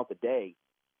it throughout the day,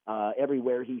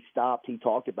 everywhere he stopped, he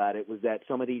talked about it, was that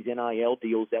some of these NIL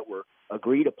deals that were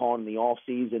agreed upon in the off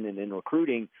season and in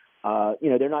recruiting,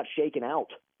 they're not shaken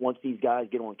out once these guys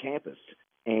get on campus.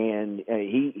 And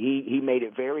he made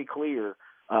it very clear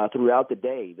throughout the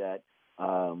day that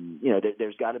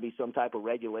there's got to be some type of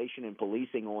regulation and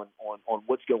policing on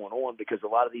what's going on because a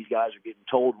lot of these guys are getting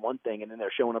told one thing and then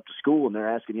they're showing up to school and they're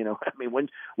asking,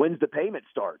 when's the payment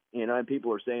start? And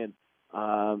people are saying,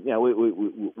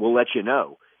 we'll let you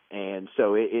know. And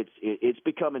so it's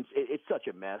becoming it's such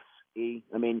a mess.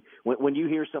 When you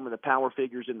hear some of the power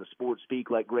figures in the sport speak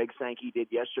like Greg Sankey did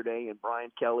yesterday and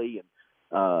Brian Kelly and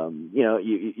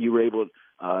you were able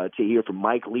to hear from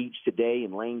Mike Leach today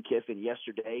and Lane Kiffin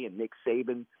yesterday and Nick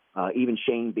Saban, even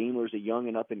Shane Beamer's a young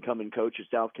and up and coming coach of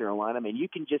South Carolina. you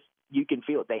can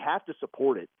feel it. They have to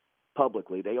support it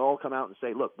publicly. They all come out and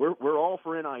say, look, we're all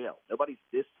for NIL.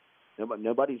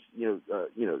 Nobody's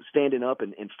standing up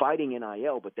and fighting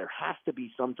NIL, but there has to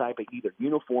be some type of either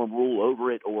uniform rule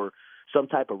over it or some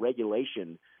type of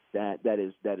regulation that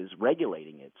is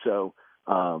regulating it. So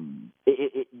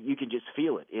you can just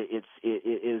feel it. It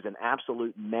is an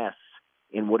absolute mess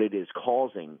in what it is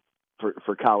causing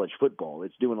for college football.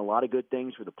 It's doing a lot of good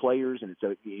things for the players, and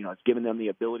it's giving them the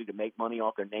ability to make money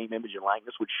off their name, image, and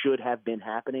likeness, which should have been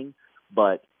happening.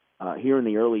 But here in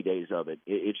the early days of it,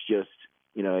 it's just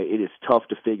it is tough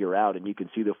to figure out, and you can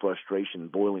see the frustration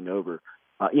boiling over.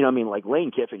 Like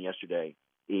Lane Kiffin yesterday,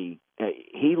 he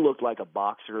looked like a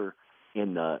boxer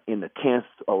in the 10th,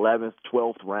 11th,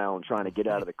 12th round trying to get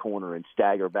out of the corner and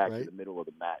stagger back to the middle of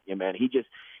the mat.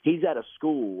 He's at a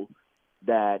school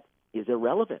that is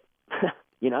irrelevant.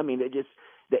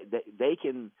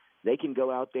 They can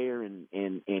go out there and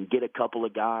get a couple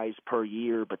of guys per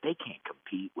year, but they can't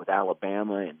compete with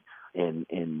Alabama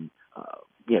and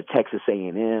Texas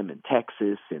A&M and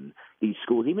Texas and these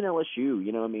schools, even LSU.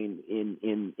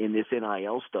 In this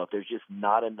NIL stuff, there's just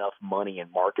not enough money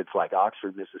in markets like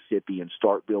Oxford, Mississippi, and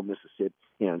Starkville, Mississippi,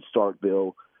 and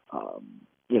Starkville,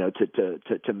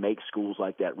 to make schools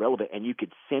like that relevant. And you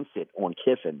could sense it on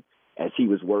Kiffin as he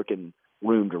was working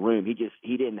room to room.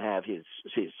 He didn't have his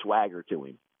swagger to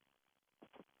him.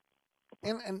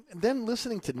 And then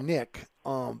listening to Nick,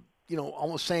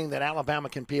 almost saying that Alabama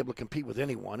can be able to compete with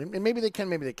anyone. And maybe they can,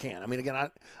 maybe they can't. Again,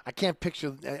 I can't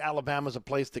picture Alabama as a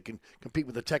place that can compete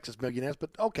with the Texas Millionaires, but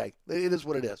okay, it is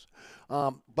what it is.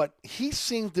 But he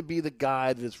seems to be the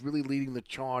guy that is really leading the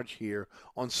charge here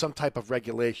on some type of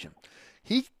regulation.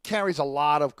 He carries a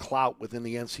lot of clout within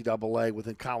the NCAA,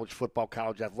 within college football,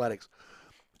 college athletics.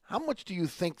 How much do you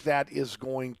think that is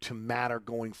going to matter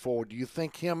going forward? Do you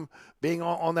think him being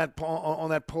on that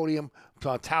podium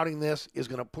touting this is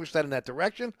going to push that in that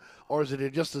direction, or is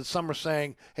it just that some are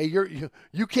saying, "Hey,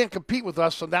 you can't compete with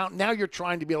us," so now you're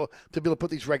trying to be able to put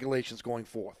these regulations going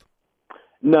forth?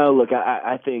 No, look,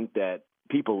 I think that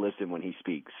people listen when he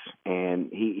speaks, and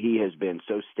he has been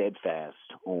so steadfast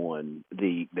on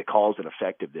the cause and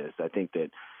effect of this. I think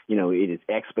that it is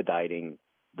expediting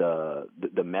the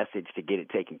message to get it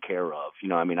taken care of.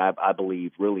 I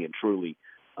believe really and truly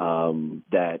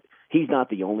that he's not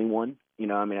the only one.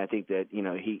 I think that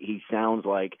he sounds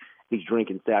like he's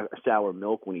drinking sour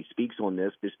milk when he speaks on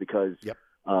this, just because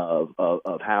of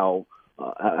how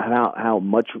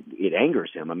much it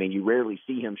angers him. You rarely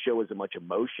see him show as much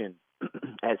emotion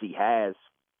as he has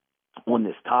on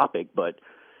this topic, but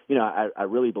I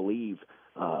really believe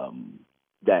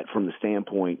that from the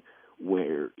standpoint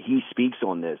where he speaks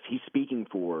on this, he's speaking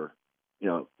for,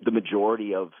 the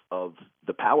majority of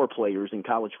the power players in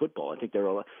college football. I think there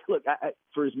are look,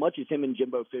 for as much as him and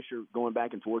Jimbo Fisher going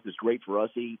back and forth is great for us,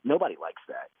 nobody likes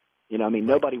that.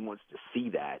 Nobody wants to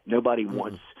see that. Nobody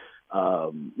wants,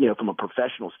 from a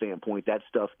professional standpoint, that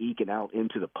stuff eking out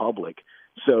into the public.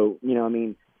 So,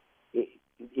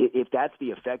 if that's the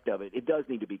effect of it, it does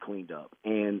need to be cleaned up.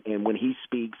 And when he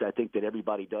speaks, I think that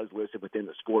everybody does listen within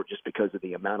the sport just because of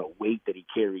the amount of weight that he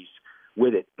carries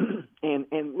with it.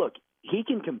 And look, he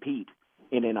can compete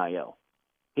in NIL.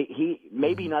 He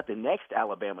maybe not the next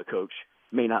Alabama coach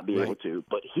may not be able to,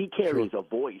 but he carries a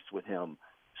voice with him,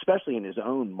 especially in his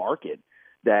own market,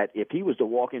 that if he was to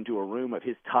walk into a room of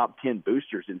his top 10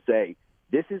 boosters and say,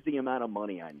 this is the amount of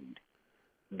money I need,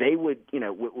 they would,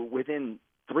 within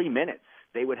 3 minutes,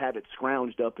 they would have it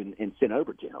scrounged up and sent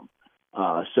over to him.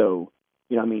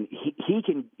 He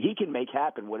can make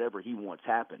happen whatever he wants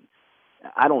happen.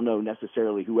 I don't know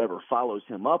necessarily whoever follows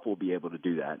him up will be able to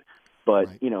do that. But,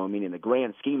 in the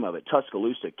grand scheme of it,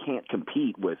 Tuscaloosa can't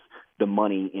compete with the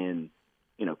money in,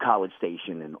 College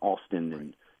Station and Austin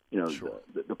and,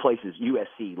 the places,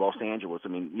 USC, Los Angeles.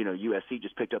 USC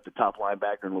just picked up the top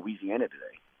linebacker in Louisiana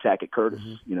today, Tackett Curtis,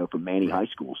 from Manny High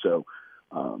School. So,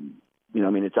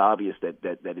 it's obvious that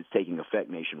it's taking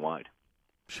effect nationwide.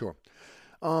 Sure.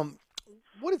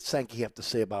 What did Sankey have to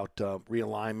say about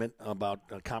realignment, about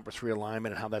conference realignment,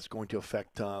 and how that's going to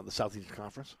affect the Southeastern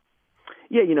Conference?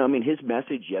 Yeah, his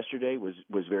message yesterday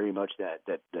was very much that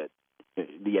the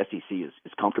SEC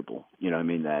is comfortable.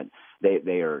 That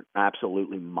they are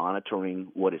absolutely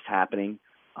monitoring what is happening.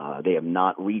 They have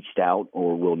not reached out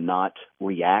or will not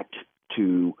react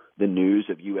to the news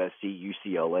of USC,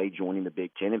 UCLA joining the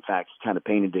Big Ten. In fact, kind of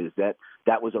painted it as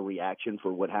that was a reaction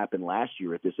for what happened last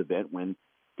year at this event when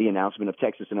the announcement of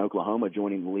Texas and Oklahoma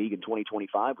joining the league in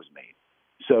 2025 was made.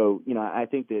 So, I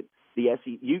think that the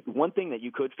SEC, one thing that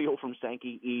you could feel from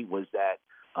Sankey was that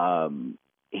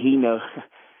he knows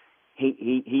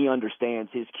he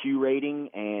understands his Q rating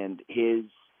and his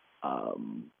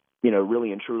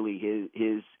really and truly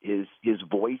his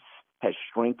voice has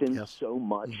strengthened so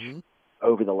much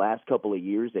over the last couple of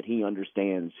years that he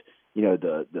understands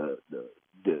the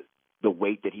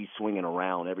weight that he's swinging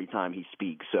around every time he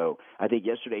speaks. So I think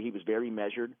yesterday he was very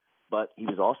measured, but he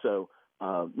was also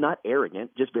not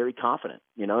arrogant, just very confident,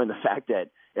 in the fact that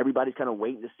everybody's kind of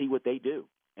waiting to see what they do.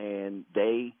 And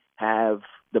they have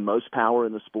the most power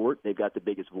in the sport. They've got the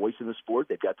biggest voice in the sport.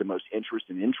 They've got the most interest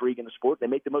and intrigue in the sport. They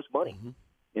make the most money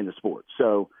in the sport.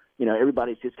 So,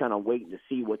 everybody's just kind of waiting to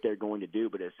see what they're going to do.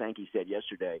 But as Sankey said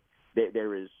yesterday,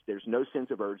 there's no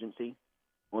sense of urgency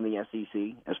on the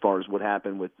SEC as far as what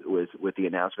happened with the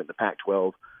announcement in the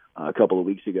Pac-12 a couple of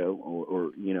weeks ago,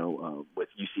 or with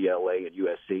UCLA and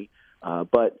USC.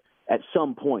 But at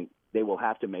some point, they will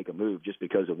have to make a move just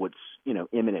because of what's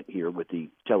imminent here with the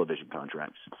television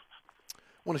contracts. I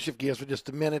want to shift gears for just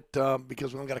a minute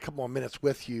because we've only got a couple more minutes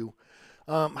with you.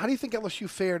 How do you think LSU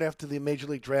fared after the Major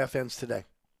League Draft ends today?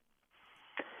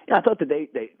 Yeah, I thought that they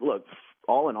look,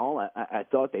 all in all, I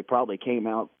thought they probably came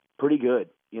out pretty good.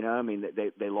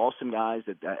 They lost some guys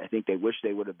that I think they wish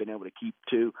they would have been able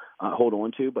to hold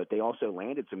on to, but they also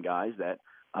landed some guys that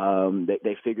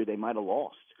they figured they might have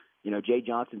lost. Jay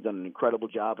Johnson's done an incredible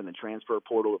job in the transfer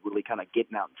portal of really kind of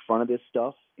getting out in front of this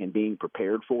stuff and being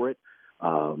prepared for it.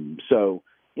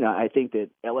 I think that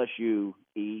LSU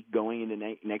going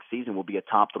into next season will be a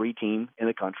top 3 team in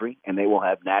the country, and they will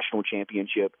have national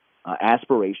championship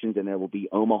aspirations, and there will be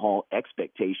Omaha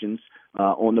expectations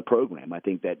on the program. I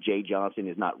think that Jay Johnson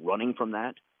is not running from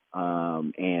that,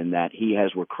 and that he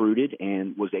has recruited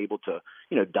and was able to,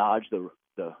 dodge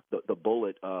the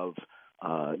bullet of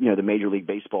the Major League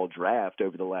Baseball draft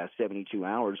over the last 72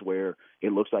 hours, where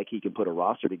it looks like he can put a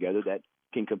roster together that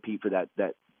can compete for that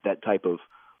type of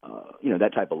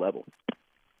that type of level.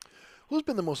 Who's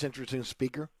been the most interesting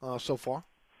speaker so far?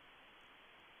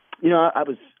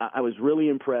 I was really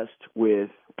impressed with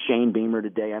Shane Beamer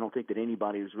today. I don't think that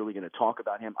anybody was really going to talk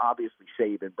about him. Obviously,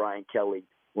 Saban, Brian Kelly,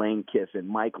 Lane Kiffin,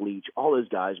 Mike Leach, all those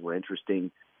guys were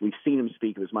interesting. We've seen him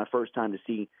speak. It was my first time to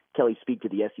see Kelly speak to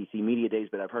the SEC Media Days,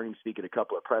 but I've heard him speak at a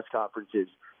couple of press conferences.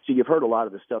 So you've heard a lot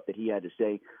of the stuff that he had to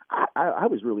say. I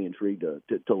was really intrigued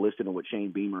to listen to what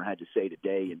Shane Beamer had to say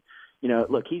today. And,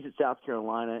 look, he's at South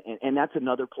Carolina, and that's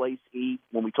another place,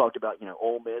 when we talked about,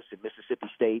 Ole Miss and Mississippi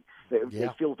State, they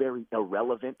feel very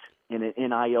irrelevant in an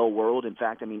NIL world. In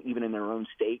fact, even in their own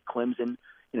state, Clemson,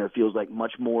 feels like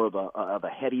much more of a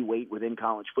heavyweight within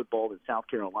college football than South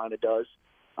Carolina does.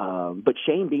 But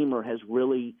Shane Beamer has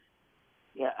really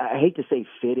I hate to say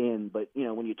fit in, but,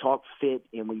 when you talk fit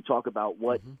and when you talk about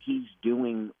what he's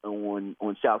doing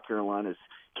on South Carolina's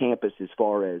campus as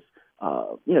far as,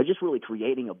 just really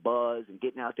creating a buzz and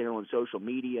getting out there on social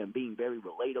media and being very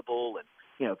relatable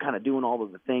and, kind of doing all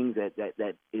of the things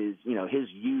that is, his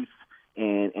youth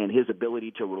and his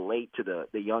ability to relate to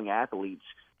the young athletes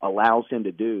allows him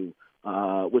to do,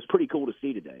 was pretty cool to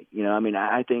see today.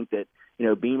 I think that,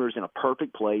 Beamer's in a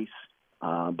perfect place.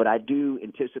 But I do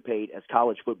anticipate as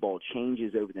college football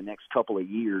changes over the next couple of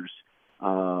years,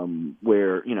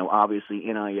 where, obviously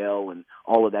NIL and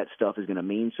all of that stuff is going to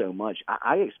mean so much.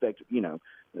 I expect,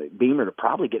 Beamer to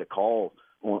probably get a call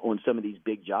on some of these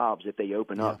big jobs if they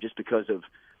open up, just because of,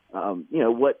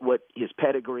 what his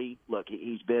pedigree. Look,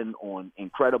 he's been on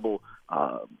incredible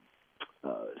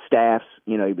staffs.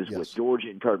 He was with Georgia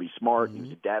and Kirby Smart. He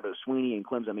was at Dabo Swinney and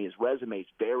Clemson. His resume is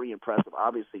very impressive.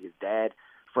 Obviously, his dad,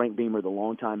 Frank Beamer, the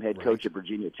longtime head coach at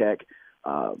Virginia Tech.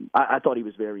 I thought he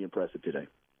was very impressive today.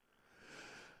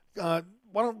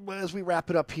 As we wrap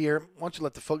it up here, why don't you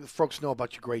let the folks know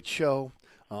about your great show?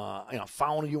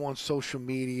 Following you on social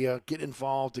media, get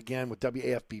involved again with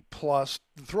WAFB Plus,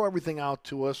 throw everything out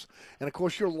to us. And, of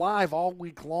course, you're live all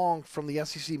week long from the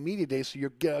SEC Media Day. So,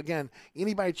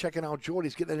 anybody checking out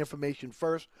Jordy's getting that information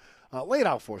first. Lay it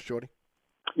out for us, Jordy.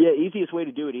 Yeah, easiest way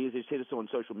to do it is just hit us on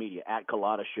social media, at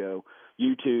Culotta Show,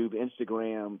 YouTube,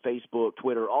 Instagram, Facebook,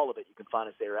 Twitter, all of it. You can find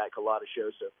us there at Culotta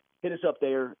Show. So hit us up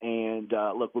there, and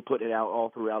look, we're putting it out all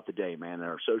throughout the day, man.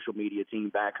 Our social media team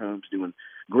back home's doing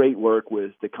great work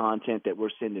with the content that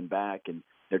we're sending back, and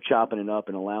they're chopping it up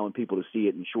and allowing people to see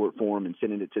it in short form and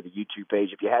sending it to the YouTube page.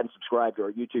 If you hadn't subscribed to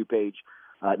our YouTube page,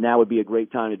 now would be a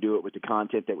great time to do it with the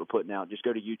content that we're putting out. Just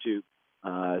go to YouTube,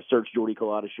 search Jordy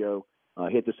Culotta Show.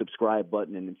 Hit the subscribe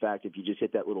button, and in fact, if you just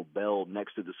hit that little bell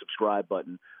next to the subscribe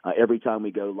button, every time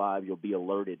we go live, you'll be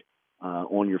alerted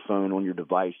on your phone, on your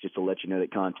device, just to let you know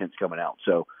that content's coming out.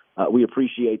 So we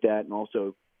appreciate that, and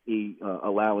also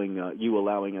allowing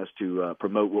us to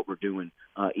promote what we're doing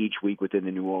each week within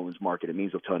the New Orleans market. It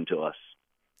means a ton to us.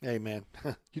 Hey, man,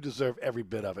 you deserve every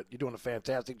bit of it. You're doing a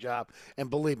fantastic job. And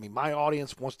believe me, my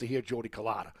audience wants to hear Jordy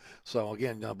Culotta. So,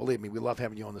 again, believe me, we love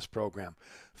having you on this program.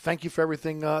 Thank you for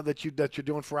everything that you're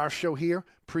doing for our show here.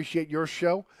 Appreciate your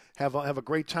show. Have a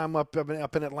great time up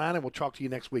in Atlanta. We'll talk to you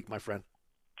next week, my friend.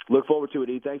 Look forward to it,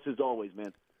 E. Thanks as always,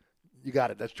 man. You got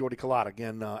it. That's Jordy Culotta.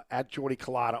 Again, at Jordy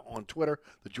Culotta on Twitter,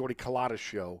 the Jordy Culotta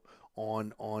Show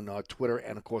on Twitter,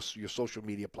 and, of course, your social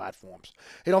media platforms.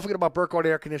 Hey, don't forget about Burkhardt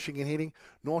Air Conditioning and Heating,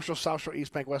 North Shore, South Shore,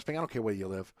 East Bank, West Bank. I don't care where you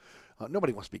live.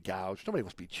 Nobody wants to be gouged. Nobody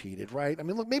wants to be cheated, right? I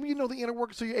mean, look, maybe you know the inner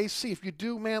workings of your AC. If you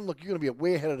do, man, look, you're going to be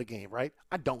way ahead of the game, right?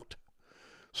 I don't.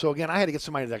 So, again, I had to get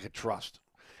somebody that I could trust.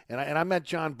 And I met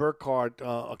John Burkhardt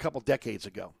a couple decades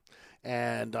ago.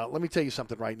 And let me tell you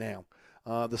something right now.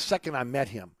 The second I met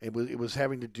him, it was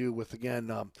having to do with,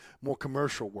 again, more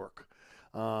commercial work.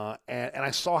 And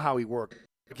I saw how he worked,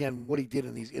 again, what he did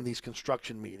in these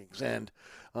construction meetings, and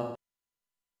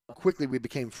quickly we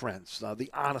became friends. The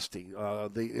honesty,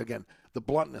 the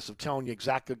bluntness of telling you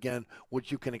exactly, again,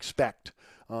 what you can expect.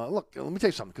 Look, let me tell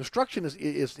you something. Construction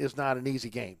is not an easy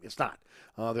game. It's not.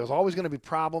 There's always going to be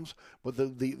problems, but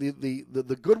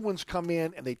the good ones come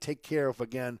in and they take care of,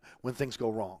 again, when things go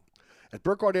wrong. At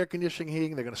Burkhardt Air Conditioning and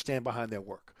Heating, they're going to stand behind their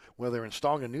work, whether they're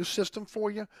installing a new system for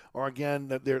you or, again,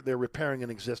 they're repairing an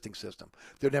existing system.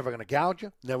 They're never going to gouge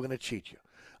you, never going to cheat you.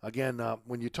 Again,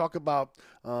 when you talk about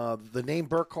the name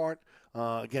Burkhardt,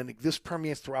 again, this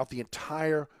permeates throughout the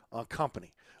entire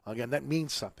company. Again, that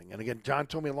means something. And, again, John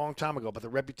told me a long time ago about the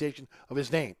reputation of his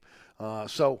name.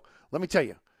 So let me tell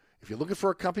you, if you're looking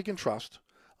for a company you can trust,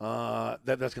 that's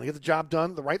going to get the job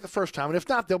done the first time, and if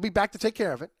not, they'll be back to take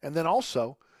care of it. And then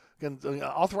also,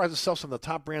 authorized to sell some of the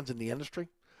top brands in the industry.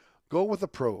 Go with the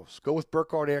pros. Go with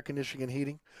Burkhardt Air Conditioning and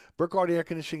Heating. Burkhardt Air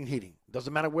Conditioning and Heating.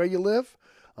 Doesn't matter where you live.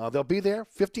 They'll be there.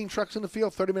 15 trucks in the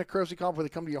field, 30-minute courtesy call before they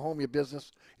come to your home, your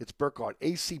business. It's Burkhardt.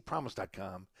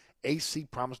 acpromise.com.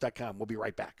 acpromise.com. We'll be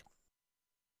right back.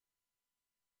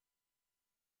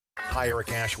 Hi,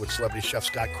 Eric Asher with Celebrity Chef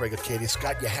Scott Craig of Katie's.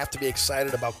 Scott, you have to be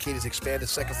excited about Katie's expanded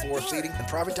second floor seating and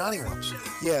private dining rooms.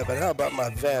 Yeah, but how about my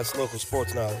vast local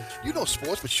sports knowledge? You know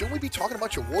sports, but shouldn't we be talking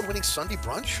about your award-winning Sunday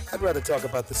brunch? I'd rather talk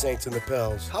about the Saints and the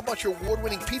Pels. How about your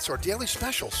award-winning pizza or daily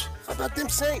specials? How about them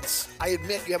Saints? I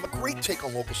admit you have a great take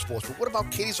on local sports, but what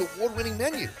about Katie's award-winning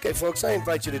menu? Okay, folks, I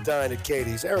invite you to dine at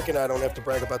Katie's. Eric and I don't have to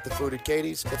brag about the food at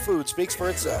Katie's. The food speaks for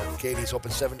itself. Katie's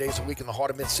open 7 days a week in the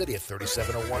heart of Mid-City at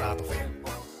 3701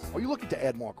 Opperville. Are you looking to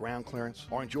add more ground clearance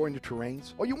or enjoy new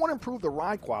terrains? Or you want to improve the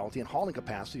ride quality and hauling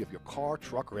capacity of your car,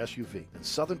 truck, or SUV? Then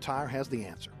Southern Tire has the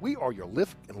answer. We are your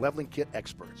lift and leveling kit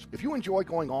experts. If you enjoy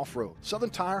going off-road, Southern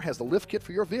Tire has the lift kit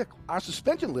for your vehicle. Our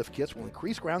suspension lift kits will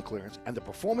increase ground clearance and the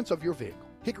performance of your vehicle.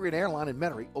 Hickory and Airline in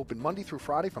Metairie open Monday through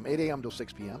Friday from 8 a.m. till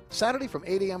 6 p.m., Saturday from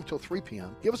 8 a.m. till 3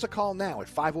 p.m. Give us a call now at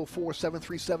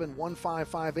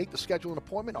 504-737-1558 to schedule an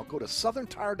appointment, or go to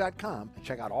southerntire.com and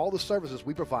check out all the services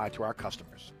we provide to our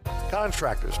customers.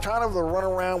 Contractors, tired of the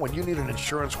runaround when you need an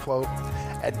insurance quote?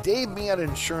 At Dave Miata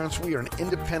Insurance, we are an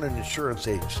independent insurance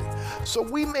agency, so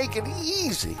we make it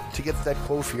easy to get that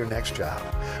quote for your next job.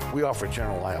 We offer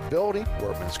general liability,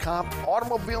 workman's comp,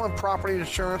 automobile and property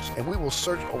insurance, and we will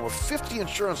search over 50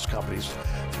 insurance companies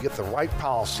to get the right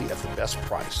policy at the best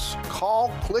price.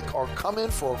 Call, click, or come in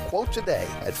for a quote today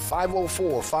at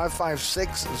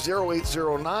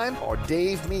 504-556-0809 or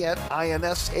Dave Me at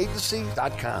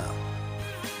insagency.com.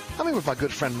 I'm here with my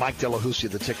good friend Mike Delahoussaye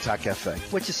of the TikTok Cafe.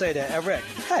 What you say there, Eric?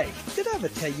 Hey, did I ever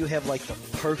tell you have like the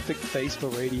perfect face for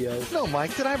radio? No,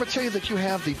 Mike, did I ever tell you that you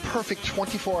have the perfect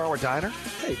 24-hour diner?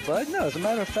 Hey, bud, no, as a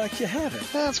matter of fact, you haven't.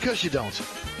 That's because you don't.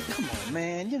 Come on,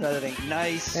 man, you know that ain't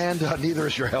nice. And neither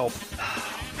is your help.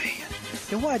 Oh, man.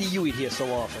 Then why do you eat here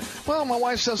so often? Well, my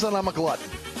wife says that I'm a glutton.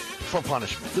 For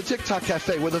punishment. The TikTok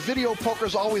Cafe, where the video poker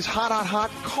is always hot, hot,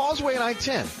 hot. Causeway and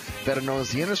I-10, better known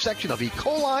as the intersection of E.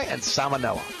 coli and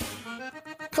salmonella.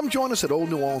 Come join us at Old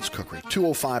New Orleans Cookery,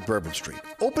 205 Bourbon Street.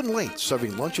 Open late,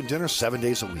 serving lunch and dinner 7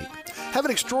 days a week. Have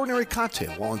an extraordinary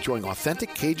cocktail while enjoying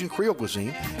authentic Cajun Creole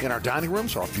cuisine in our dining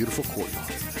rooms or our beautiful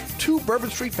courtyard. 2 Bourbon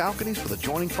Street balconies with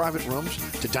adjoining private rooms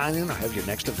to dine in or have your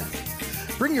next event.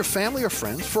 Bring your family or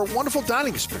friends for a wonderful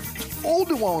dining experience. Old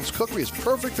New Orleans Cookery is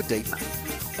perfect for date night.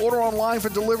 Order online for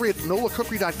delivery at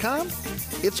nolacookery.com.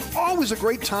 It's always a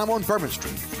great time on Bourbon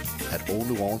Street at Old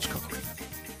New Orleans Cookery.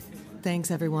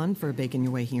 Thanks, everyone, for baking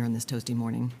your way here on this toasty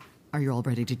morning. Are you all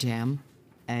ready to jam?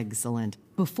 Excellent.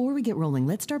 Before we get rolling,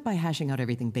 let's start by hashing out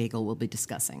everything bagel we'll be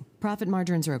discussing. Profit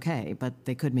margins are okay, but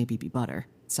they could maybe be butter.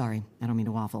 Sorry, I don't mean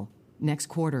to waffle. Next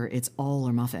quarter, it's all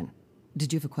or muffin.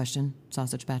 Did you have a question,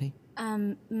 Sausage Patty?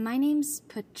 My name's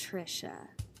Patricia.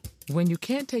 When you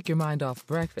can't take your mind off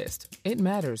breakfast, it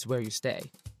matters where you stay.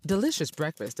 Delicious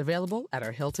breakfast available at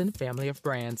our Hilton family of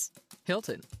brands.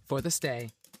 Hilton, for the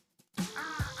stay.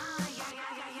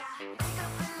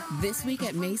 This week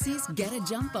at Macy's, get a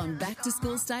jump on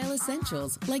back-to-school style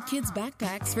essentials like kids'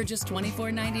 backpacks for just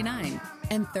 $24.99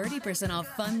 and 30% off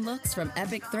fun looks from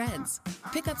Epic Threads.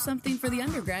 Pick up something for the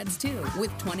undergrads, too,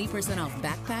 with 20% off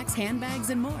backpacks,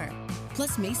 handbags, and more.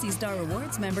 Plus, Macy's Star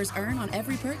Rewards members earn on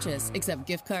every purchase except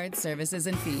gift cards, services,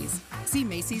 and fees. See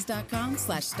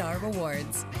Macys.com/Star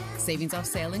Rewards. Savings off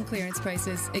sale and clearance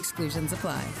prices. Exclusions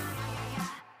apply.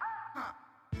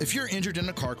 If you're injured in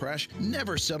a car crash,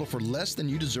 never settle for less than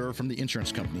you deserve from the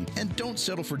insurance company. And don't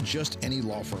settle for just any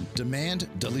law firm. Demand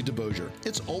Dudley DeBosier.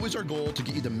 It's always our goal to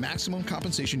get you the maximum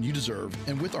compensation you deserve.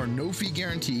 And with our no-fee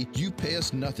guarantee, you pay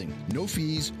us nothing. No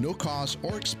fees, no costs,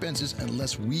 or expenses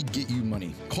unless we get you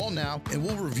money. Call now and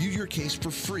we'll review your case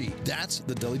for free. That's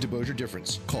the Dudley DeBosier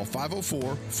difference. Call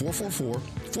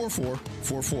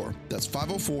 504-444-4444. That's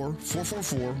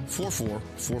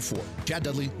 504-444-4444. Chad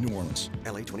Dudley, New Orleans.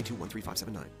 LA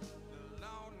 22-13579.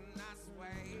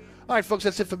 All right, folks,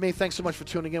 that's it for me. Thanks so much for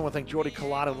tuning in. I want to thank Jordy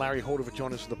Collada and Larry Holder for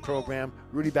joining us in the program.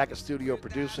 Rudy back at studio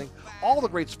producing. All the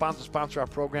great sponsors sponsor our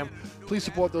program. Please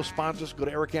support those sponsors. Go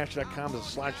to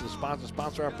ericasher.com/the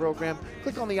sponsor our program.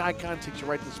 Click on the icon, takes you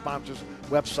right to the sponsors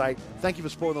website. Thank you for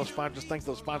supporting those sponsors. Thanks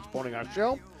to those sponsors supporting our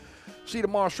show. See you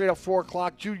tomorrow straight up 4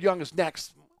 o'clock. Jude Young is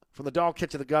next. From the dog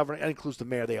catch to the governor, and includes the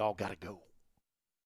mayor. They all got to go.